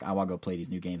lot of people are like, I want to go play these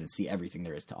new games and see everything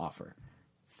there is to offer.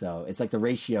 So it's like the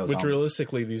ratio. Which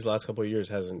realistically, these last couple of years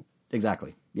hasn't.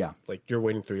 Exactly. Yeah. Like you're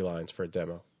waiting 3 lines for a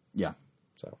demo. Yeah.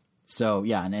 So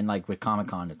yeah, and then like with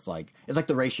Comic-Con, it's like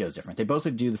the ratio is different. They both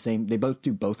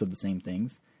do both of the same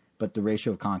things, but the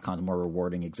ratio of Comic-Con is more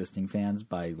rewarding existing fans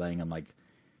by letting them like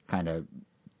kind of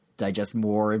digest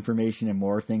more information and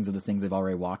more things of the things they've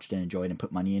already watched and enjoyed and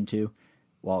put money into,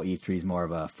 while E3 is more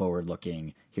of a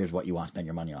forward-looking, here's what you want to spend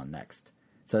your money on next.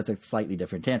 So it's a slightly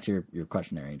different. To answer your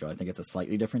question there, Angel, I think it's a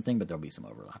slightly different thing, but there'll be some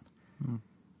overlap,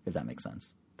 if that makes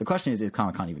sense. The question is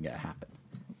Comic-Con even going to happen?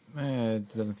 It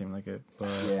doesn't seem like it, but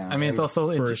yeah. I mean, it's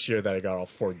also first year that I got all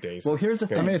 4 days. Well, here's the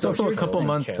thing. I mean, it's also a couple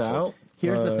months out.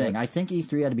 Here's the thing. I think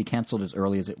E3 had to be canceled as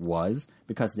early as it was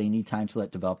because they need time to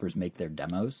let developers make their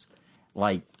demos.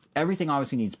 Like, everything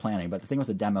obviously needs planning, but the thing with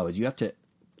the demo is you have to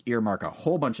earmark a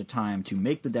whole bunch of time to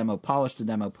make the demo, polish the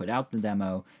demo, put out the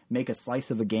demo, make a slice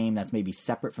of a game that's maybe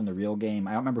separate from the real game.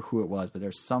 I don't remember who it was, but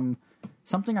there's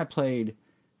something I played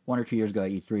 1 or 2 years ago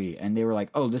at E3, and they were like,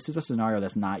 oh, this is a scenario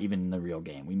that's not even in the real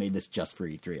game. We made this just for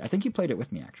E3. I think you played it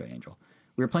with me, actually, Angel.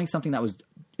 We were playing something that was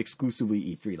exclusively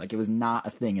E3. Like, it was not a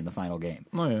thing in the final game.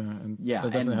 Oh, yeah. And that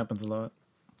definitely happens a lot.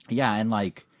 Yeah, and,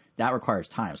 like, that requires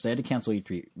time. So they had to cancel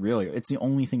E3 really. It's the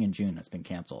only thing in June that's been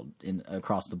canceled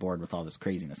across the board with all this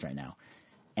craziness right now.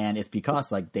 And it's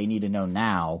because, like, they need to know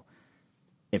now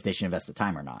if they should invest the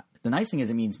time or not. The nice thing is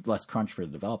it means less crunch for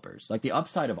the developers. Like, the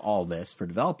upside of all this for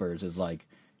developers is, like,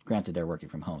 granted, they're working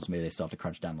from home, so maybe they still have to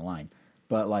crunch down the line.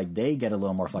 But, like, they get a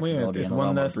little more flexibility and a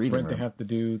little more breathing room. They have to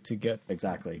do to get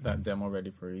exactly that demo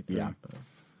ready for E3. Yeah.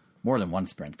 More than one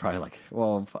sprint, probably like,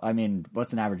 well, I mean,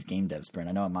 what's an average game dev sprint?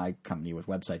 I know at my company with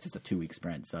websites, it's a 2-week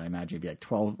sprint, so I imagine it'd be like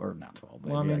 12, or not 12,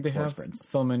 but well, I mean, like they 4 have sprints.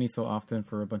 so many so often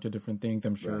for a bunch of different things.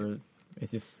 I'm sure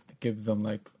it just gives them,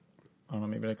 like, I don't know,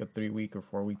 maybe like a 3-week or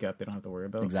 4-week gap they don't have to worry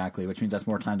about. Exactly, which means that's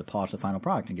more time to polish the final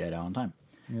product and get it out on time.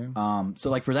 Yeah.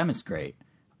 So, like, for them, it's great.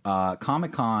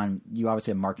 Comic-Con, you obviously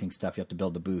have marketing stuff. You have to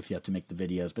build the booth. You have to make the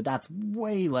videos. But that's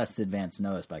way less advanced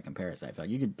notice by comparison. I feel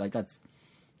like you could, like, that's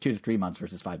 2 to 3 months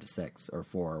versus 5 to 6 or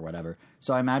 4 or whatever.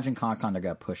 So I imagine Comic-Con, they're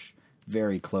going to push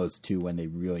very close to when they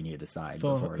really need to decide.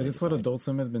 So is this what Adult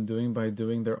Swim has been doing by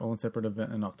doing their own separate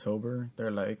event in October?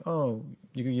 They're like, oh,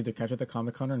 you can either catch it at the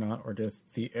Comic-Con or not, or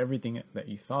just see everything that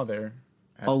you saw there.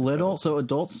 A little. So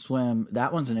Adult Swim,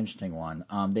 that one's an interesting one.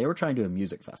 They were trying to do a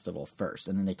music festival first,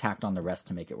 and then they tacked on the rest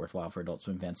to make it worthwhile for Adult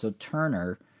Swim fans. So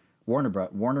Turner,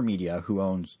 Warner Media, who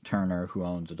owns Turner, who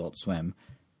owns Adult Swim,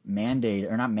 but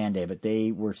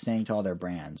they were saying to all their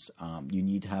brands, you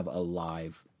need to have a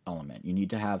live element. You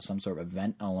need to have some sort of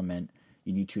event element.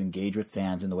 You need to engage with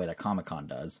fans in the way that Comic-Con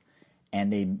does.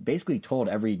 And they basically told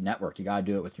every network, you got to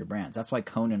do it with your brands. That's why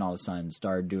Conan all of a sudden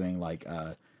started doing, like,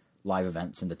 live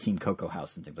events in the Team Coco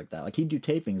House and things like that. Like, he'd do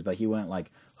tapings, but he wouldn't,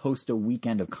 like, host a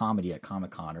weekend of comedy at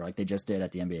Comic-Con, or like they just did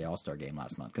at the NBA All-Star Game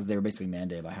last month, because they were basically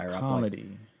mandated by higher up.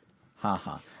 Comedy.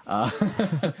 Haha.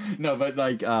 No, but,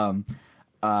 like, no,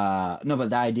 but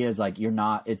the idea is, like, you're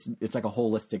not, it's like a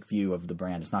holistic view of the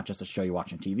brand. It's not just a show you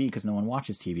watch on TV, because no one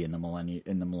watches TV in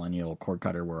the millennial cord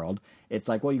cutter world. It's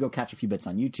like, well, you go catch a few bits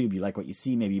on YouTube, you like what you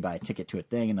see, maybe you buy a ticket to a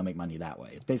thing, and they'll make money that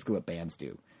way. It's basically what bands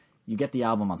do. You get the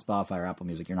album on Spotify or Apple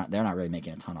Music, they're not really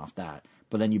making a ton off that.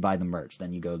 But then you buy the merch,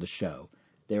 then you go to the show.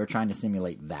 They were trying to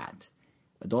simulate that.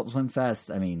 Adult Swim Fest,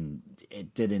 I mean,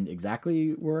 it didn't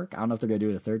exactly work. I don't know if they're going to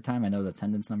do it a third time. I know the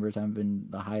attendance numbers haven't been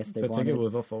the highest they've wanted. The ticket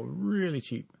was also really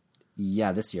cheap.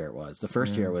 Yeah, this year it was. The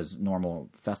first year it was normal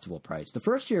festival price. The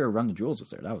first year Run the Jewels was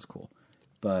there. That was cool.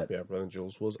 But Yeah, Brother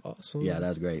Jules was awesome. yeah, that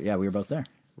was great. Yeah, we were both there.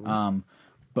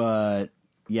 But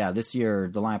yeah, this year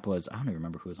the lineup was, I don't even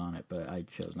remember who was on it, but I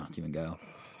chose not to even go.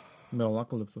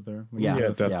 Metalocalypse was there. Yeah,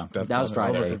 Yeah, yeah. Death That was Claw.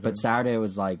 Friday, Almost but Saturday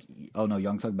was like, oh no,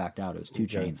 Young Thug backed out. It was 2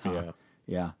 Chainz, huh? Yeah.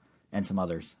 Yeah, and some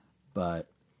others, but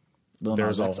Lil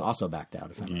There's Nas X all- also backed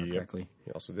out, if I remember Yep. correctly.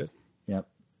 He also did. Yep.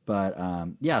 But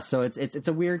yeah, so it's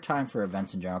a weird time for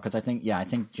events in general because I think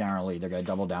generally they're going to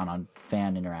double down on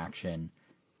fan interaction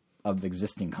of the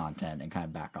existing content and kind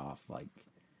of back off like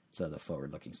so the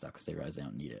forward looking stuff because they realize they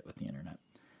don't need it with the internet.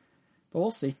 But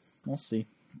we'll see.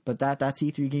 But that's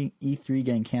E3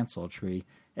 getting canceled. Should we,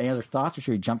 any other thoughts, or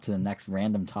should we jump to the next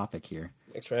random topic here?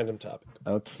 Next random topic.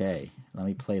 Okay, let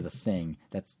me play the thing.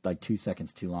 That's like 2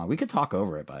 seconds too long. We could talk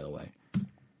over it, by the way.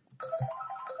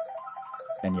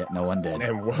 And yet no one did.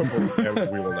 And we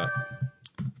will not.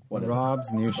 What is it?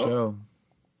 Rob's new show.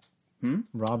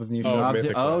 Rob's new show. Rob's-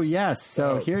 Mythic oh Quest. yes.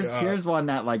 So Oh, here's God. here's one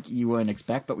that like you wouldn't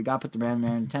expect, but we got to put the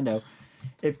random Nintendo.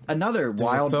 If another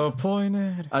wild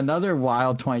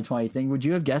 2020 thing, would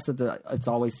you have guessed that the It's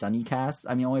Always Sunny cast?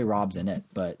 I mean, only Rob's in it,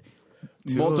 but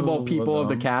multiple of people of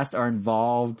the them. cast are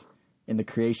involved in the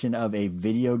creation of a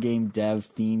video game dev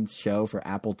themed show for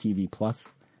Apple TV Plus.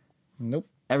 Nope.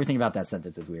 Everything about that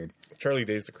sentence is weird. Charlie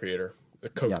Day's the creator, the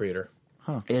co-creator.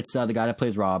 It's the guy that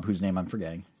plays Rob, whose name I'm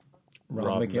forgetting.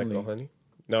 Rob McKinley. McElhenney?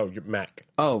 No, you're Mac.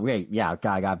 Oh, wait, yeah, I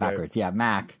got it backwards. Yeah,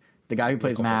 Mac, the guy who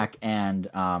plays Mac, and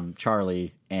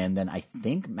Charlie, and then I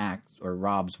think Mac or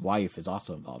Rob's wife is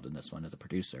also involved in this one as a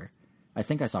producer. I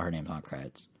think I saw her name on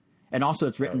credits. And also,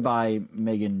 it's written by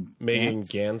Megan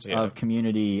Gans, yeah. of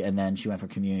Community, and then she went from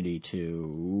Community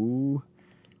to...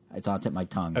 It's on the tip of my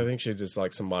tongue. I think she did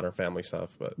like some Modern Family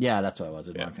stuff, but Yeah, that's what it was.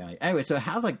 It was Modern Family. Anyway, so it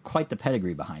has like quite the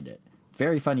pedigree behind it.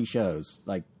 Very funny shows,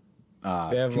 like they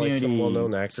have Community, like some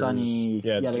well-known actors. Sunny,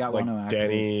 they got like well-known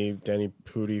actors. Danny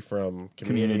Pudi from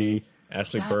Community.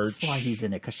 Ashley That's Birch. why he's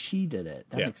in it, because she did it.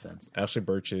 That makes sense. Ashley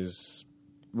Birch is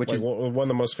Which like is one of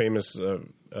the most famous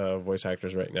voice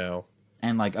actors right now.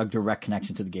 and like a direct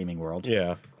connection to the gaming world.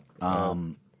 Yeah,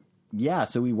 Yeah,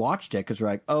 so we watched it because we're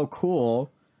like, oh,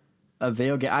 cool, a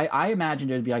video game. I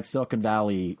imagined it would be like Silicon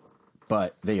Valley,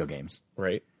 but video games.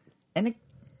 right. And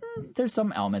there's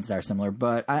some elements that are similar,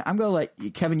 but I'm going to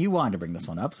let Kevin, you wanted to bring this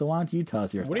one up, so why don't you tell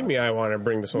us your What do you thoughts? mean I want to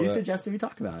bring this one You up? suggested we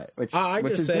talk about it, which I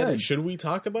which just is said, good. should we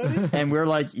talk about it? And we're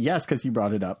like, yes, because you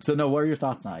brought it up. So, no, what are your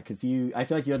thoughts on it? Because I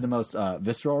feel like you had the most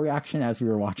visceral reaction as we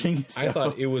were watching. I so-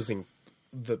 thought it was in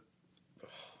the.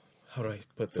 How do I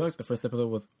put I feel like this? the first episode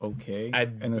was okay,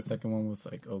 and the second one was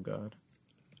like, oh god.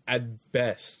 At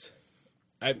best,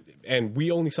 and we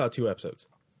only saw 2 episodes.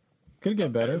 Could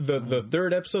get better. The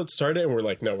third episode started, and we're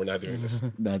like, no, we're not doing this.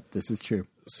 that this is true.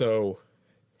 So,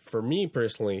 for me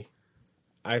personally,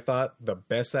 I thought the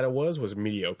best that it was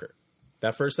mediocre.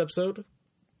 That first episode,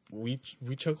 we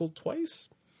chuckled twice.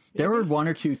 There were 1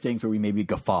 or 2 things where we maybe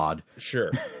guffawed.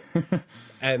 Sure.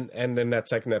 and then that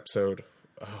second episode,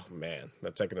 oh man,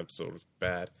 that second episode was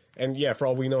bad. And yeah, for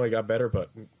all we know, it got better, but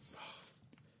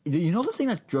You know the thing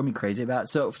that drove me crazy about it?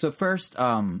 So first,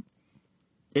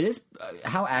 it is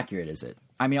how accurate is it?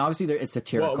 I mean, obviously it's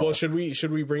satirical. well, should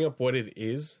we bring up what it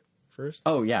is first?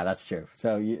 Oh yeah, that's true.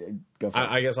 So you go for it.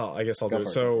 I guess I'll do for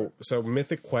it. it, So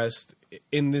Mythic Quest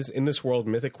in this world,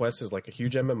 Mythic Quest is like a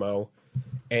huge MMO,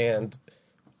 and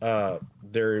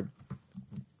there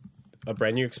a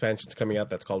brand new expansion's coming out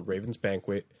that's called Raven's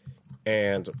Banquet,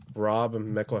 and Rob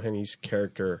McElhenney's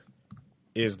character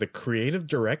is the creative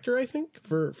director, I think,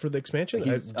 for the expansion. I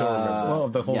don't remember. Well,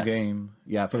 of the whole Yes. game.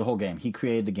 Yeah, for the whole game. He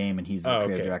created the game and he's the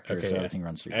creative director, so yeah. everything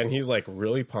runs through. And he's like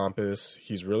really pompous.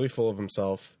 He's really full of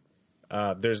himself.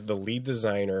 There's the lead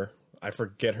designer. I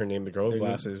forget her name. The girl with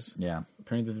glasses. yeah.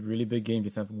 Apparently, this really big game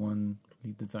just has one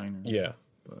lead designer. Yeah.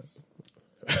 But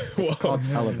Called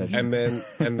television.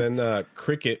 And then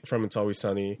Cricket from It's Always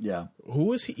Sunny. yeah.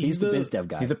 Who is he? He's the biz dev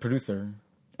guy. he's a producer.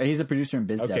 He's a producer in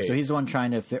biz dev, Okay. so he's the one trying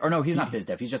to or no, he's not biz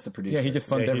dev, he's just a producer. Yeah, he just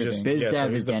funds Yeah, he everything. just- Biz Yeah, so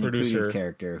dev he's is the Danny producer. Pudi's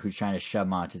character who's trying to shove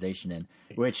monetization in,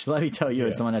 which let me tell you,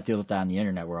 as someone that deals with that in the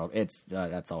internet world, it's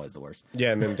that's always the worst.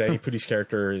 Yeah, and then Danny Pudi's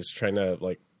character is trying to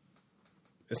like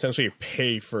essentially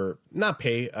pay for not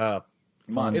pay. It's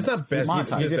not best.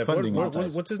 Monetize. He's He's funding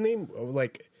what's his name?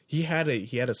 Like he had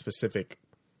a specific.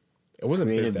 It wasn't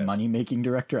Creative BizDev. money making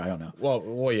director. I don't know.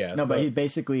 Well, yeah. No, but he's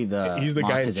basically he's the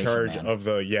guy in monetization charge man. of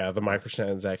the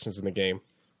microtransactions in the game.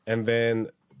 And then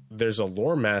there's a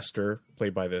lore master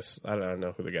played by this. I don't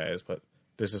know who the guy is, but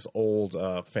there's this old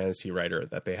fantasy writer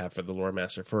that they have for the lore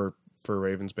master for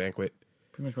Raven's Banquet.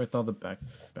 Pretty much writes all the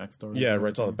backstory. Yeah,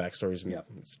 writes all the backstories, and Yep.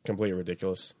 it's completely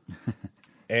ridiculous.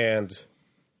 And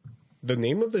the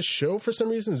name of the show, for some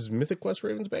reason, is Mythic Quest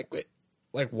Raven's Banquet.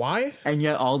 like why? And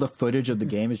yet all the footage of the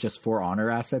game is just For Honor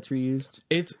assets reused.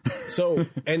 It's so,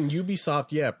 and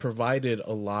Ubisoft, provided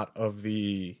a lot of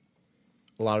the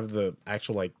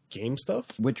actual like game stuff,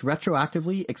 Which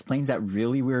retroactively explains that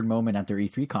really weird moment at their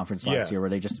E3 conference last Yeah. year where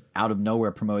they just out of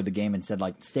nowhere promoted the game and said,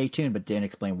 like, stay tuned, but didn't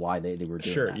explain why they were doing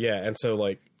Sure, that. yeah, and so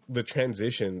like the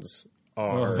transitions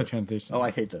are the transition. Oh,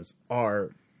 I hate those.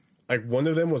 like one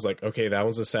of them was like, okay, that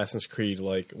one's Assassin's Creed,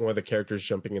 like one of the characters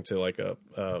jumping into like a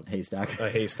Haystack.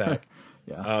 haystack.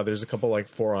 Yeah. There's a couple like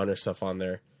For Honor stuff on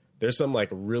there. There's some like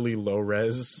really low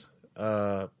res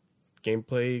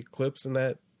gameplay clips in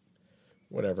that.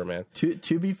 Whatever, man.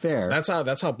 To be fair, That's how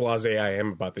blasé I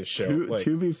am about this show. Like,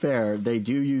 to be fair, they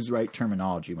do use right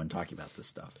terminology when talking about this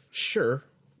stuff. sure.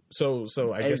 So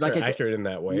I guess like they're it's- accurate in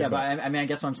that way. Yeah, but I mean, I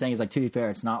guess what I'm saying is, like, to be fair,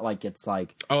 it's not like it's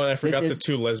like oh, and I forgot this the is-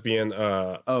 two lesbian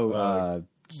QA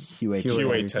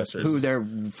QA testers who they're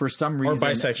for some or reason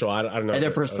bisexual. I don't know. and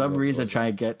then for I don't some know. reason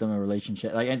trying to get them in a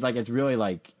relationship, like, and like it's really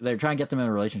like they're trying to get them in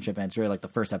a relationship, and it's really like the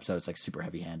first episode it's like super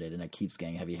heavy handed, and it keeps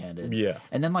getting heavy handed. Yeah.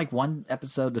 and then like one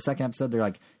episode, the second episode, they're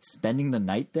like spending the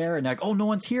night there, and they're like, oh, no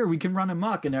one's here, we can run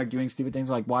amok, and they're like, doing stupid things.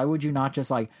 Like, why would you not just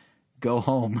like go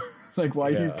home? Like, why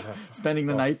are you spending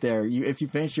the night there? If you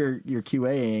finish your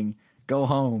QAing, go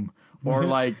home, or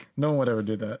like. No one would ever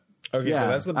do that. Okay, Yeah. so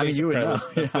that's the I mean, basic you would know.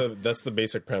 premise. That's the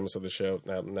basic premise of the show.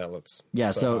 Now let's.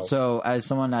 Yeah, so as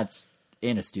someone that's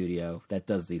in a studio that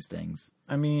does these things,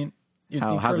 I mean, you How-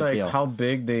 think how's for it like feel? how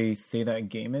big they say that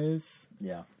game is.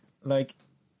 yeah, Like,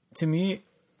 to me,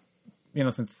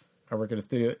 since I work at a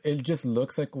studio, it just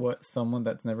looks like what someone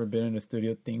that's never been in a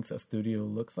studio thinks a studio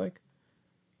looks like.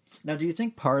 Now, do you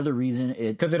think part of the reason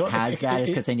it 'Cause they don't- has that is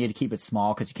it- because they need to keep it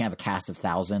small because you can't have a cast of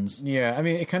thousands? Yeah, I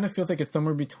mean, it kind of feels like it's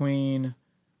somewhere between,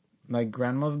 like,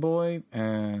 Grandma's Boy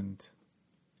and,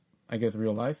 I guess,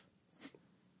 real life.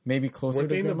 Maybe closer Were to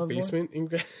they in the Grandma's Boy.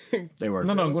 basement? They were.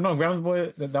 No, Grandma's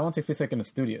Boy. That one takes place like in a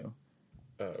studio.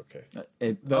 Oh, okay.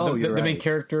 The you're main right.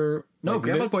 character. No, like,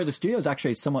 Grandma Boy, the studio is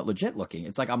actually somewhat legit looking.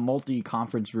 It's like a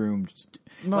multi-conference room.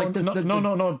 No, like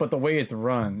no. But the way it's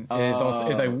run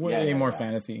is like way more yeah.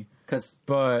 fantasy. Because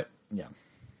But yeah,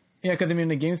 because I mean, in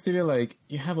the game studio, like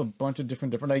you have a bunch of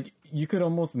different. Like you could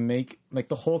almost make like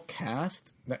the whole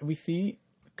cast that we see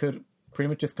could pretty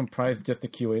much just comprise just the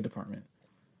QA department.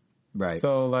 right.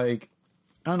 So like,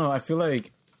 I don't know. I feel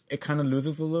like it kind of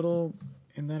loses a little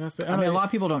in that aspect. I mean, a lot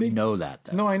of people don't know that.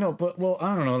 Though. No, I know, but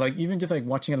I don't know. Like even just like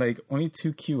watching it, like only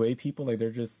 2 QA people, like they're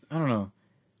just I don't know.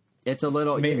 It's a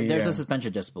little. Maybe, there's yeah. a suspension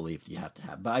of disbelief you have to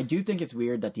have, but I do think it's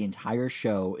weird that the entire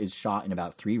show is shot in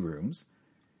about 3 rooms,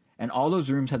 and all those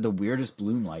rooms had the weirdest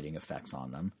bloom lighting effects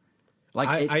on them. Like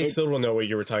I still don't know what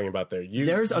you were talking about there. You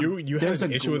There's had a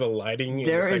an issue with the lighting. In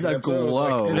there the is second a episode. I was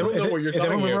glow. Like, I don't know what you're Is that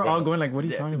talking when we were about. all going like, "What are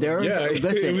you talking about?" There is Yeah,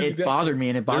 listen, it it was bothered me,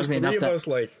 and it bothers me There's enough 3 of that us,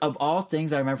 like- of all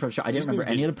things I remember from the show, I didn't remember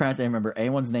any of the premise, I didn't remember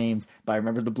anyone's names, but I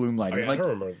remember the bloom lighting. Oh, yeah, like I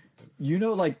don't remember. you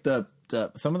know, like the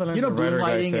Some of the lines you know, the bloom writer guy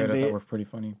lighting said and I thought were pretty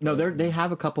funny. No, they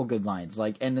have a couple good lines.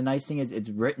 Like, and the nice thing is, it's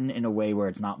written in a way where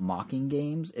it's not mocking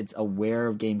games. It's aware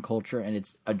of game culture and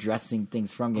it's addressing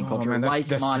things from game culture, like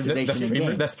monetization in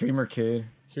games. That streamer kid.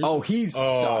 He Oh,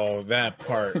 sucks. that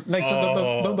part. Like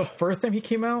the first time he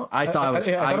came out, I thought it was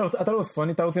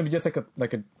funny. I thought it was gonna be just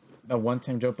like a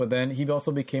one-time joke, but then he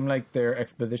also became like their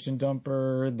exposition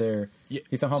dumper.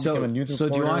 He somehow became a news reporter. So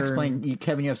do you want to explain,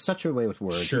 Kevin? You have such a way with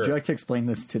words. Sure. Would you like to explain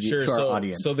this to Sure. our So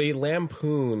audience? so they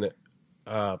lampoon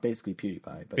basically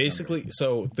PewDiePie. But basically.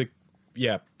 So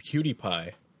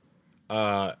PewDiePie,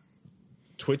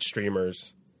 Twitch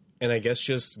streamers, and I guess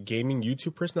just gaming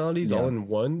YouTube personalities all in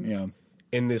one. Yeah.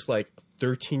 In this like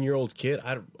 13-year-old kid,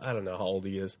 I don't know how old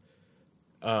he is.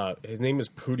 His name is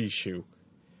Pootie Shoe,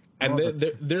 and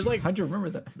there's like How'd you remember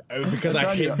that? because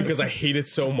I hate it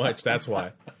so much. That's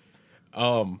why.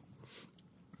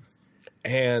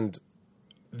 And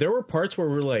there were parts where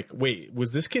we were like, "Wait,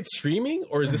 was this kid streaming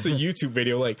or is this a YouTube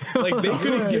video?" Like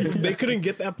they couldn't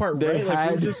get that part right. Like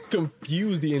we were just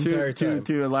confused the entire time.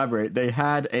 To elaborate, they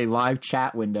had a live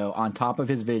chat window on top of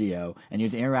his video, and he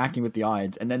was interacting with the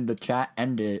audience. And then the chat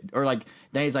ended, or like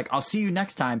then he's like, "I'll see you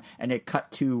next time," and it cut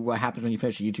to what happens when you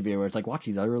finish a YouTube video, where it's like, "Watch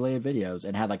these other related videos,"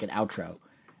 and had like an outro,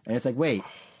 and it's like, "Wait."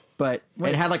 But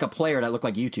it had like a player that looked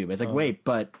like YouTube. It's like, wait,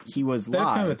 but he was That's live.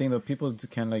 kind of the thing though. People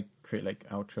can like create like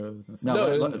outros and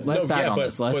stuff. Let's back on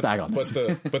this. Let's back on this.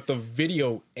 But the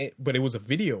video, but it was a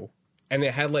video, and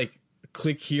it had like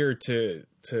click here to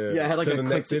it had like to a the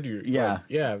click next to- video. yeah. Like,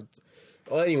 yeah.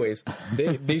 Well, anyways,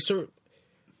 they sort.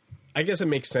 I guess it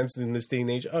makes sense in this day and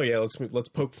age. Oh yeah, let's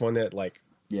poke fun at like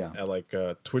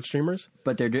Twitch streamers.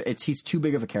 But he's too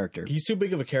big of a character. He's too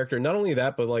big of a character. Not only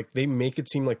that, but like they make it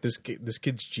seem like this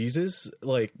kid's Jesus.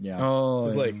 Like Yeah. Oh,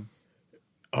 it's like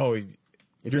oh,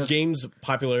 If your you- game's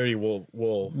popularity will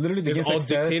Literally, the is game's all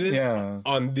success, dictated yeah.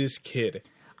 on this kid.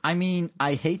 I mean,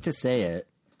 I hate to say it.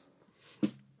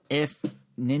 If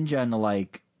Ninja and the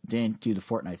like didn't do the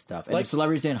Fortnite stuff, and Like- if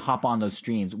celebrities didn't hop on those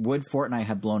streams, would Fortnite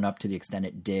have blown up to the extent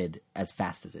it did as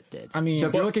fast as it did? I mean, so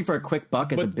if you're but- looking for a quick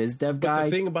buck as a biz dev guy,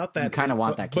 the thing about that, you kind of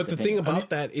want that. But kid's the thing opinion. about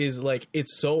that is like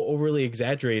it's so overly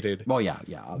exaggerated. well, yeah,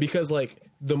 obviously. Because like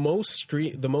the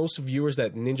most viewers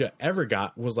that Ninja ever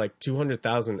got was like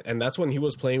 200,000, and that's when he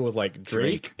was playing with like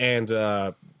Drake. And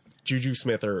Juju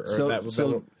Smith or so, that.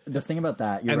 so the thing about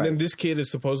that, you're and right. then this kid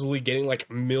is supposedly getting like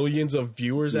millions of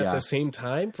viewers at Yeah. the same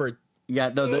time for.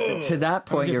 yeah, no, to that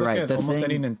point, Just you're look right. at The almost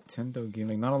any thing, Nintendo game,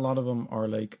 like not a lot of them are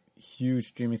like huge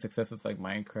streaming successes like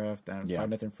Minecraft and Yeah. Five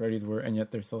Nights at Freddy's were, and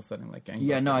yet they're still selling like gangbusters.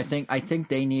 yeah, no, I think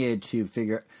they needed to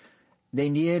figure. They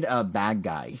needed a bad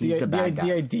guy. He's the bad guy.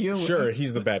 The idea, Sure,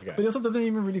 he's the bad guy. but he also doesn't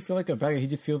even really feel like a bad guy. He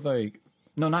just feels like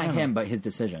No, not him, but his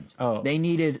decisions. Oh. They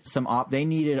needed they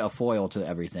needed a foil to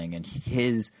everything, and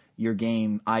your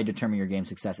game. I determine your game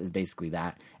success is basically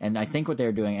that. And I think what they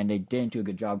were doing, and they didn't do a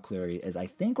good job clearly, is I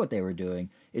think what they were doing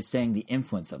is saying the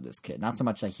influence of this kid, not so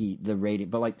much like the rating,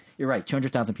 but like you're right,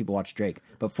 200,000 people watched Drake,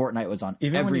 but Fortnite was on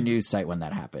Even when every he- news site when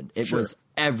that happened. It Sure. was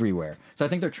everywhere. So I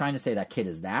think they're trying to say that kid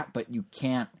is that, but you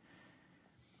can't.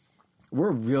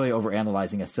 We're really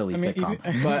overanalyzing a silly mean, sitcom,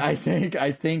 even- but I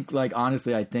think, like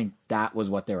honestly, I think that was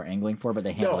what they were angling for, but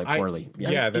they handled it poorly.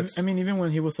 Yeah, that's. I mean, even when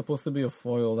he was supposed to be a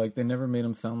foil, like they never made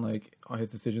him sound like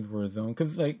his decisions were his own.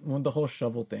 Because like when the whole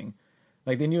shovel thing,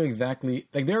 like they knew exactly,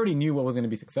 like they already knew what was going to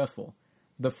be successful.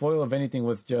 The foil of anything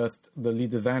was just the lead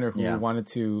designer who Yeah. wanted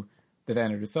to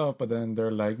design it herself, but then they're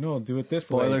like, no, do it this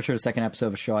way. Spoilers for the second episode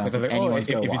of a show. I don't Because think like, oh, anyone's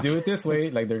if going to you watch. do it this way,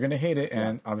 like they're gonna hate it,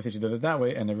 and obviously she does it that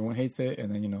way, and everyone hates it,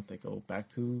 and then they go back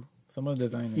to some other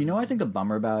design. You know, what I think the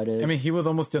bummer about it is. I mean, he was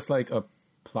almost just like a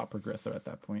plot progressor at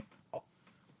that point.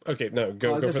 Okay, no,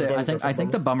 go. I was Go gonna for say, the I think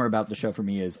bummer. the bummer about the show for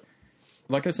me is,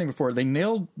 like I was saying before, they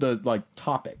nailed the like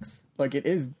topics. Like it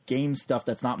is game stuff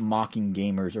that's not mocking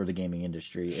gamers or the gaming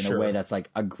industry in Sure. a way that's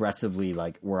like aggressively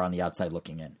like we're on the outside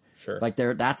looking in. Sure. Like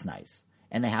that's nice,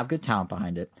 and they have good talent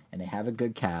behind it, and they have a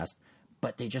good cast,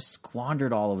 but they just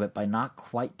squandered all of it by not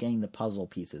quite getting the puzzle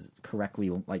pieces correctly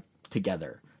like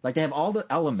together. Like they have all the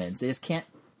elements, they just can't.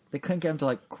 They couldn't get them to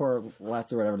like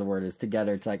coalesce or whatever the word is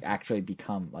together to like actually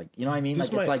become like you know what I mean. This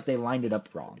Like might- it's like they lined it up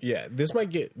wrong. Yeah, this might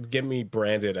get me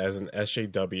branded as an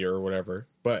SJW or whatever.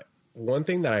 But one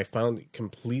thing that I found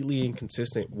completely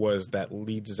inconsistent was that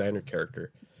lead designer character,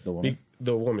 The woman?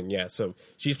 the woman. Yeah, so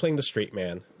she's playing the straight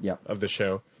man Yep. of the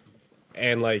show,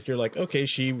 and like you're like, okay,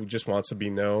 she just wants to be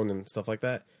known and stuff like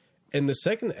that. In the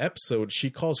second episode, she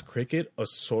calls Cricket a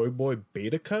soy boy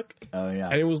beta cuck. Oh, yeah.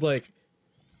 and it was like.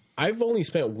 I've only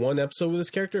spent one episode with this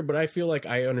character, but I feel like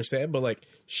I understand. But like,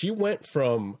 she went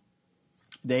from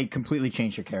They completely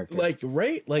changed her character. like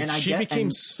right, like And I she get- became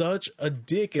and- such a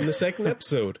dick in the second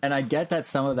episode. And I get that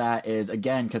some of that is,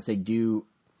 again, because they do,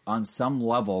 on some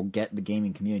level, get the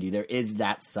gaming community. There is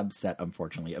that subset,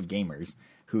 unfortunately, of gamers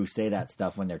who say that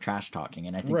stuff when they're trash talking.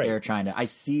 And I think Right. they're trying to, I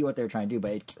see what they're trying to do,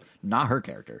 but not her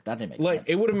character. That didn't make Like sense.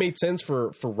 it would have made sense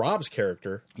for Rob's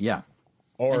character, Yeah.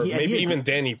 or And he maybe had- even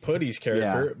Danny Putty's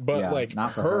character, Yeah, but yeah, like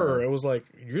not for her, her. it was like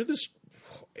you're this.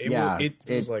 It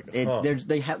was like huh.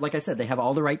 they have, like I said, they have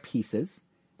all the right pieces.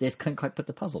 They just couldn't quite put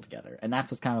the puzzle together, and that's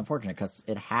what's kind of unfortunate because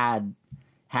it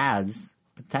has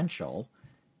potential.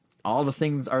 All the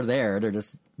things are there; they're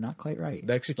just not quite right.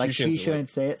 The like she execution's, shouldn't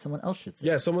say it; someone else should say.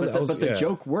 Yeah, it. someone but else, But the yeah.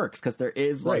 joke works because there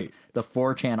is Right. like the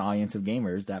 4chan audience of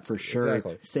gamers that for sure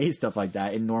Exactly. say stuff like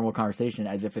that in normal conversation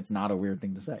as if it's not a weird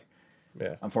thing to say.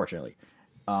 yeah. Unfortunately.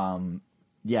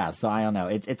 Yeah, so I don't know.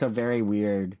 It's a very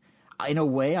weird. In a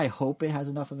way, I hope it has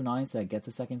enough of an audience that gets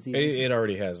a second season. It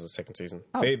already has a second season.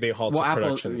 Oh. They halted Apple,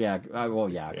 production. yeah,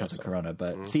 because of so- Corona.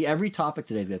 But see, every topic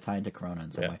today is going to tie into Corona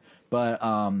in some Yeah. way. But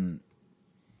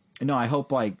no, I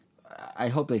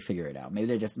hope they figure it out.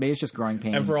 Maybe it's just growing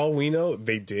pains. And for all we know,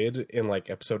 they did in like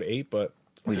episode 8, but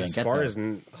We didn't as get far there. as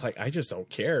like, I just don't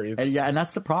care. It's, And and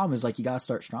that's the problem is like you got to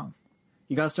start strong.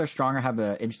 You got to start strong or have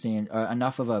a interesting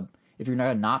enough of a. If you're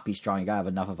going to not be strong, you got to have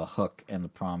enough of a hook. And the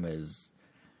problem is,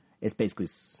 it's basically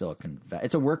Silicon Valley.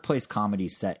 It's a workplace comedy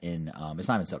set in. It's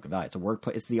not even Silicon Valley. It's a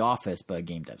workplace. It's The Office, but a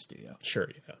game dev studio. sure,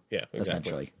 yeah, exactly.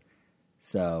 Essentially.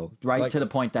 So right to the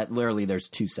point that literally there's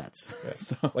two sets.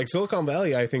 So, Like Silicon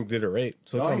Valley, I think did it right. I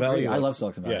Silicon agree. Valley, I like- love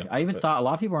Silicon Valley. yeah, I even but- thought a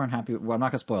lot of people were unhappy. Well, I'm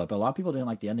not going to spoil it, but a lot of people didn't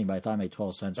like the ending. But I thought it made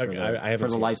total sense for Okay, the, I haven't for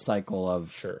the seen life it. cycle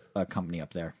of Sure. a company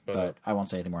up there. But I won't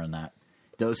say anything more than that.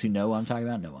 Those who know what I'm talking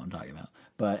about know what I'm talking about.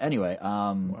 But anyway,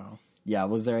 Wow. Yeah,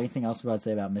 was there anything else about to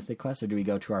say about Mythic Quest, or do we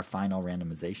go to our final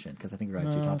randomization? Because I think we're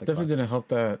going to two topics definitely left. didn't help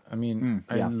that. I mean,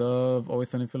 yeah. I love Always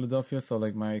Sunny in Philadelphia, so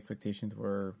like my expectations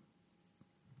were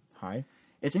high.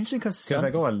 It's interesting because I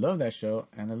love that show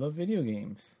and I love video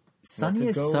games. Sunny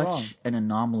is such an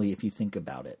anomaly if you think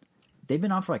about it. They've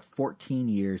been on for like 14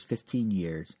 years, 15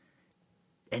 years,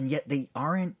 and yet they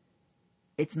aren't.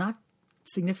 It's not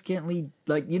significantly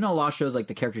like, a lot of shows like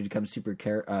the characters become super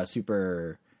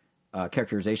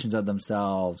characterizations of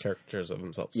themselves.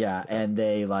 Yeah, and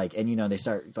they they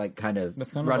start like kind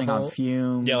of running on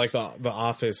fumes. Yeah, like the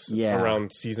Office. Yeah.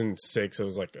 Around season 6, it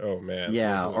was like, oh man.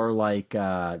 Yeah, or like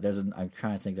I'm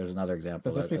trying to think. There's another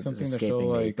example that's that's something escaping show, me.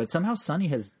 like, But somehow Sunny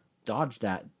has dodged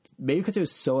that. Maybe because it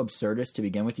was so absurdist to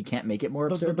begin with, you can't make it more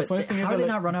absurd. The funny thing how is did that,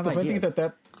 they not run out of the funny ideas? thing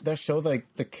is that shows like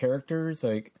the characters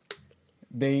like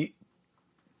they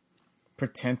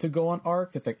pretend to go on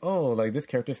arcs. It's like, oh, like this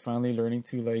character's finally learning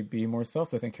to like be more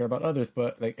selfless and care about others.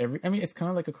 But like it's kind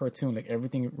of like a cartoon. Like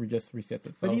everything just resets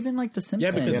itself. But even like the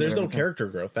Simpsons, Yeah, because there's no character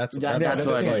growth. That's what it's it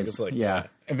like. is. It's like, yeah.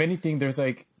 If anything, there's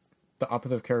like the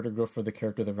opposite of character growth for the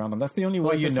characters around them. That's the only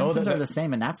way the know Simpsons that are the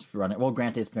same, and that's running. Well,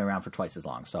 granted, it's been around for twice as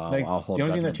long, so I'll hold. The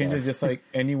only thing that judgment changes is there. just like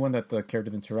anyone that the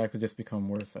characters interact with just become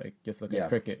worse. Like just look Yeah. at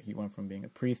Cricket. He went from being a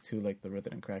priest to like the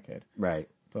resident crackhead. Right.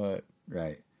 But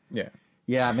yeah.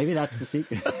 Yeah, maybe that's the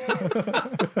secret.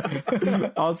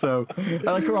 Also, I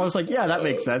like I was like, yeah, that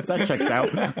makes sense. That checks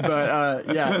out.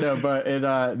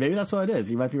 But maybe that's what it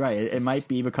is. You might be right. It might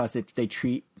be because they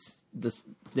treat this.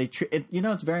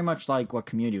 It's very much like what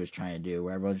Community was trying to do,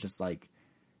 where everyone's just like,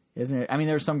 isn't it? I mean,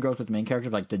 there's some growth with the main character,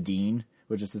 like the Dean,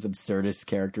 which is this absurdist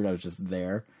character that was just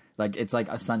there. Like it's like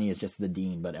Sunny is just the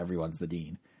Dean, but everyone's the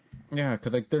Dean. Yeah,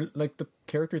 because like they're like the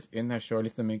characters in that show, at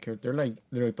least the main character,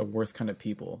 they're like the worst kind of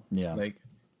people. Yeah, like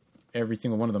every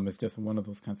single one of them is just one of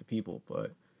those kinds of people,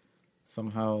 but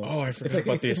somehow. Oh, I forgot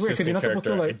about the assistant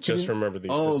character. I just remember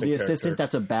the assistant. Oh, the character. assistant.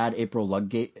 That's a bad April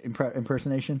Ludgate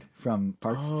impersonation from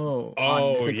Parks.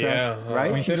 Oh, yeah, right.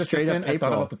 When you said straight up I April.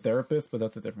 thought about the therapist, but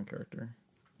that's a different character.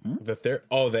 The HR.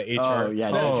 Oh,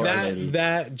 yeah,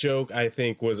 that joke I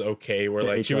think was okay. Where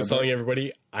like she was telling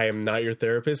everybody, "I am not your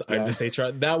therapist. I'm just HR."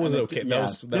 That was okay. Yeah.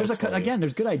 That was funny. Again,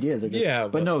 there's good ideas.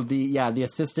 But no, the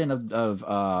assistant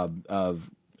of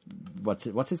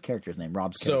what's his character's name?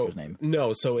 Rob's character's name.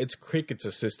 No, so it's Cricket's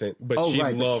assistant, but she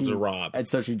loves Rob, and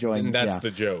so she joined. And that's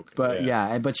the joke. But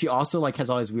but she also like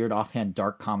has all these weird offhand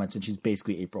dark comments, and she's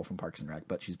basically April from Parks and Rec,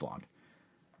 but she's blonde.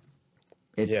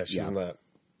 She's not.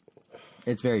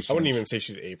 It's very strange. I wouldn't even say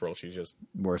she's April. She's just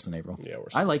worse than April. Yeah,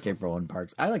 worse. I like April in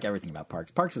Parks. I like everything about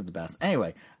Parks. Parks is the best.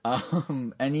 Anyway,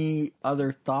 any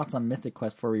other thoughts on Mythic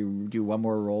Quest before we do one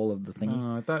more roll of the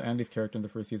thingy? I thought Andy's character in the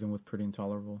first season was pretty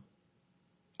intolerable.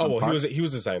 Oh, well, he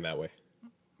was designed that way.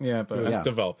 Yeah, but it was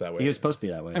developed that way. He was supposed to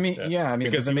be that way. I mean,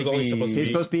 because he was only supposed to be. He's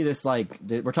supposed to be this like.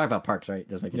 We're talking about Parks, right?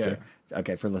 Just making sure.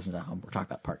 Okay, for listeners at home, we're talking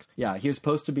about Parks. Yeah, he was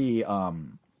supposed to be.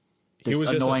 He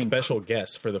was just a special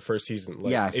guest for the first season.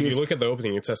 Like, if you look at the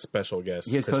opening, it says special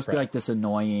guest. He was supposed to be like this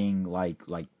annoying, like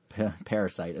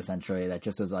parasite, essentially, that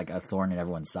just was like a thorn in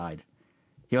everyone's side.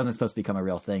 He wasn't supposed to become a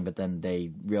real thing, but then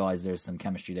they realized there's some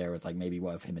chemistry there with like maybe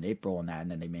what if him and April and that, and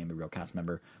then they made him a real cast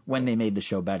member when they made the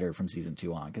show better from season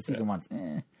 2 on. Because season 1's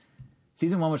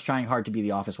Season 1 was trying hard to be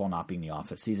The Office while not being The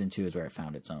Office. Season 2 is where it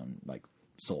found its own like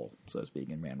soul, so to speak,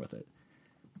 and ran with it.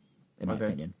 In my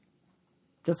opinion,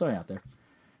 just throwing it out there.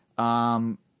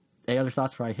 Any other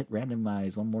thoughts before I hit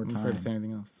randomize one more time? I'm afraid to say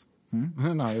anything else.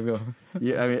 No, you go.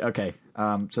 Yeah, I mean, okay.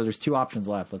 So there's 2 options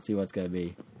left. Let's see what's going to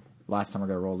be. Last time we're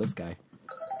going to roll this guy.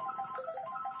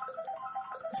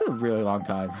 This is a really long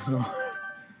time.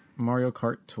 Mario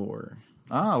Kart Tour.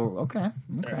 Oh, okay.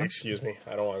 Excuse me.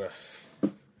 I don't want to.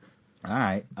 All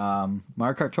right.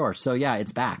 Mario Kart Tour. So, yeah,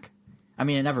 it's back. I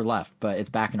mean, it never left, but it's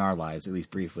back in our lives, at least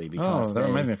briefly. Because that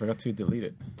reminds me. I forgot to delete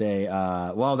it.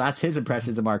 Well, that's his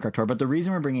impressions of Mario Kart Tour. But the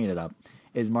reason we're bringing it up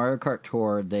is Mario Kart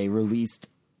Tour, they released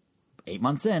 8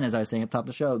 months in, as I was saying at the top of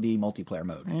the show, the multiplayer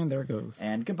mode. And there it goes.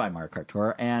 And goodbye, Mario Kart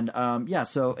Tour. And,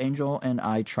 so Angel and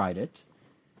I tried it.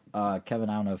 Kevin,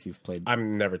 I don't know if you've played.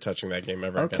 I'm never touching that game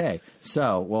ever again. Okay.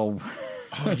 So, well...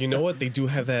 Oh, you know what? They do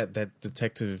have that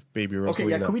Detective Baby Rosalina. Okay,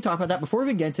 yeah, can we talk about that? Before we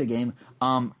even get into the game,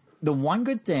 the one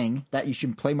good thing that you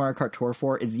should play Mario Kart Tour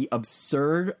for is the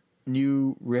absurd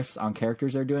new riffs on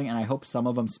characters they're doing, and I hope some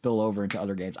of them spill over into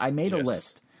other games. I made a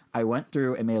list. I went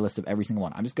through and made a list of every single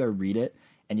one. I'm just going to read it,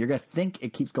 and you're going to think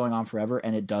it keeps going on forever,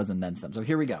 and it does, and then some. So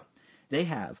here we go. They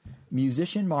have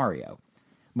Musician Mario,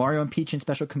 Mario and Peach in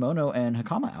special kimono and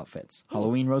Hakama outfits,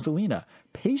 Halloween Rosalina,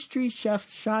 Pastry Chef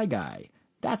Shy Guy,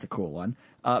 that's a cool one,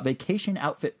 Vacation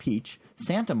Outfit Peach,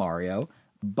 Santa Mario,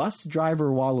 Bus Driver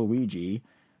Waluigi,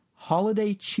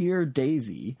 Holiday Cheer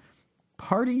Daisy,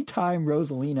 Party Time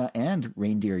Rosalina and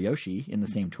Reindeer Yoshi in the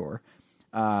same tour,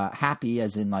 Happy,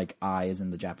 as in like I, as in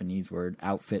the Japanese word,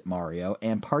 Outfit Mario,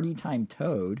 and Party Time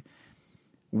Toad,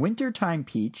 Wintertime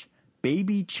Peach,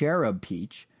 Baby Cherub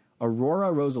Peach,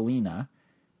 Aurora Rosalina,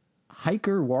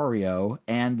 Hiker Wario,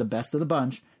 and the best of the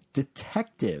bunch,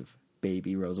 Detective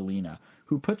Baby Rosalina,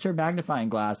 who puts her magnifying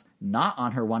glass not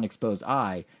on her one exposed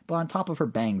eye, but on top of her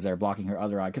bangs that are blocking her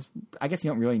other eye, because I guess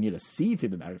you don't really need to see through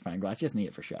the magnifying glass, you just need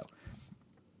it for show.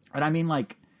 And I mean,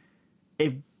 like,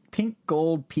 if Pink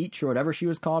Gold Peach, or whatever she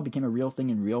was called, became a real thing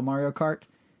in real Mario Kart,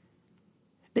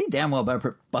 they damn well better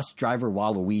put Bus Driver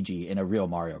Waluigi in a real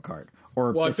Mario Kart.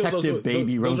 Or Detective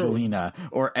Baby Rosalina,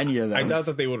 or any of them. I doubt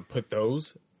that they would put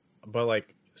those, but,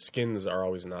 like, skins are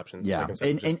always an option. Yeah, like,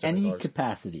 in any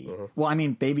capacity. Well, I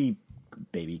mean, baby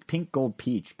Pink Gold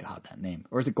Peach. God, that name.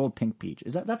 Or is it Gold Pink Peach?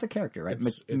 That's a character, right?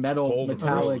 It's Metal, Gold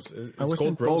metallic. Rose. It's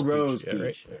Gold Rose Peach.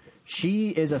 Yeah, right? She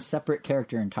is a separate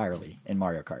character entirely in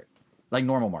Mario Kart, like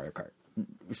normal Mario Kart.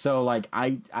 So, like,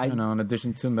 I know, in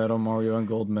addition to Metal Mario and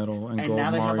Gold Metal and Gold Mario. And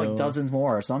now they have, like, dozens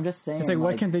more. So I'm just saying, it's like,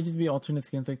 why can't they just be alternate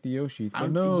skins like the Yoshis? But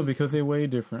no, because they weigh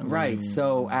differently. Right,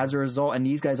 so as a result, and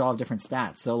these guys all have different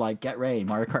stats. So, like, get ready.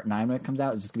 Mario Kart 9, when it comes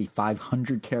out, it's just going to be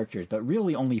 500 characters, but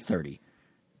really only 30.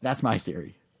 That's my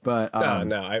theory. But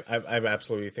no, I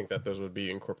absolutely think that those would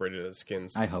be incorporated as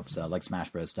skins. I hope so, like Smash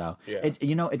Bros. Style. Yeah.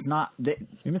 It's not...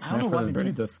 Even Smash Bros.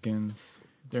 Already does skins.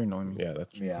 They're annoying me.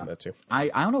 Yeah, that too. I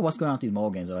don't know what's going on with these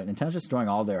mobile games. Like, Nintendo's just throwing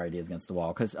all their ideas against the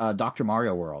wall. Because Dr.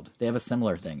 Mario World, they have a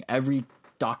similar thing. Every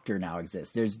doctor now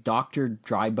exists. There's Dr.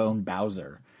 Drybone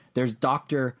Bowser. There's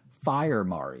Dr. Fire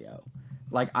Mario.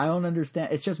 Like, I don't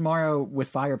understand. It's just Mario with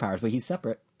fire powers, but he's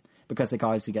separate because they can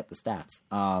obviously get the stats.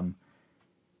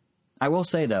 I will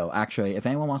say, though, actually, if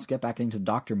anyone wants to get back into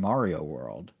Dr. Mario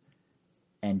World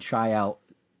and try out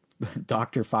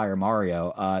Dr. Fire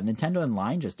Mario, Nintendo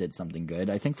Online just did something good.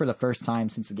 I think for the first time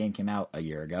since the game came out a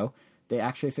year ago, they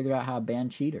actually figured out how to ban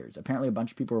cheaters. Apparently, a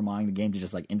bunch of people were modding the game to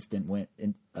just like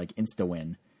insta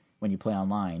win when you play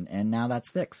online, and now that's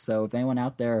fixed. So if anyone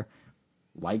out there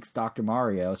likes Dr.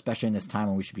 Mario, especially in this time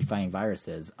when we should be fighting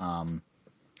viruses,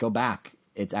 go back.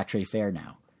 It's actually fair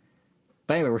now.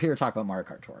 But anyway, we're here to talk about Mario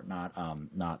Kart Tour,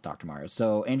 not Dr. Mario.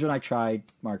 So Angel and I tried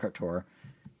Mario Kart Tour.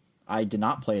 I did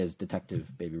not play as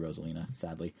Detective Baby Rosalina,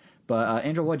 sadly. But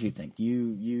Angel, what do you think?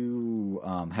 You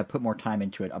have put more time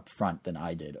into it up front than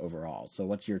I did overall. So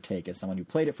what's your take as someone who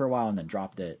played it for a while and then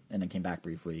dropped it and then came back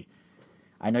briefly?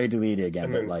 I know you deleted it again,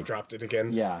 and but then like dropped it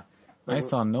again. Yeah, I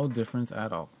saw no difference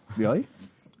at all. Really?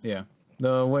 Yeah,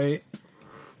 the way,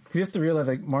 because you have to realize,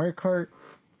 like, Mario Kart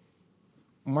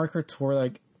Tour,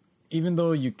 like, even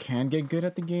though you can get good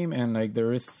at the game and like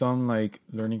there is some like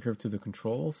learning curve to the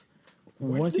controls,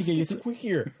 once you get used to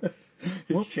here,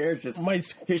 his chair's just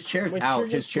his chair's out.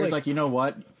 His chair's like, you know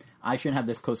what? I shouldn't have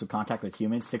this close of contact with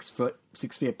humans. 6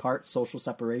 feet apart, social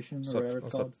separation, or whatever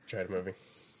it's called. Try the movie.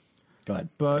 Go ahead.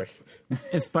 But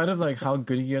in spite of like how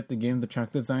good you get at the game, the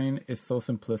track design is so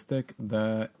simplistic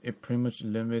that it pretty much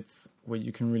limits what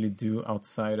you can really do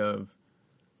outside of,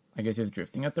 I guess, just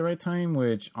drifting at the right time.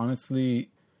 Which honestly,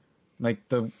 like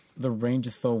the range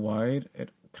is so wide, it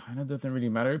kind of doesn't really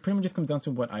matter. It pretty much just comes down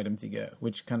to what items you get,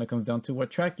 which kind of comes down to what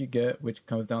track you get, which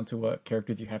comes down to what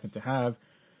characters you happen to have.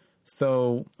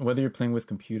 So whether you're playing with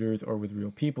computers or with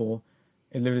real people,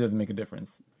 it literally doesn't make a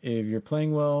difference. If you're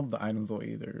playing well, the items will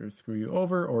either screw you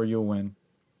over or you'll win.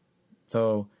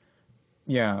 So,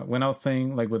 yeah, when I was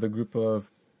playing like with a group of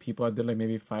people, I did like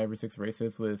maybe 5 or 6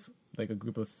 races with like a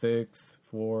group of 6,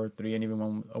 4, 3, and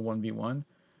even a 1v1.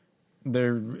 It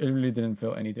really didn't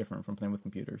feel any different from playing with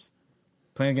computers.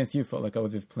 Playing against you felt like I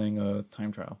was just playing a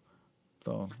time trial.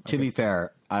 So to be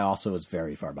fair, I also was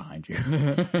very far behind you.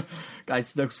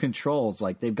 Guys, those controls,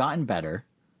 like, they've gotten better.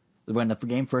 When the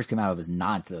game first came out, it was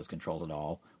not to those controls at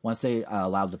all. Once they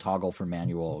allowed the toggle for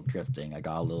manual drifting, I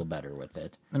got a little better with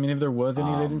it. I mean, if there was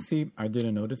any latency, I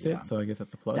didn't notice it, so I guess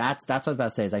that's a plus. That's what I was about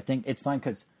to say. Is I think it's fun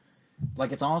because,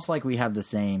 like, it's almost like we have the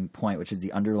same point, which is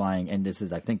the underlying, and this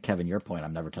is, I think, Kevin, your point.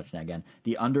 I'm never touching that again.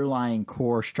 The underlying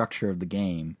core structure of the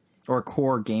game, or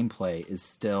core gameplay, is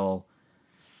still...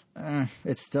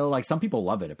 it's still like, some people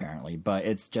love it apparently, but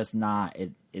it's just not,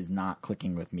 it is not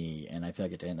clicking with me, and I feel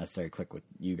like it didn't necessarily click with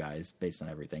you guys based on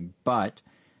everything. But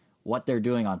what they're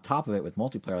doing on top of it with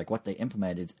multiplayer, like what they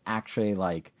implemented, is actually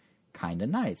like kind of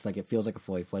nice. Like, it feels like a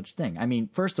fully fledged thing. I mean,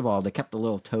 first of all, they kept the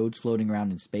little toads floating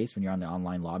around in space when you're on the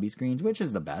online lobby screens, which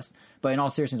is the best. But in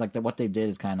all seriousness, like, what they did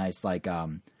is kind of nice. Like,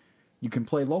 you can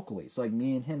play locally, so like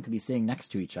me and him could be sitting next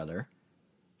to each other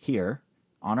here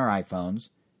on our iPhones.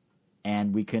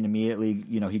 And we can immediately,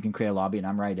 he can create a lobby and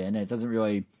I'm right in. And it doesn't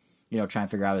really, try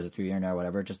and figure out is it through the internet or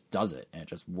whatever. It just does it, and it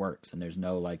just works. And there's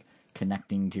no like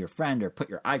connecting to your friend or put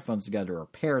your iPhones together or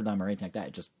pair them or anything like that.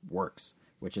 It just works,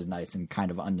 which is nice and kind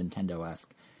of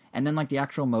un-Nintendo-esque. And then like the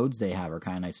actual modes they have are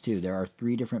kind of nice too. There are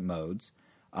 3 different modes.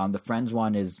 The Friends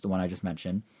one is the one I just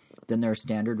mentioned. Then there are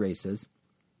standard races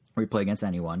where you play against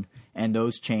anyone, and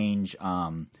those change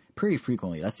pretty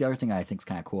frequently. That's the other thing I think is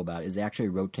kind of cool about it, is they actually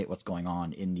rotate what's going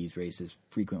on in these races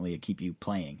frequently to keep you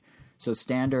playing. So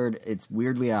standard, it's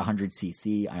weirdly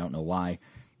 100cc. I don't know why.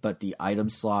 But the item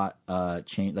slot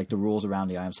change, like the rules around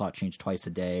the item slot change twice a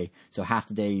day. So half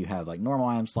the day you have like normal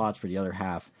item slots. For the other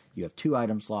half, you have 2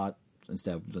 item slots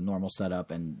instead of the normal setup.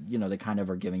 And, they kind of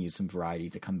are giving you some variety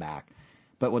to come back.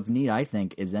 But what's neat, I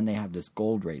think, is then they have this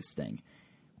gold race thing.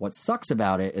 What sucks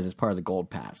about it is it's part of the gold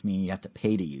pass, meaning you have to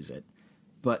pay to use it.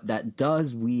 But that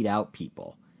does weed out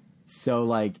people. So,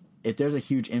 like, if there's a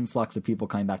huge influx of people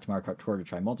coming back to Mario Kart Tour to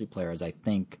try multiplayer, as I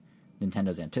think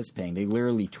Nintendo's anticipating, they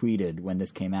literally tweeted when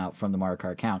this came out from the Mario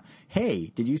Kart account,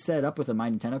 hey, did you set it up with a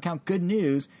My Nintendo account? Good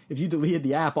news. If you deleted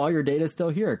the app, all your data is still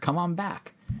here. Come on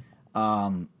back. I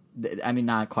mean,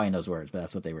 not quite in those words, but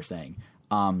that's what they were saying.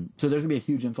 So there's going to be a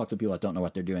huge influx of people that don't know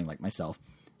what they're doing, like myself.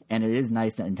 And it is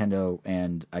nice that Nintendo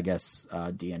and, I guess,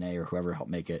 DNA or whoever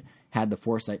helped make it had the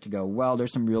foresight to go, well,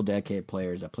 there's some real dedicated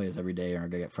players that play this every day and are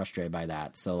going to get frustrated by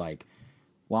that. So, like,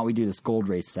 why don't we do this gold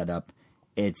race setup?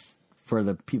 It's for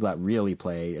the people that really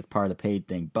play. It's part of the paid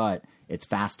thing, but it's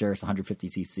faster. It's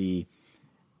 150cc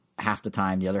half the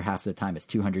time. The other half of the time it's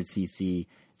 200cc.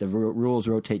 The rules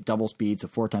rotate double speed, so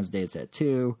 4 times a day instead of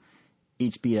 2.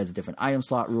 Each speed has a different item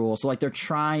slot rule. So, like, they're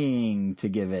trying to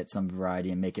give it some variety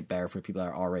and make it better for people that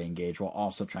are already engaged while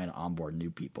also trying to onboard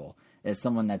new people. As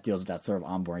someone that deals with that sort of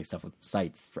onboarding stuff with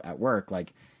sites at work,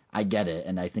 like, I get it,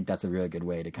 and I think that's a really good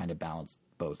way to kind of balance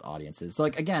both audiences. So,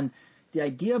 like, again, the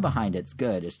idea behind it's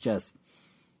good. It's just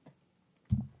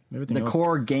the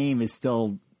core game is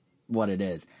still what it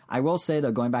is. I will say,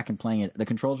 though, going back and playing it, the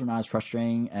controls were not as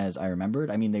frustrating as I remembered.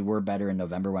 I mean, they were better in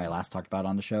November when I last talked about it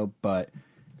on the show, but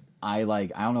I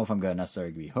don't know if I'm going to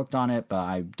necessarily be hooked on it, but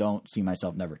I don't see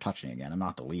myself never touching it again. I'm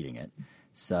not deleting it.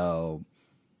 So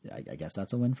I guess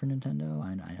that's a win for Nintendo.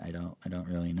 I don't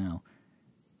really know.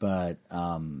 But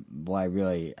what I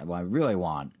really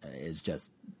want is just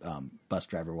Bus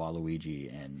Driver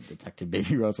Waluigi and Detective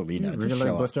Baby Rosalina to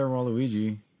show up. Bus Driver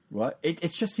Waluigi. What?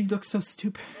 It's just he looks so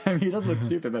stupid. I mean, he does look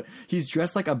stupid, but he's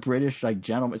dressed like a British like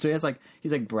gentleman. So he's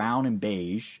like brown and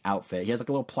beige outfit. He has like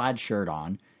a little plaid shirt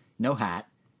on, no hat.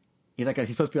 He's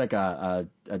supposed to be like a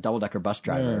double-decker bus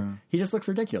driver. Yeah. He just looks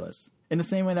ridiculous. In the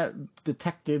same way that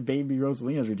Detective Baby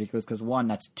Rosalina is ridiculous because, one,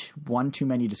 that's too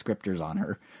many descriptors on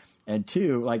her. And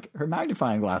 2, like, her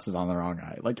magnifying glass is on the wrong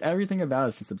eye. Like, everything about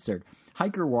it is just absurd.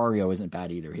 Hiker Wario isn't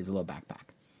bad either. He has a little backpack.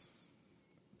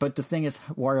 But the thing is,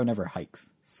 Wario never hikes.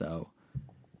 So,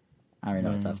 I don't really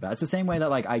know what that's about. It's the same way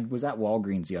that, like, I was at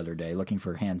Walgreens the other day looking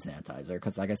for hand sanitizer.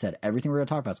 Because, like I said, everything we're going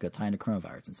to talk about is going to tie into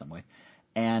coronavirus in some way.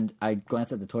 And I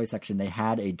glanced at the toy section. They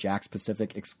had a Jakks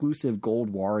Pacific exclusive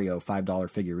Gold Wario $5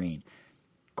 figurine.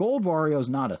 Gold Wario is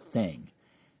not a thing.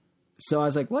 So I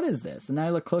was like, what is this? And then I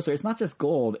look closer. It's not just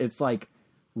gold. It's like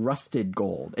rusted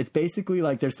gold. It's basically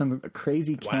like there's some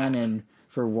crazy canon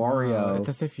for Wario. It's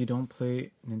as if you don't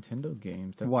play Nintendo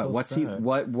games. That's what? So What's sad. he?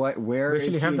 What? Where? We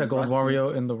actually have that Gold rusted?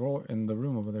 Wario in the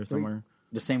room over there somewhere.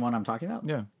 The same one I'm talking about?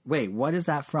 Yeah. Wait, what is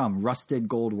that from? Rusted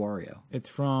Gold Wario. It's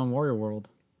from Wario World.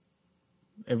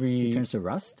 It turns to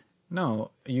rust?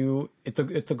 No, it's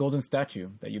a golden statue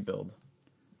that you build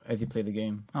as you play the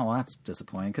game. Oh, well, that's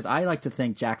disappointing because I like to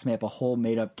think Jakks made up a whole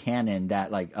made up canon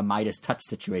that like a Midas touch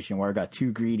situation where it got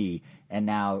too greedy and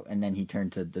then he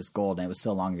turned to this gold and it was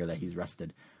so long ago that he's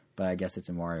rusted. But I guess it's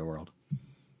in Wario World.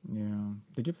 Yeah.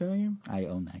 Did you play that game? I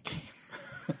own that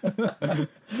game.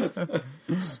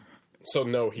 So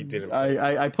no, he didn't.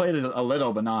 I played it a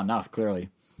little, but not enough. Clearly,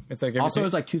 it's like also it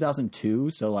was like 2002,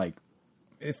 so like.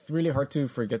 It's really hard to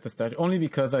forget the statue, only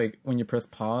because like when you press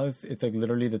pause, it's like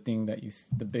literally the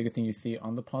biggest thing you see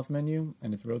on the pause menu,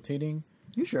 and it's rotating.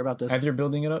 You sure about this? As you're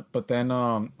building it up, but then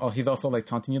he's also like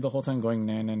taunting you the whole time, going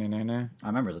na na na na na. I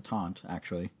remember the taunt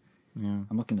actually. Yeah,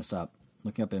 I'm looking this up,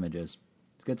 looking up images.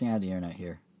 It's a good thing I had the internet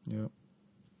here. Yep.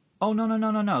 Oh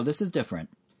no! This is different.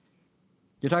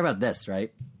 You're talking about this,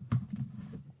 right?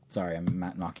 Sorry,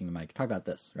 I'm knocking the mic. Talk about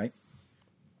this, right?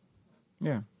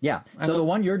 Yeah. So the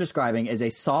one you're describing is a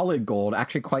solid gold,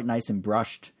 actually quite nice and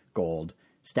brushed gold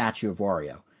statue of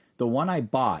Wario. The one I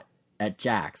bought at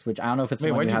Jakks, which I don't know if it's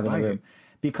the one you have in the room,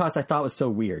 because I thought it was so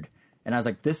weird. And I was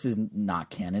like, this is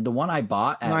not canon. The one I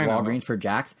bought at Walgreens for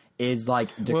Jakks is like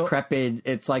decrepit. Well,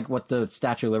 it's like what the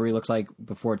Statue of Liberty looks like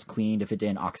before it's cleaned if it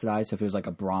didn't oxidize. So if it was like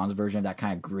a bronze version of that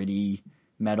kind of gritty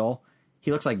metal.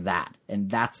 He looks like that, and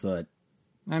that's what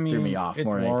threw me off it's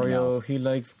more than anything Wario. else. He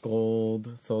likes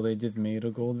gold, so they just made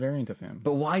a gold variant of him.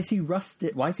 But why is he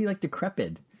rusted? Why is he like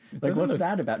decrepit? Like, doesn't what's look-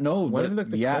 that about? No, Why does it look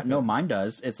decrepit? no, mine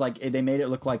does. It's like they made it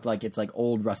look like it's like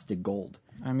old rusted gold.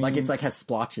 I mean- like it's like has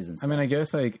splotches and I stuff. mean, I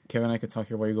guess like Kevin and I could talk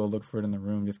here while you go look for it in the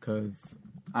room, just because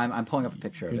I'm pulling up a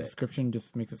picture of your it. description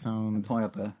just makes it sound Pulling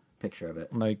up a picture of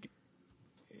it. like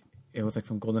it was like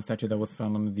some golden statue that was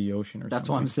found under the ocean or That's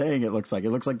something. what I'm saying. It looks like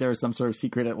there was some sort of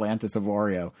secret Atlantis of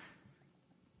Wario.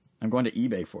 I'm going to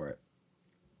eBay for it.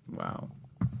 Wow.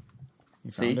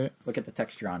 You See, found it? look at the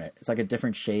texture on it. It's like a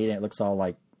different shade, and it looks all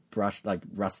like brushed, like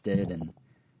rusted. And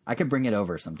I could bring it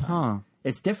over sometime. Huh.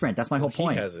 It's different. That's my whole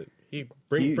point. He has it.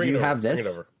 Bring Do it you over. have Bring this? it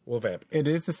over. We'll vamp. It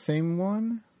is the same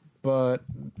one, but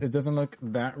it doesn't look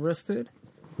that rusted.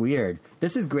 Weird.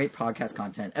 This is great podcast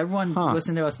content. Everyone,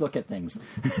 listen to us look at things.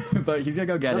 But he's gonna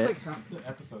go get it. half the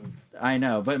episodes. I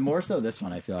know, but more so this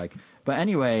one, I feel like. But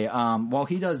anyway, while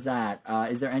he does that,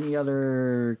 is there any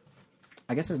other...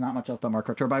 I guess there's not much else about Mario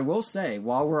Kart Tour, but I will say,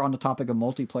 while we're on the topic of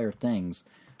multiplayer things,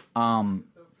 while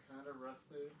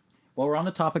we're on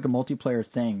the topic of multiplayer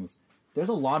things, there's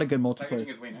a lot of good multiplayer...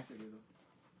 is way nicer, though.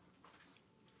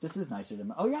 This is nicer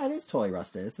than... Oh yeah, it is totally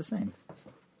rusted. It's the same.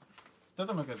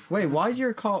 Doesn't look as Wait, why is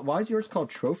yours called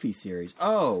Trophy Series?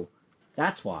 Oh,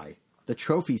 that's why. The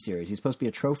Trophy Series. He's supposed to be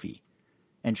a trophy.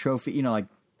 And trophy, like...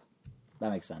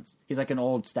 That makes sense. He's like an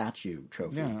old statue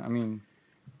trophy. Yeah, I mean,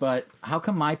 But how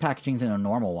come my packaging's in a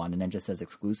normal one and then just says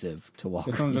exclusive to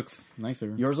Walker? this one looks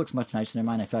nicer. Yours looks much nicer than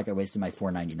mine. I feel like I wasted my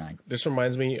 $4.99. This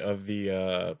reminds me of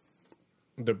the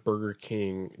Burger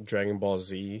King Dragon Ball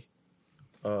Z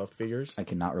figures, I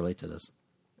cannot relate to this.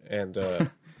 and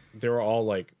they were all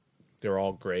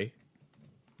gray.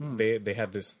 They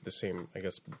had the same, I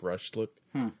guess, brushed look,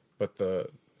 but the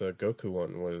Goku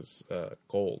one was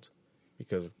gold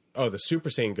because the Super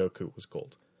Saiyan Goku was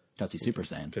gold. Because he's Super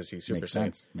Saiyan. Because he's Super Makes Saiyan.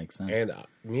 sense. Makes sense. And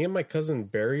me and my cousin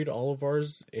buried all of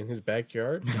ours in his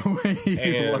backyard. Wait,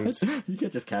 and- what? You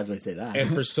can't just casually say that. And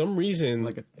for some reason,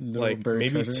 Like a little like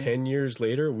buried maybe treasure? 10 years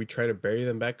later, we try to bury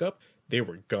them back up. They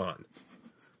were gone.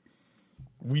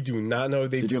 We do not know.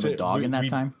 Did you have a dog in that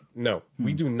time? No.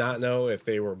 We do not know if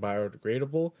they were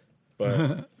biodegradable,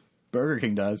 but Burger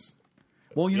King does.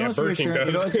 Well, you know Yeah, what's Burger King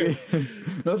reassuring? does. You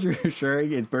know what's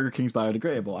reassuring is Burger King's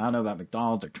biodegradable. I don't know about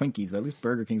McDonald's or Twinkies, but at least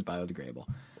Burger King's biodegradable.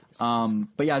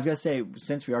 But yeah, I was going to say,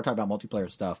 since we are talking about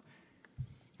multiplayer stuff,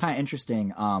 kind of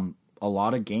interesting. A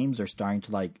lot of games are starting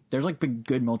to there's big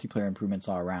good multiplayer improvements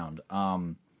all around.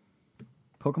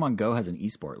 Pokemon Go has an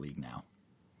esport league now.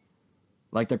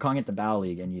 Like they're calling it the Battle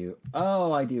League, and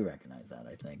I do recognize that.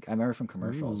 I think I remember from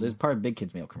commercials. It's part of Big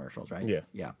Kids Meal commercials, right? Yeah.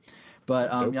 yeah.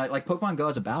 But yeah, like Pokemon Go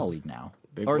has a Battle League now,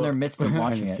 Big or in their whoop. midst of I'm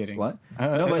launching just it. kidding. What?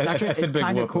 No, but it's I actually said it's big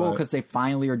kind of whoop, cool but- because they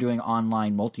finally are doing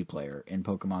online multiplayer in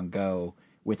Pokemon Go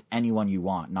with anyone you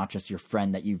want, not just your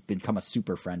friend that you've become a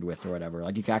super friend with or whatever.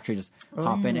 Like you can actually just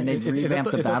hop in, and they've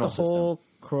revamped the battle is that the system. whole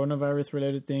coronavirus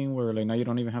related thing where now you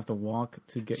don't even have to walk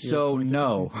to get your So points or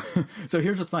no. So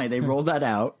here's what's funny. They rolled that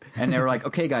out and they were like,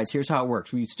 okay guys, here's how it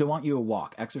works. We still want you to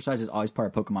walk. Exercise is always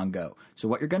part of Pokemon Go. So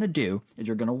what you're going to do is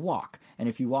you're going to walk. And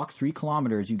if you walk 3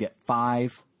 kilometers, you get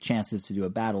 5 chances to do a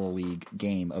Battle League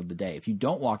game of the day. If you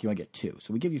don't walk, you only get 2.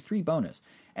 So we give you 3 bonus.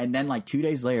 And then 2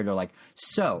 days later, they're like,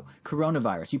 so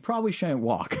coronavirus, you probably shouldn't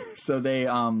walk. So they're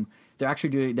actually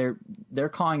doing, they're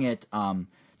calling it,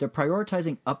 they're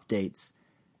prioritizing updates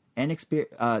and they're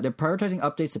prioritizing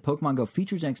updates to Pokemon Go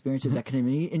features and experiences that can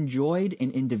be enjoyed in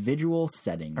individual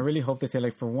settings. I really hope they say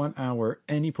for 1 hour,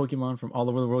 any Pokemon from all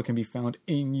over the world can be found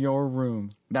in your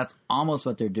room. That's almost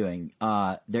what they're doing.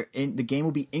 The game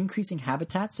will be increasing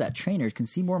habitats so that trainers can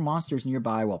see more monsters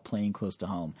nearby while playing close to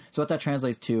home. So what that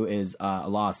translates to is a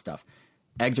lot of stuff.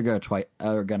 Eggs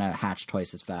are gonna hatch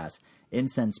twice as fast.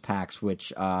 Incense packs,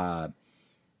 which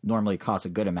normally cost a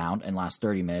good amount and last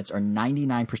 30 minutes, are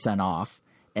 99% off.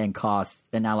 And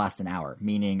now last an hour,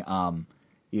 meaning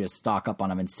you just stock up on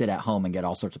them and sit at home and get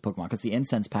all sorts of Pokemon. Because the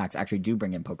incense packs actually do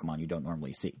bring in Pokemon you don't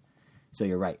normally see. So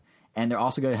you're right. And they're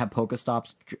also going to have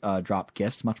Pokestops drop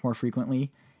gifts much more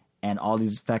frequently. And all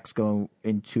these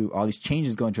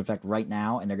changes go into effect right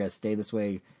now, and they're going to stay this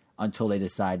way until they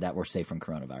decide that we're safe from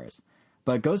coronavirus.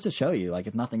 But it goes to show you,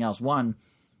 if nothing else, one,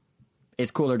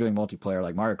 it's cool they're doing multiplayer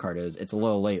like Mario Kart is. It's a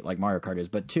little late like Mario Kart is.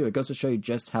 But two, it goes to show you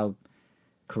just how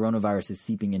coronavirus is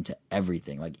seeping into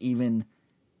everything, even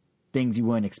things you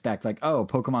wouldn't expect,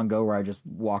 Pokemon Go, where I just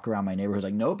walk around my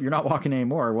neighborhood. Nope, you're not walking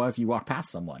anymore. What if you walk past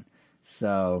someone?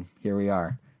 So here we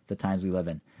are, the times we live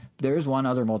in. There is one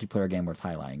other multiplayer game worth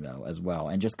highlighting though as well,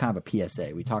 and just kind of a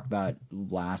PSA. We talked about it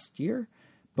last year,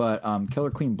 but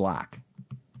Killer Queen Black.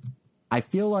 I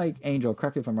feel like Angel,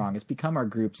 correct me if I'm wrong, it's become our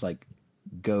group's like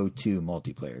go-to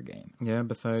multiplayer game. Yeah,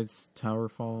 besides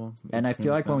Towerfall. And I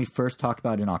feel like when we first talked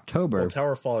about it in October, Well,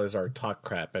 Towerfall is our talk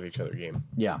crap at each other game.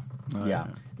 yeah.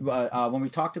 But when we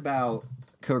talked about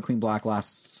Killer Queen Black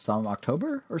last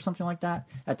October or something like that,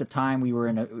 at the time it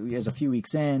was a few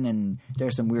weeks in, and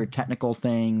there's some weird technical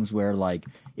things where like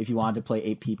if you wanted to play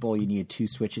 8 people, you needed 2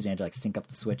 switches and you had to like sync up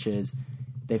the switches.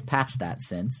 They've patched that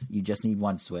since. You just need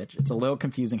 1 switch. It's a little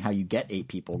confusing how you get 8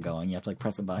 people going. You have to like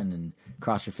press a button and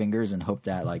cross your fingers and hope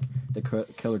that like the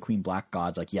Killer Queen Black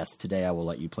god's like, yes, today I will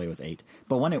let you play with 8.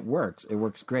 But when it works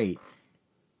great.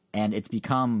 And it's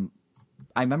become,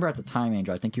 I remember at the time,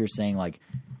 Angel, I think you were saying like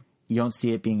you don't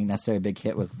see it being necessarily a big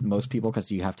hit with most people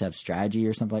because you have to have strategy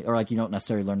or something, or like you don't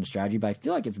necessarily learn the strategy. But I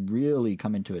feel like it's really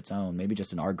come into its own, maybe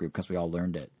just in our group because we all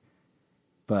learned it.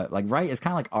 But like, right, it's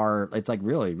kind of like it's like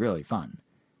really, really fun.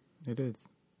 It is.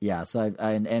 Yeah, so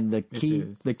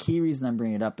the key reason I'm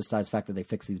bringing it up, besides the fact that they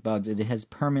fixed these bugs, it has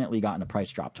permanently gotten a price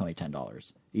drop to only $10.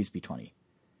 It used to be $20.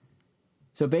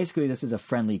 So basically, this is a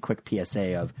friendly, quick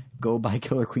PSA of go buy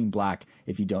Killer Queen Black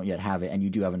if you don't yet have it, and you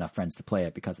do have enough friends to play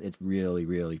it because it's really,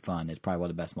 really fun. It's probably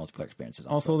one of the best multiplayer experiences.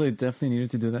 Also, they definitely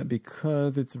needed to do that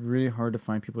because it's really hard to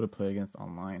find people to play against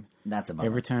online. That's a bummer.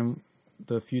 Every time,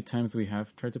 the few times we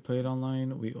have tried to play it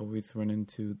online, we always run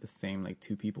into the same like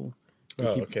 2 people.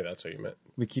 Okay, that's what you meant.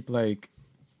 We keep like,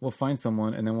 we'll find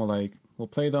someone and then we'll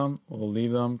play them, we'll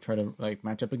leave them, try to like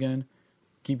match up again.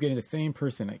 Keep getting the same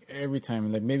person like every time.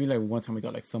 And like maybe like one time we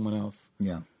got like someone else.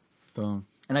 Yeah. So,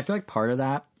 and I feel like part of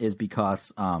that is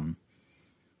because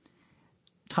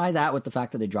tie that with the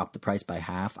fact that they dropped the price by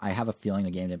half. I have a feeling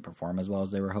the game didn't perform as well as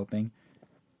they were hoping.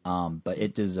 But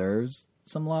it deserves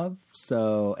some love.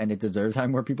 So, and it deserves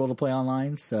having more people to play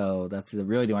online. So that's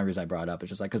really the only reason I brought it up. It's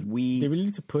just like, because they really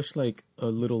need to push like a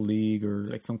little league or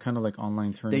like some kind of like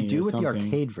online tournament. They do with something. The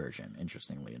arcade version,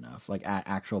 interestingly enough, like at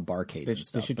actual barcades and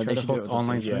stuff. They should try to host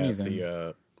online tourneys.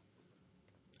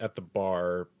 At the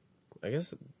bar, I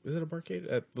guess, is it a barcade?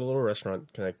 At the little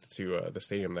restaurant connected to the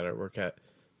stadium that I work at,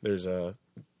 there's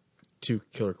 2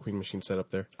 Killer Queen machines set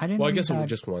up there. I guess it was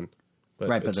just one.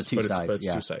 But the 2 sides. But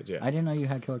it's 2 sides, yeah. I didn't know you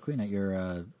had Killer Queen at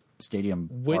your stadium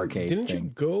arcade didn't thing. you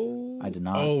go? I did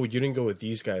not. Oh, you didn't go with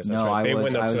these guys. That's no, right. They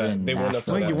went up to that. They went up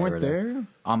to that. You weren't there?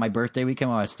 On my birthday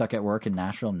weekend when I was stuck at work in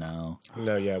Nashville? No.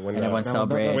 No, yeah. And everyone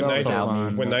celebrated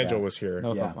without me. When Nigel was here. That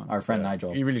was so fun. Our friend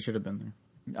Nigel. You really should have been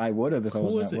there. I would have if I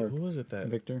wasn't at work. Who was it that?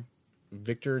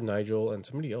 Victor, Nigel, and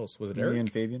somebody else. Was it Eric? Me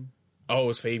and Fabian. Oh, it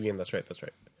was Fabian. That's right.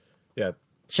 Yeah.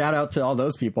 Shout out to all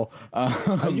those people.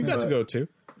 You got to go too.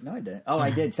 No, I didn't. Oh,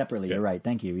 I did separately. Yeah. You're right.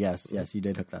 Thank you. Yes, you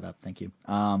did hook that up. Thank you.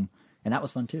 And that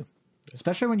was fun too.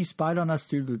 Especially when you spied on us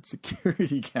through the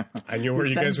security camera. I knew where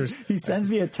you guys were. He sends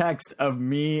me a text of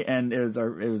me and it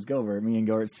was Gilbert, me and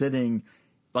Gilbert sitting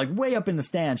like way up in the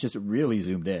stands, just really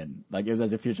zoomed in. Like it was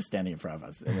as if you're just standing in front of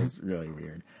us. It was really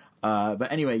weird.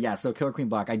 But anyway, yeah. So Killer Queen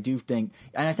Black, I do think,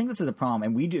 and I think this is a problem,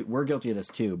 and we're guilty of this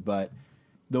too. But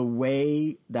the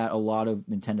way that a lot of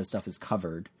Nintendo stuff is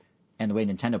covered, and the way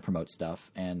Nintendo promotes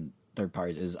stuff and third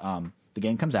parties is, the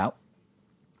game comes out,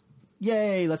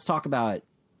 yay, let's talk about it.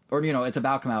 Or, it's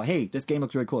about to come out. Hey, this game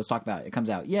looks really cool. Let's talk about it. It comes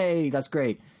out. Yay, that's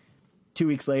great. 2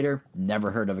 weeks later,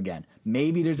 never heard of again.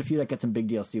 Maybe there's a few that get some big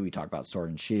DLC. We talk about Sword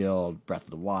and Shield, Breath of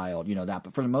the Wild, that.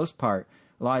 But for the most part,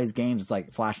 a lot of these games, it's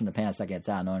like flash in the pan the second it's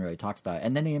out. No one really talks about it.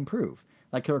 And then they improve.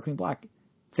 Like Killer Queen Black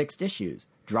fixed issues,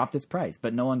 dropped its price,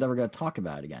 but no one's ever going to talk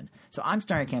about it again. So I'm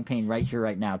starting a campaign right here,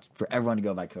 right now, for everyone to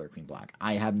go buy Killer Queen Black.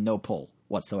 I have no pull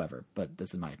whatsoever, but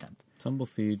this is my attempt.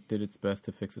 Tumbleseed did its best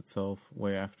to fix itself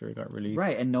way after it got released.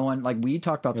 Right, and no one, like, we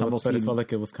talked about Tumbleseed. But it felt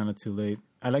like it was kind of too late.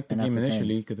 I liked the game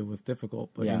initially because it was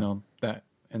difficult, but, that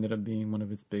ended up being one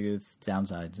of its biggest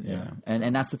downsides. Yeah.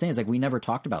 And that's the thing, is like, we never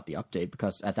talked about the update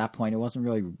because at that point it wasn't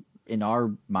really, in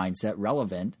our mindset,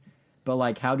 relevant. But,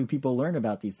 like, how do people learn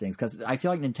about these things? Because I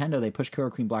feel like Nintendo, they pushed Killer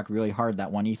Queen Black really hard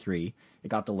that one E3. It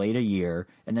got delayed a year,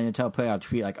 and then Nintendo put out a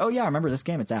tweet like, oh, yeah, I remember this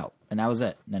game, it's out. And that was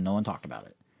it. And then no one talked about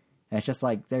it. And it's just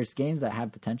like, there's games that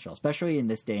have potential, especially in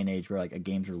this day and age where, like, a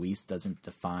game's release doesn't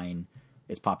define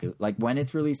its popular. Like, when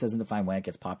it's released doesn't define when it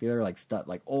gets popular. Like, stuff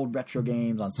like old retro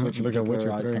games on Switch in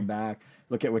particular always come back.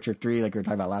 Look at Witcher 3, like we were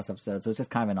talking about last episode. So it's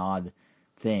just kind of an odd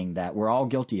thing that we're all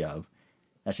guilty of.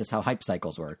 That's just how hype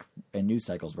cycles work and news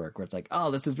cycles work, where it's like, oh,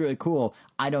 this is really cool.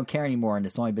 I don't care anymore, and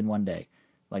it's only been one day.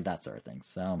 Like that sort of thing.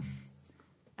 So,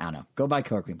 I don't know. Go buy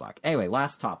Killer Queen Black. Anyway,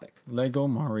 last topic. Lego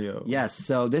Mario. Yes,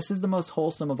 so this is the most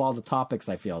wholesome of all the topics,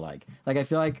 I feel like. Like, I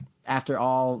feel like after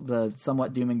all the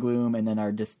somewhat doom and gloom and then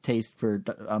our distaste for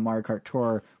Mario Kart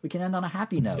Tour, we can end on a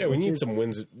happy note. Yeah, we need some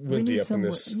whimsy up in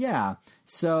this. Yeah.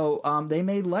 So, they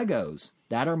made Legos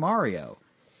that are Mario.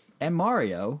 and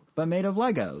Mario, but made of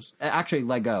Legos. Actually,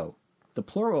 Lego. The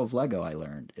plural of Lego, I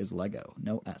learned, is Lego,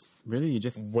 no S. Really? You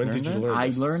just When learned did you that? learn I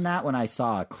this? learned that when I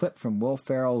saw a clip from Will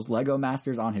Ferrell's Lego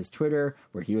Masters on his Twitter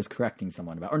where he was correcting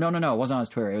someone about... Or no, it wasn't on his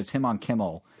Twitter. It was him on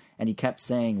Kimmel, and he kept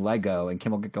saying Lego, and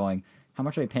Kimmel kept going, how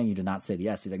much are they paying you to not say the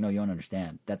S? He's like, no, you don't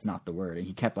understand. That's not the word. And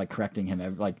he kept, like, correcting him.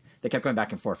 They kept going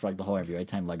back and forth for, like, the whole interview every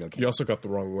time Lego came You up. also got the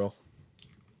wrong Will.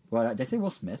 What, did I say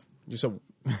Will Smith? You said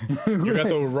you got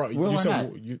the wrong. Will You said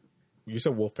Arnett. you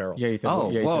said Will Ferrell. Yeah, you said, Oh,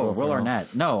 yeah, you said whoa, Will Ferrell.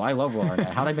 Arnett. No, I love Will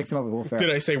Arnett. How did I mix him up with Will Ferrell?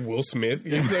 Did I say Will Smith?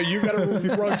 So you got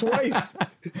it wrong twice.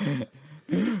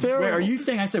 Wait, are you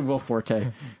saying I said Will Forte?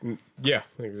 Yeah.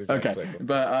 Exactly. Okay,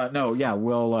 but no, yeah,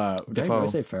 Will. Did I Dafoe.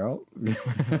 say Ferrell?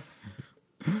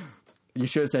 You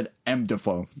should have said M.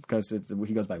 Dafoe because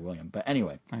he goes by William. But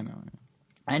anyway, I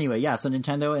know. yeah. So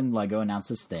Nintendo and Lego announced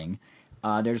this thing.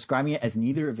 They're describing it as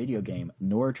neither a video game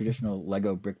nor a traditional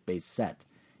Lego brick-based set.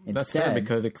 That's fair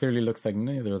because it clearly looks like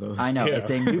neither of those. I know Yeah. it's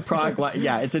a new product.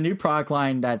 It's a new product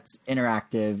line that's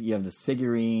interactive. You have this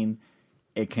figurine.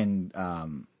 It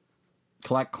can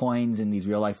collect coins in these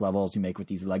real life levels you make with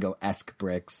these Lego-esque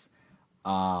bricks.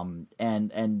 And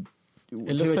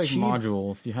It looks like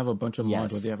modules. You have a bunch of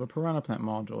Yes. modules. You have a Piranha Plant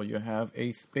module. You have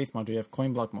a space module. You have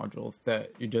coin block modules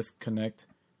that you just connect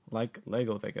like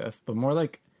Legos, I guess, but more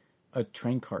like a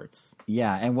train carts,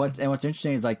 Yeah, and what's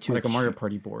interesting is like like a Mario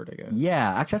Party board, I guess.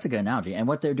 Yeah, actually, that's a good analogy. And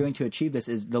what they're doing to achieve this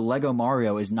is the Lego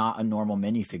Mario is not a normal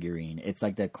minifigurine. It's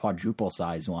like the quadruple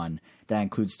size one that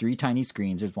includes 3 tiny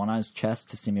screens. There's one on his chest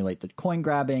to simulate the coin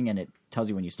grabbing, and it tells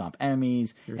you when you stomp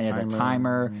enemies. Your and it has a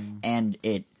timer, and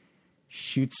it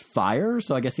shoots fire.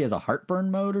 So I guess he has a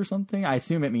heartburn mode or something. I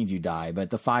assume it means you die, but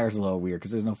the fire's a little weird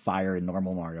because there's no fire in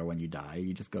normal Mario when you die.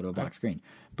 You just go to a black screen.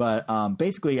 But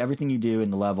basically, everything you do in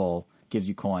the level gives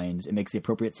you coins. It makes the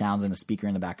appropriate sounds in a speaker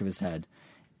in the back of his head.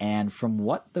 And from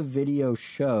what the video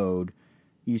showed,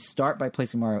 you start by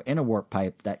placing Mario in a warp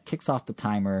pipe that kicks off the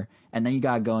timer, and then you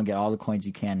gotta go and get all the coins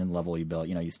you can in the level you built.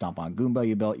 You know, you stomp on Goomba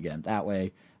you built, you get it that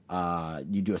way.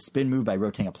 You do a spin move by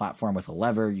rotating a platform with a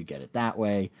lever, you get it that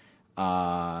way.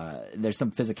 There's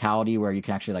some physicality where you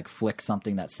can actually like flick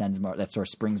something that that sort of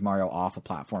springs Mario off a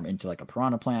platform into like a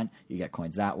Piranha Plant. You get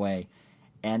coins that way.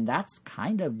 And that's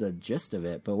kind of the gist of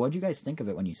it. But what did you guys think of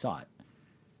it when you saw it?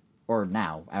 Or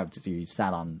now, after you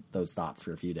sat on those thoughts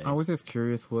for a few days? I was just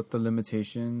curious what the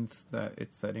limitations that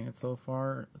it's setting it so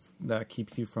far that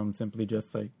keeps you from simply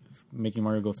just like making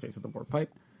Mario go straight to the warp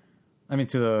pipe. I mean,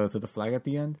 to the flag at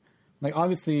the end. Like,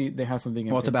 obviously, they have something.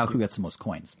 Well, it's about who gets the most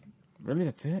coins. Really,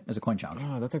 that's it. It's a coin challenge.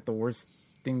 Oh, that's like the worst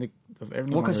thing of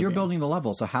every. Well, because Mario you're game. building the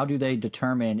level, so how do they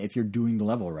determine if you're doing the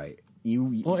level right?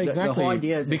 Well, exactly. The whole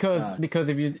idea is because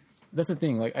if you, that's the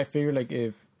thing. Like, I figure like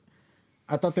if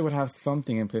I thought they would have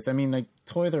something in place. I mean, like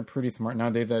toys are pretty smart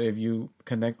nowadays. That if you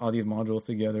connect all these modules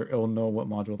together, it'll know what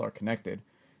modules are connected,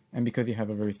 and because you have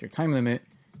a very strict time limit,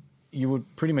 you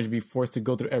would pretty much be forced to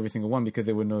go through every single one because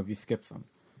they would know if you skip some.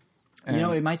 And you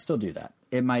know, it might still do that.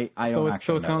 It might. I so don't it's,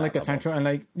 actually. so it's kind of like a time trial, and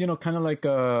like kind of like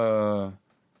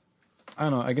I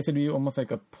don't know. I guess it'd be almost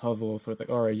like a puzzle. So it's like,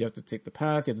 all right, you have to take the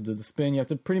path, you have to do the spin, you have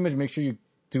to pretty much make sure you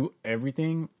do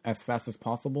everything as fast as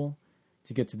possible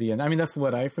to get to the end. I mean, that's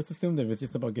what I first assumed. If it's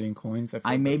just about getting coins,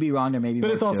 I may be wrong. There may be, but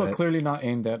more it's also to it. clearly not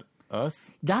aimed at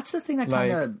us. That's the thing that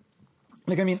Like- kind of.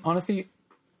 Like, I mean, honestly,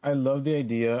 I love the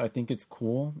idea. I think it's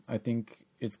cool. I think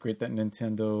it's great that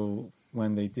Nintendo,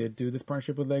 when they did do this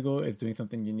partnership with Lego, is doing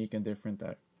something unique and different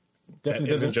that That definitely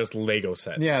isn't doesn't. just Lego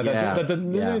sets. Yeah, Yeah. that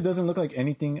literally Yeah. doesn't look like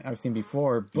anything I've seen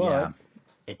before. But Yeah.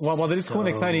 It's while it is cool and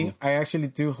so- exciting, I actually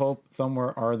do hope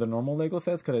somewhere are the normal Lego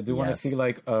sets because I do want to Yes. see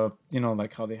like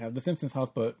like how they have the Simpsons house,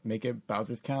 but make it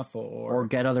Bowser's Castle Or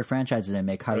get other franchises and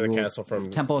make Hyrule Castle from,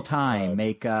 Temple of Time,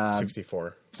 make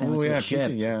 64. Samus's ship,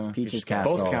 Peaches, yeah. Peach's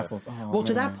Castle. Both castles. Oh, Well,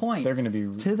 to that man. point, they're going to be.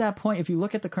 to that point, if you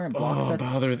look at the current block Oh, sets,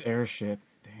 Bowser's airship.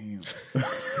 Damn.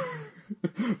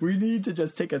 we need to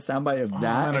just take a soundbite of that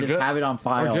man, and or just have it on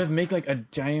file. Or just make like a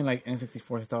giant like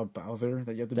N64 style Bowser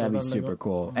that you have to That'd be build out of super Lego.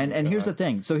 cool. And here's the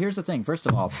thing. So here's the thing. First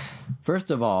of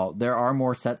all, there are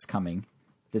more sets coming.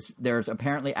 There's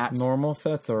apparently at Normal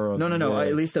sets or no. this?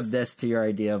 At least of this to your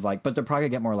idea of like, but they're probably gonna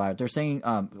get more elaborate. They're saying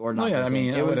or not. Oh yeah, they're I saying,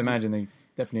 mean, it I would was imagine they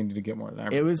definitely need to get more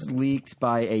elaborate. It was leaked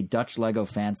by a Dutch Lego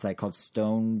fan site called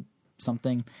Stone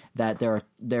something that there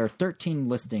are 13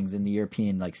 listings in the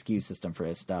European like SKU system for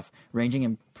this stuff, ranging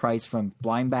in price from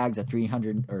blind bags at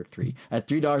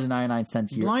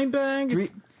 $3.99 blind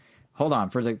bags. Hold on,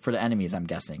 for the enemies, I'm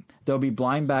guessing there'll be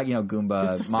blind bag,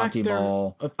 Goomba, Just the Monty fact they're-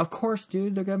 Mole. Of course,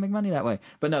 dude, they're gonna make money that way.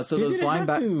 But no, so They those didn't blind have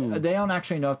bags, to. they don't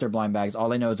actually know if they're blind bags. All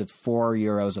they know is it's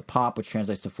 €4 a pop, which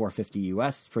translates to $4.50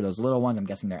 US for those little ones. I'm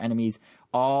guessing they're enemies,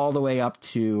 all the way up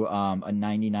to a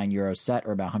 €99 set,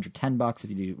 or about $110 if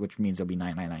you do, which means it'll be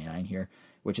 $99.99 here,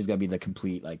 which is gonna be the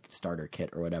complete like starter kit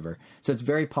or whatever. So it's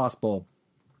very possible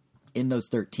in those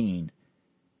 13,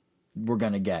 we're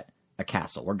gonna get a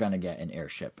castle, we're gonna get an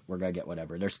airship, we're gonna get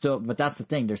whatever. But that's the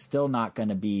thing, there's still not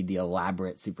gonna be the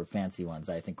elaborate, super fancy ones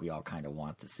that I think we all kind of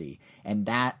want to see. And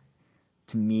that,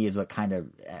 to me, is what kind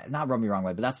of, not rub me the wrong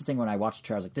way, but that's the thing when I watched the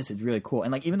trailer, I was like, this is really cool.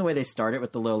 And like even the way they start it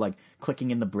with the little like clicking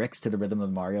in the bricks to the rhythm of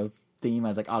the Mario theme, I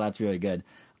was like, oh, that's really good.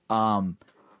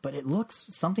 But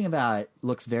something about it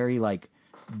looks very like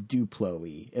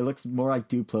Duplo-y. It looks more like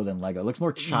Duplo than Lego. It looks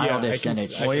more childish than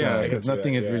it. Oh yeah, I can because see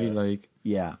nothing that, is really yeah. like.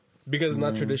 Yeah. Because it's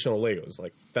not traditional Legos.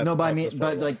 Like that's No, but I that's mean,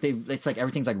 probably but why. like it's like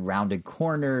everything's like rounded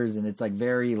corners, and it's like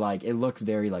very like it looks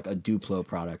very like a Duplo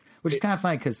product, which is kind of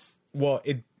funny because Well,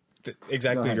 Go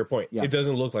exactly ahead. your point. Yeah. It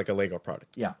doesn't look like a Lego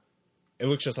product. yeah. It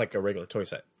looks just like a regular toy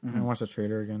set. I watched the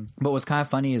trailer again. But what's kind of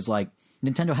funny is like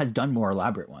Nintendo has done more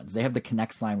elaborate ones. They have the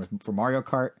Kinect line for Mario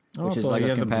Kart, which is so like he a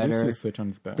has a competitor. Bluetooth switch on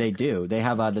his back. They do. They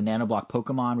have the nanoblock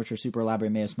Pokemon, which are super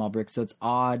elaborate, made of small bricks. So it's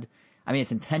odd. I mean,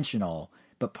 it's intentional,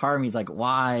 but part of me is like,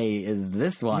 why is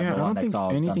this one Yeah, I the one don't that's think all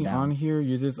anything done down? on here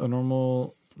uses a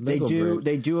normal. Lego brick.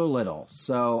 They do a little.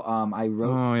 So I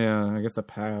wrote Oh yeah, I guess the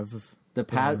paths. the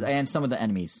pad and some of the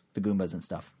enemies, the Goombas and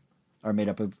stuff, are made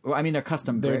up of. Well, I mean, they're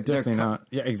custom. They're brick- definitely cu- not.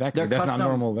 Yeah, exactly. They're That's custom, not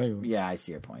normal Lego. Yeah, I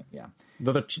see your point. Yeah,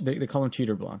 Those are they call them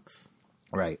cheater blocks.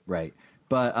 right.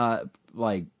 But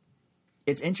like,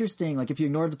 it's interesting. Like, if you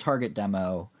ignore the Target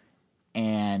demo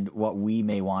and what we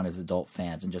may want as adult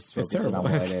fans, and just focus in on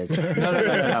terrible. what it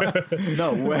is.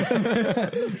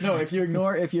 No. If you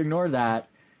ignore that,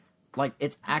 like,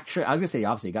 it's actually. I was gonna say the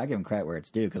opposite. You gotta give them credit where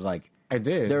it's due, because like I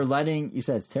did. they're letting. You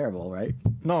said it's terrible, right?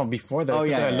 No, before that. Oh,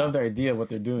 yeah, I yeah. love the idea of what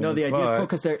they're doing. No, the idea is but- cool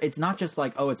because it's not just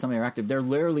like, oh, it's something interactive. They're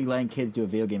literally letting kids do a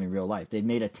video game in real life. They've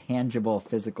made a tangible,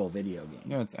 physical video game.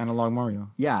 Yeah, it's analog Mario.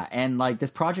 Yeah, and like this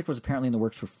project was apparently in the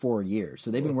works for 4 years, so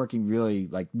they've been working really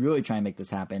trying to make this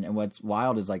happen. And what's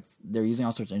wild is like they're using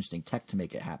all sorts of interesting tech to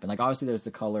make it happen. Like obviously there's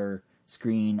the color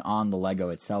screen on the Lego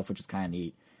itself, which is kind of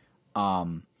neat. I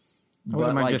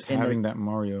wouldn't mind just having that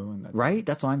Mario and that. Right?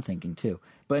 That's what I'm thinking too.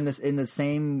 But in the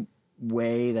same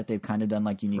way that they've kind of done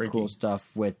like unique, Freaky. cool stuff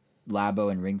with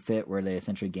Labo and Ring Fit, where they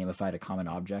essentially gamified a common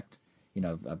object,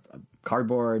 a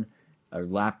cardboard, a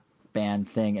lap band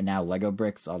thing, and now Lego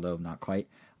bricks, although not quite.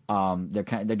 They're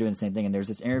doing the same thing. And there's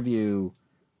this interview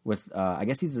with I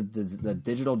guess he's the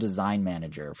digital design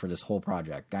manager for this whole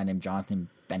project, a guy named Jonathan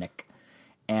Bennick.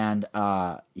 And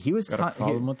he was Got a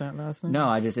problem with that last name?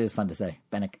 No, it was fun to say,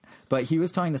 Bennick. But he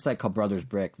was telling the site called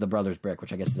The Brothers Brick,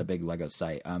 which I guess is a big Lego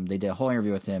site. They did a whole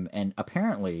interview with him, and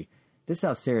apparently, this is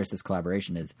how serious this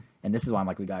collaboration is, and this is why I'm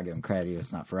like, we gotta give him credit,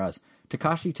 it's not for us.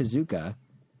 Takashi Tezuka,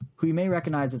 who you may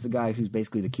recognize as the guy who's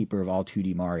basically the keeper of all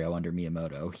 2D Mario under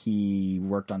Miyamoto. He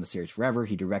worked on the series forever.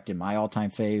 He directed my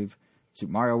all-time fave,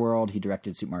 Super Mario World. He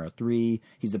directed Super Mario 3.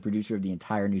 He's the producer of the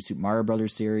entire new Super Mario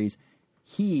Brothers series.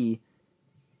 He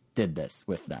did this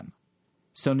with them.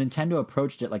 So Nintendo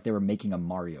approached it like they were making a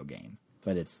Mario game,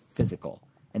 but it's physical,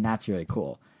 and that's really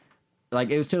cool. Like,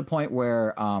 it was to the point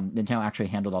where Nintendo actually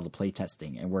handled all the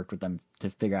playtesting and worked with them to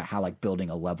figure out how like building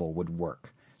a level would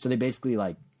work. So they basically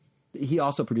he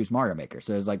also produced Mario Maker,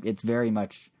 so it's very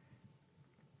much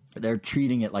they're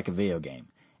treating it like a video game.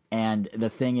 And the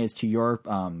thing is, to your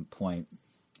point,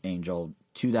 Angel,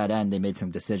 to that end, they made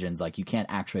some decisions like you can't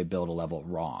actually build a level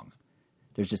wrong.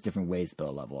 There's just different ways to build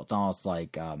a level. It's almost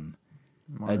like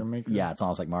Mario Maker? Yeah, it's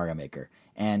almost like Mario Maker.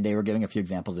 And they were giving a few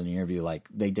examples in the interview. Like,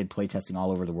 they did playtesting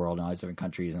all over the world in all these different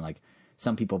countries. And, like,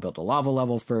 some people built a lava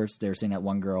level first. They were saying that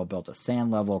one girl built a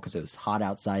sand level because it was hot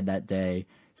outside that day.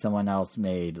 Someone else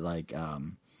made, like,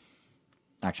 actually,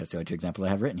 I'll show you 2 examples I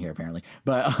have written here, apparently.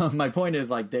 But my point is,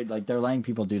 they're letting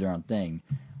people do their own thing.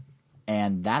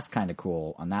 And that's kind of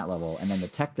cool on that level. And then the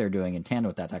tech they're doing in tandem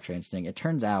with that's actually interesting. It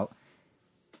turns out,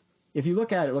 if you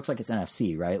look at it, it looks like it's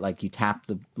NFC, right? Like, you tap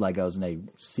the Legos and they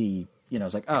see,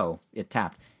 it's like, oh, it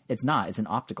tapped. It's not. It's an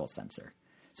optical sensor.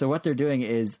 So what they're doing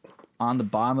is, on the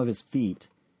bottom of his feet,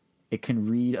 it can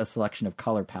read a selection of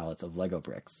color palettes of Lego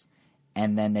bricks.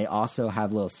 And then they also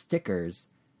have little stickers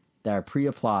that are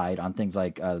pre-applied on things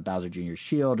like Bowser Jr.'s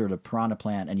shield or the Piranha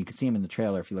Plant, and you can see them in the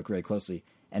trailer if you look really closely.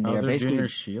 And they are basically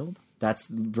Junior's shield? That's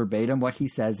verbatim what he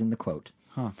says in the quote.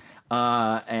 Huh.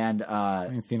 I I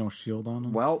ain't seen no shield on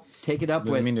him. well, take it up Does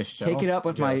it with mean the shell? take it up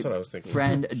with Yeah, my that's what I was thinking.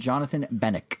 friend Jonathan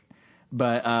Bennick.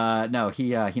 But no,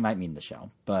 he might mean the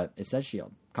shell, but it says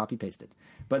shield. Copy pasted.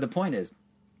 But the point is,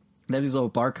 they have these little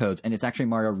barcodes, and it's actually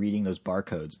Mario reading those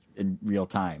barcodes in real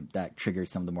time that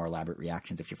triggers some of the more elaborate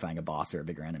reactions if you're fighting a boss or a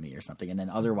bigger enemy or something. And then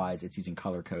otherwise, it's using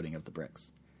color coding of the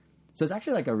bricks. So it's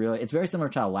actually like it's very similar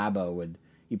to how Labo would,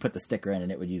 you put the sticker in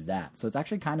and it would use that. So it's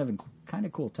actually kind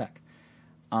of cool tech.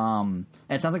 And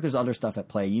it sounds like there's other stuff at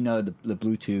play. You know, the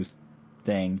Bluetooth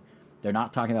thing. They're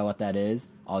not talking about what that is.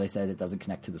 All they said is it doesn't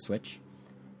connect to the Switch.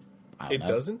 It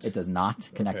doesn't? It does not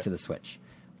connect to the Switch.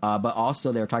 But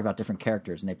also, they were talking about different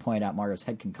characters, and they pointed out Mario's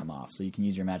head can come off, so you can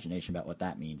use your imagination about what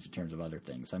that means in terms of other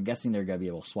things. So I'm guessing they're going to be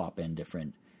able to swap in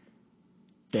different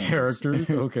things. Characters,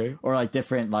 okay. Or like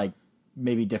different, like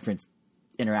maybe different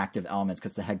interactive elements,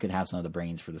 because the head could have some of the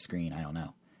brains for the screen. I don't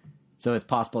know. So it's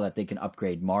possible that they can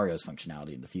upgrade Mario's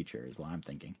functionality in the future, is what I'm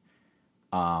thinking.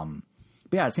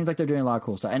 But yeah, it seems like they're doing a lot of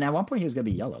cool stuff. And at one point, he was going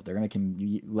to be yellow. They're going to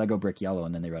make him Lego brick yellow,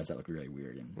 and then they realized that looked really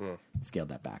weird and scaled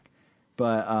that back.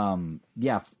 But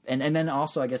yeah, and then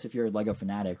also, I guess if you're a Lego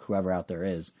fanatic, whoever out there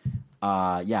is,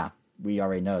 yeah, we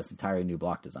already know it's entirely new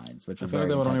block designs, which I is feel like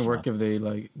very that would only intentional. work if they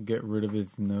like get rid of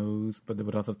his nose, but they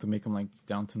would also have to make him like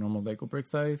down to normal Lego brick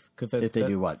size. Cause If they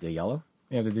do what, the yellow?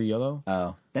 Yeah, they do yellow.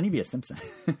 Oh, then he'd be a Simpson.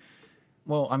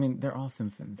 Well, I mean, they're all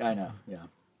Simpsons. I know, yeah.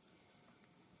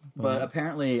 But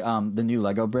apparently, the new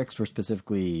Lego bricks were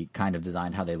specifically kind of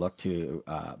designed how they look to,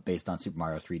 based on Super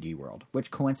Mario 3D World, which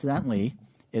coincidentally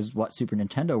is what Super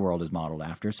Nintendo World is modeled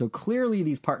after. So clearly,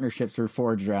 these partnerships were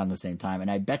forged around the same time,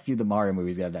 and I bet you the Mario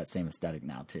movies have that same aesthetic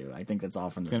now too. I think that's all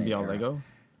from the same. It's gonna be all era. Lego.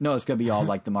 No, it's gonna be all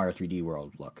like the Mario 3D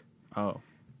World look. Oh,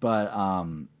 But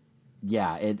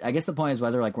yeah, I guess the point is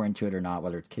whether like we're into it or not,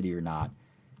 whether it's kiddie or not.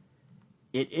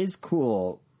 It is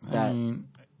cool that I mean,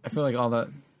 I feel like all that.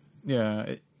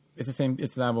 Yeah, it's the same.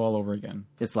 It's Labo all over again.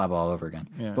 it's Labo all over again.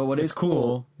 Yeah, But what it's is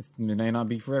cool, it may not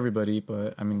be for everybody,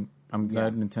 but I mean, I'm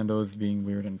glad Nintendo is being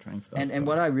weird and trying stuff. and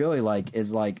what I really like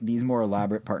is like these more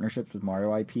elaborate partnerships with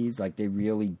Mario IPs. Like they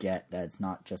really get that it's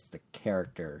not just the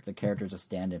character. The character's a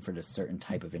stand-in for this certain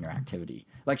type of interactivity.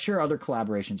 Like sure, other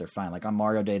collaborations are fine. Like on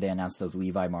Mario Day, they announced those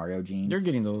Levi Mario jeans. You're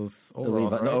getting those the,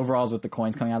 overalls, right? the overalls with the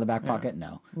coins coming out of the back pocket.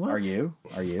 No, What? Are you?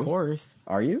 Are you? Of course.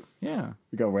 Are you? Yeah.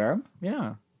 You go wear them?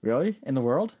 Yeah. Really? In the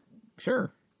world?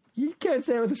 Sure. You can't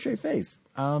say it with a straight face.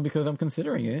 Because I'm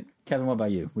considering it. Kevin, what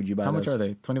about you? Would you buy How those? much are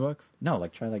they? $20? No,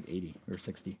 like try like 80 or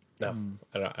 60. No,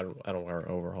 I don't wear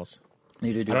overalls.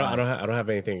 Neither do I don't have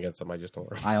anything against them. I just don't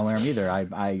wear them. I don't wear them either.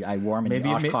 I wore them in Maybe-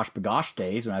 the may- Oshkosh Bagosh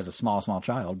days when I was a small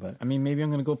child. But I mean, maybe I'm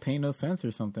going to go paint a fence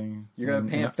or something. you're gonna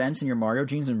paint a fence in your Mario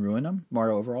jeans and ruin them,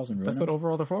 Mario overalls and ruin That's them, what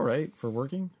overalls are for, right? For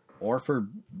working? or for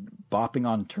bopping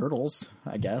on turtles,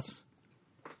 I guess.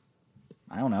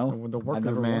 I don't know. The I've worker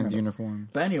never worn man's them. uniform.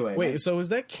 But anyway, Wait, so is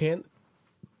that can?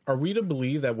 Are we to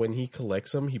believe that when he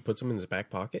collects them, he puts them in his back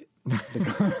pocket?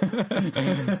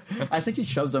 I think he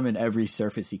shoves them in every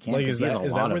surface he can. Like, 'cause is he has that a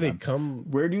is lot that of where they them. come?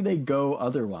 Where do they go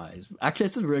otherwise? Actually,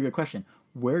 this is a really good question.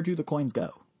 Where do the coins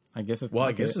go? I guess it's Well, I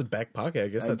pocket. guess his back pocket. I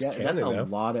guess that's canon that's a now.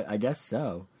 lot of. I guess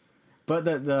so. But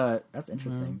the that's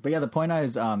interesting. But yeah, the point I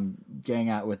was getting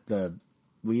at with the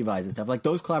Levi's and stuff, like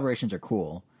those collaborations are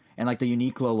cool. And like the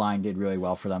Uniqlo line did really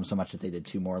well for them, so much that they did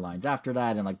 2 more lines after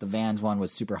that. And like the Vans one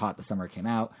was super hot the summer it came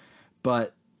out.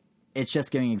 But it's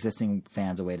just giving existing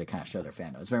fans a way to kind of show their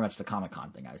fandom. It's very much the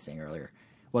Comic-Con thing I was saying earlier.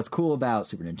 What's cool about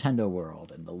Super Nintendo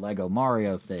World and the Lego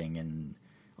Mario thing and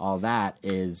all that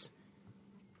is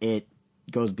it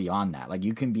goes beyond that. Like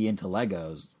you can be into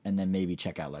Legos and then maybe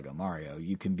check out Lego Mario.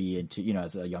 You can be into,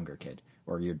 as a younger kid,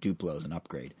 or your Duplo's an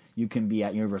upgrade. You can be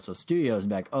at Universal Studios and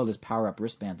be like, oh, this power-up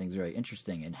wristband thing's really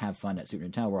interesting, and have fun at Super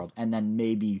Nintendo World, and then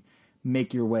maybe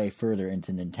make your way further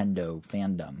into Nintendo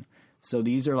fandom. So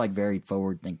these are like very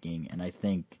forward-thinking, and I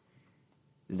think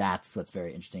that's what's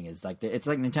very interesting. Is like it's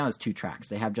like Nintendo has 2 tracks.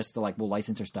 They have just we'll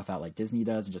license their stuff out like Disney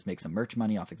does and just make some merch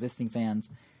money off existing fans.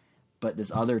 But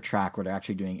this other track where they're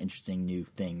actually doing interesting new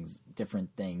things, different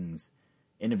things,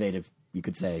 innovative, you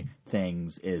could say,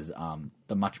 things is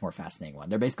the much more fascinating one.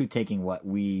 They're basically taking what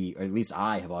we, or at least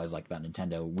I, have always liked about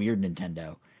Nintendo, weird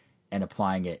Nintendo, and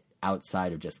applying it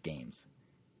outside of just games,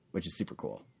 which is super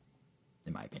cool,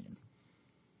 in my opinion.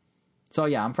 So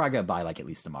yeah, I'm probably going to buy like at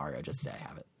least the Mario just to say I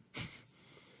have it.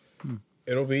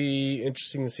 It'll be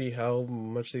interesting to see how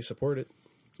much they support it.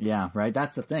 Yeah, right?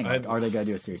 That's the thing. Like, are they going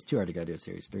to do a Series 2 or are they going to do a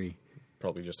Series 3?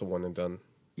 Probably just a one and done.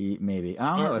 Maybe.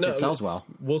 I don't know if it sells well.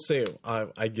 We'll say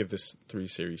I give this 3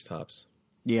 series tops.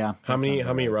 Yeah. How many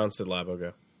rounds did Labo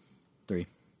go? 3.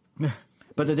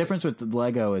 But the difference with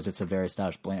Lego is it's a very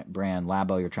established brand.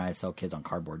 Labo, you're trying to sell kids on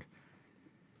cardboard.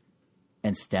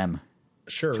 And STEM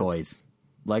Sure. toys.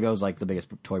 Lego's like the biggest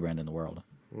toy brand in the world.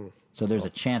 So there's a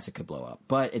chance it could blow up.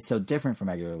 But it's so different from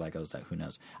regular Legos that who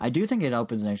knows. I do think it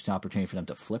opens an interesting opportunity for them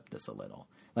to flip this a little.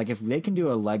 Like if they can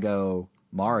do a Lego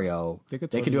Mario, they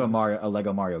could do a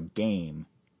Lego Mario game.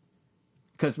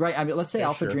 Because let's say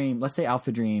Alpha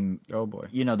Dream. Oh boy,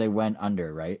 they went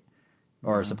under, right?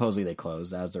 Or supposedly they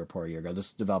closed. That was the report a year ago.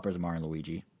 This developers of Mario and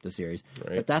Luigi, the series.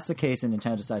 Right. If that's the case, and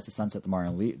Nintendo decides to sunset the Mario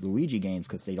and Luigi games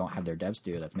because they don't have their dev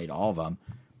studio that's made all of them,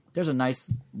 there's a nice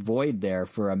void there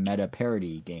for a meta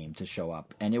parody game to show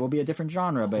up, and it will be a different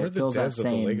genre, but it feels that same.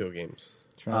 Of the Lego games?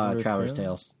 Traveler's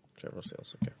Tales. Traveler's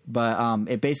Tales, okay. But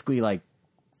it basically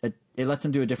it lets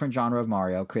them do a different genre of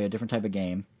Mario, create a different type of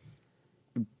game,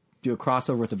 do a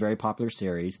crossover with a very popular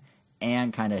series,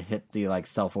 and kind of hit the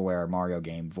self-aware Mario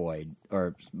game void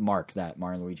or mark that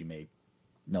Mario and Luigi may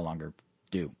no longer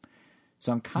do.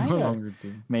 So I'm kind of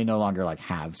may no longer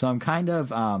have. So I'm kind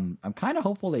of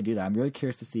hopeful they do that. I'm really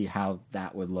curious to see how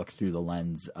that would look through the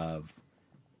lens of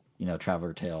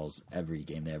Traveler Tales every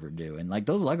game they ever do. And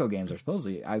those Lego games are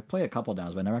supposedly, I've played a couple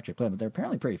times, but I never actually played them, but they're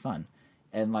apparently pretty fun.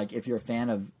 And if you're a fan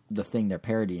of the thing they're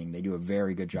parodying, they do a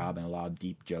very good job and a lot of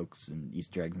deep jokes and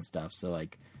Easter eggs and stuff. So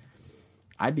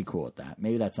I'd be cool with that.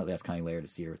 Maybe that's something that's kind of layered to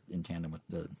see in tandem with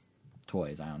the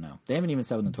toys. I don't know. They haven't even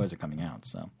said when the toys are coming out,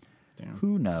 so. Damn.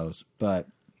 Who knows? But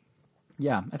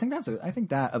yeah, I think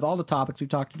that of all the topics we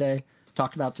talked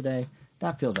about today,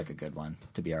 that feels like a good one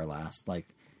to be our last.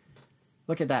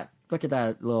 Look at that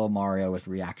little Mario with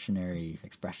reactionary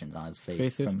expressions on his face.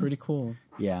 Face is pretty cool.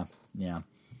 Yeah.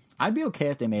 I'd be okay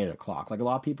if they made it a clock. A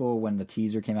lot of people when the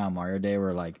teaser came out on Mario Day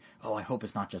were like, "Oh, I hope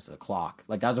it's not just a clock."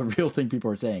 That was a real thing people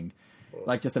were saying,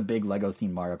 just a big Lego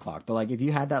themed Mario clock. But if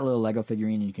you had that little Lego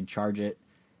figurine and you can charge it.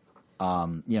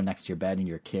 Next to your bed and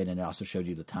you're a kid, and it also showed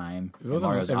you the time.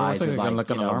 Mario's eyes would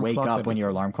wake up when your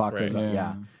alarm clock goes up.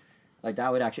 Yeah,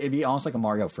 that would actually it'd be almost like a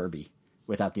Mario Furby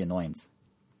without the annoyance.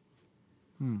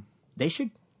 They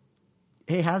should.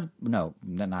 Hey not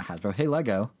Hasbro. Hey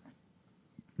Lego.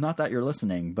 Not that you're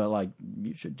listening, but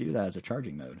you should do that as a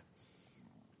charging mode.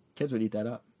 Kids would eat that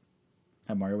up.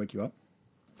 Have Mario wake you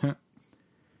up.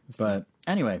 But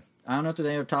anyway, I don't know if there's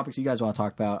any other topics you guys want to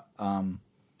talk about.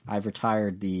 I've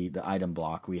retired the item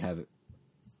block. It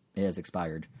has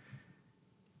expired.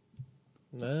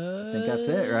 I think that's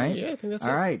it, right? Yeah, I think that's it.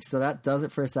 All right, so that does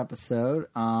it for this episode.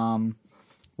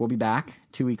 We'll be back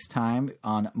 2 weeks' time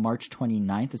on March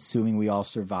 29th, assuming we all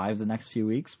survive the next few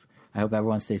weeks. I hope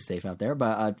everyone stays safe out there.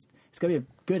 But it's going to be a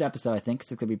good episode, I think,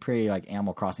 because it's going to be pretty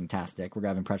Animal Crossing-tastic. We're going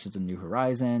to have impressions of New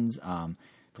Horizons, the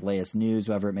latest news,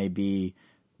 whatever it may be.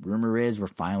 Rumor is we're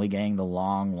finally getting the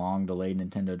long delayed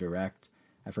Nintendo Direct.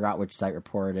 I forgot which site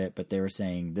reported it, but they were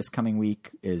saying this coming week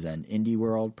is an Indie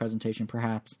World presentation,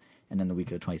 perhaps, and then the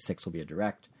week of the 26th will be a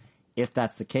Direct. If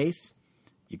that's the case,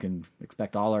 you can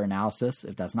expect all our analysis.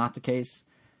 If that's not the case,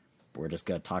 we're just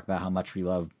going to talk about how much we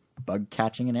love bug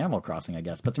catching and Animal Crossing, I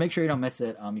guess. But to make sure you don't miss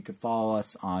it, you can follow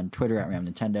us on Twitter at Ram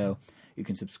Nintendo. You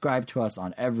can subscribe to us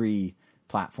on every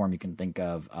platform you can think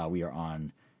of. We are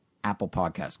on Apple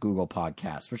Podcasts, Google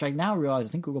Podcasts, which I now realize I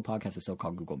think Google Podcasts is still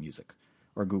called Google Music.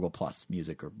 Or Google Plus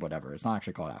Music or whatever. It's not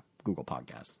actually called Google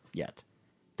Podcasts yet.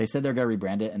 They said they're going to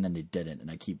rebrand it, and then they didn't,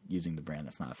 and I keep using the brand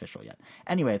that's not official yet.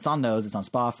 Anyway, it's on those. It's on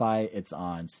Spotify. It's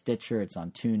on Stitcher. It's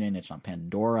on TuneIn. It's on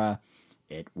Pandora.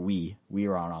 We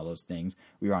are on all those things.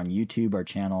 We are on YouTube. Our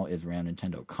channel is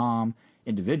RamNintendo.com.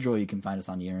 Individually, you can find us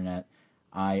on the internet.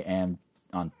 I am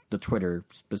on the Twitter,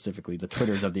 specifically the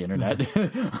Twitters of the internet.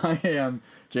 I am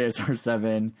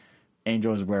JSR7.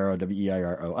 Angel is Weiro,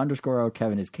 WEIRO_O.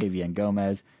 Kevin is KVN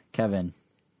Gomez. Kevin,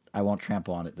 I won't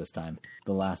trample on it this time.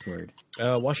 The last word.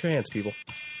 Wash your hands, people.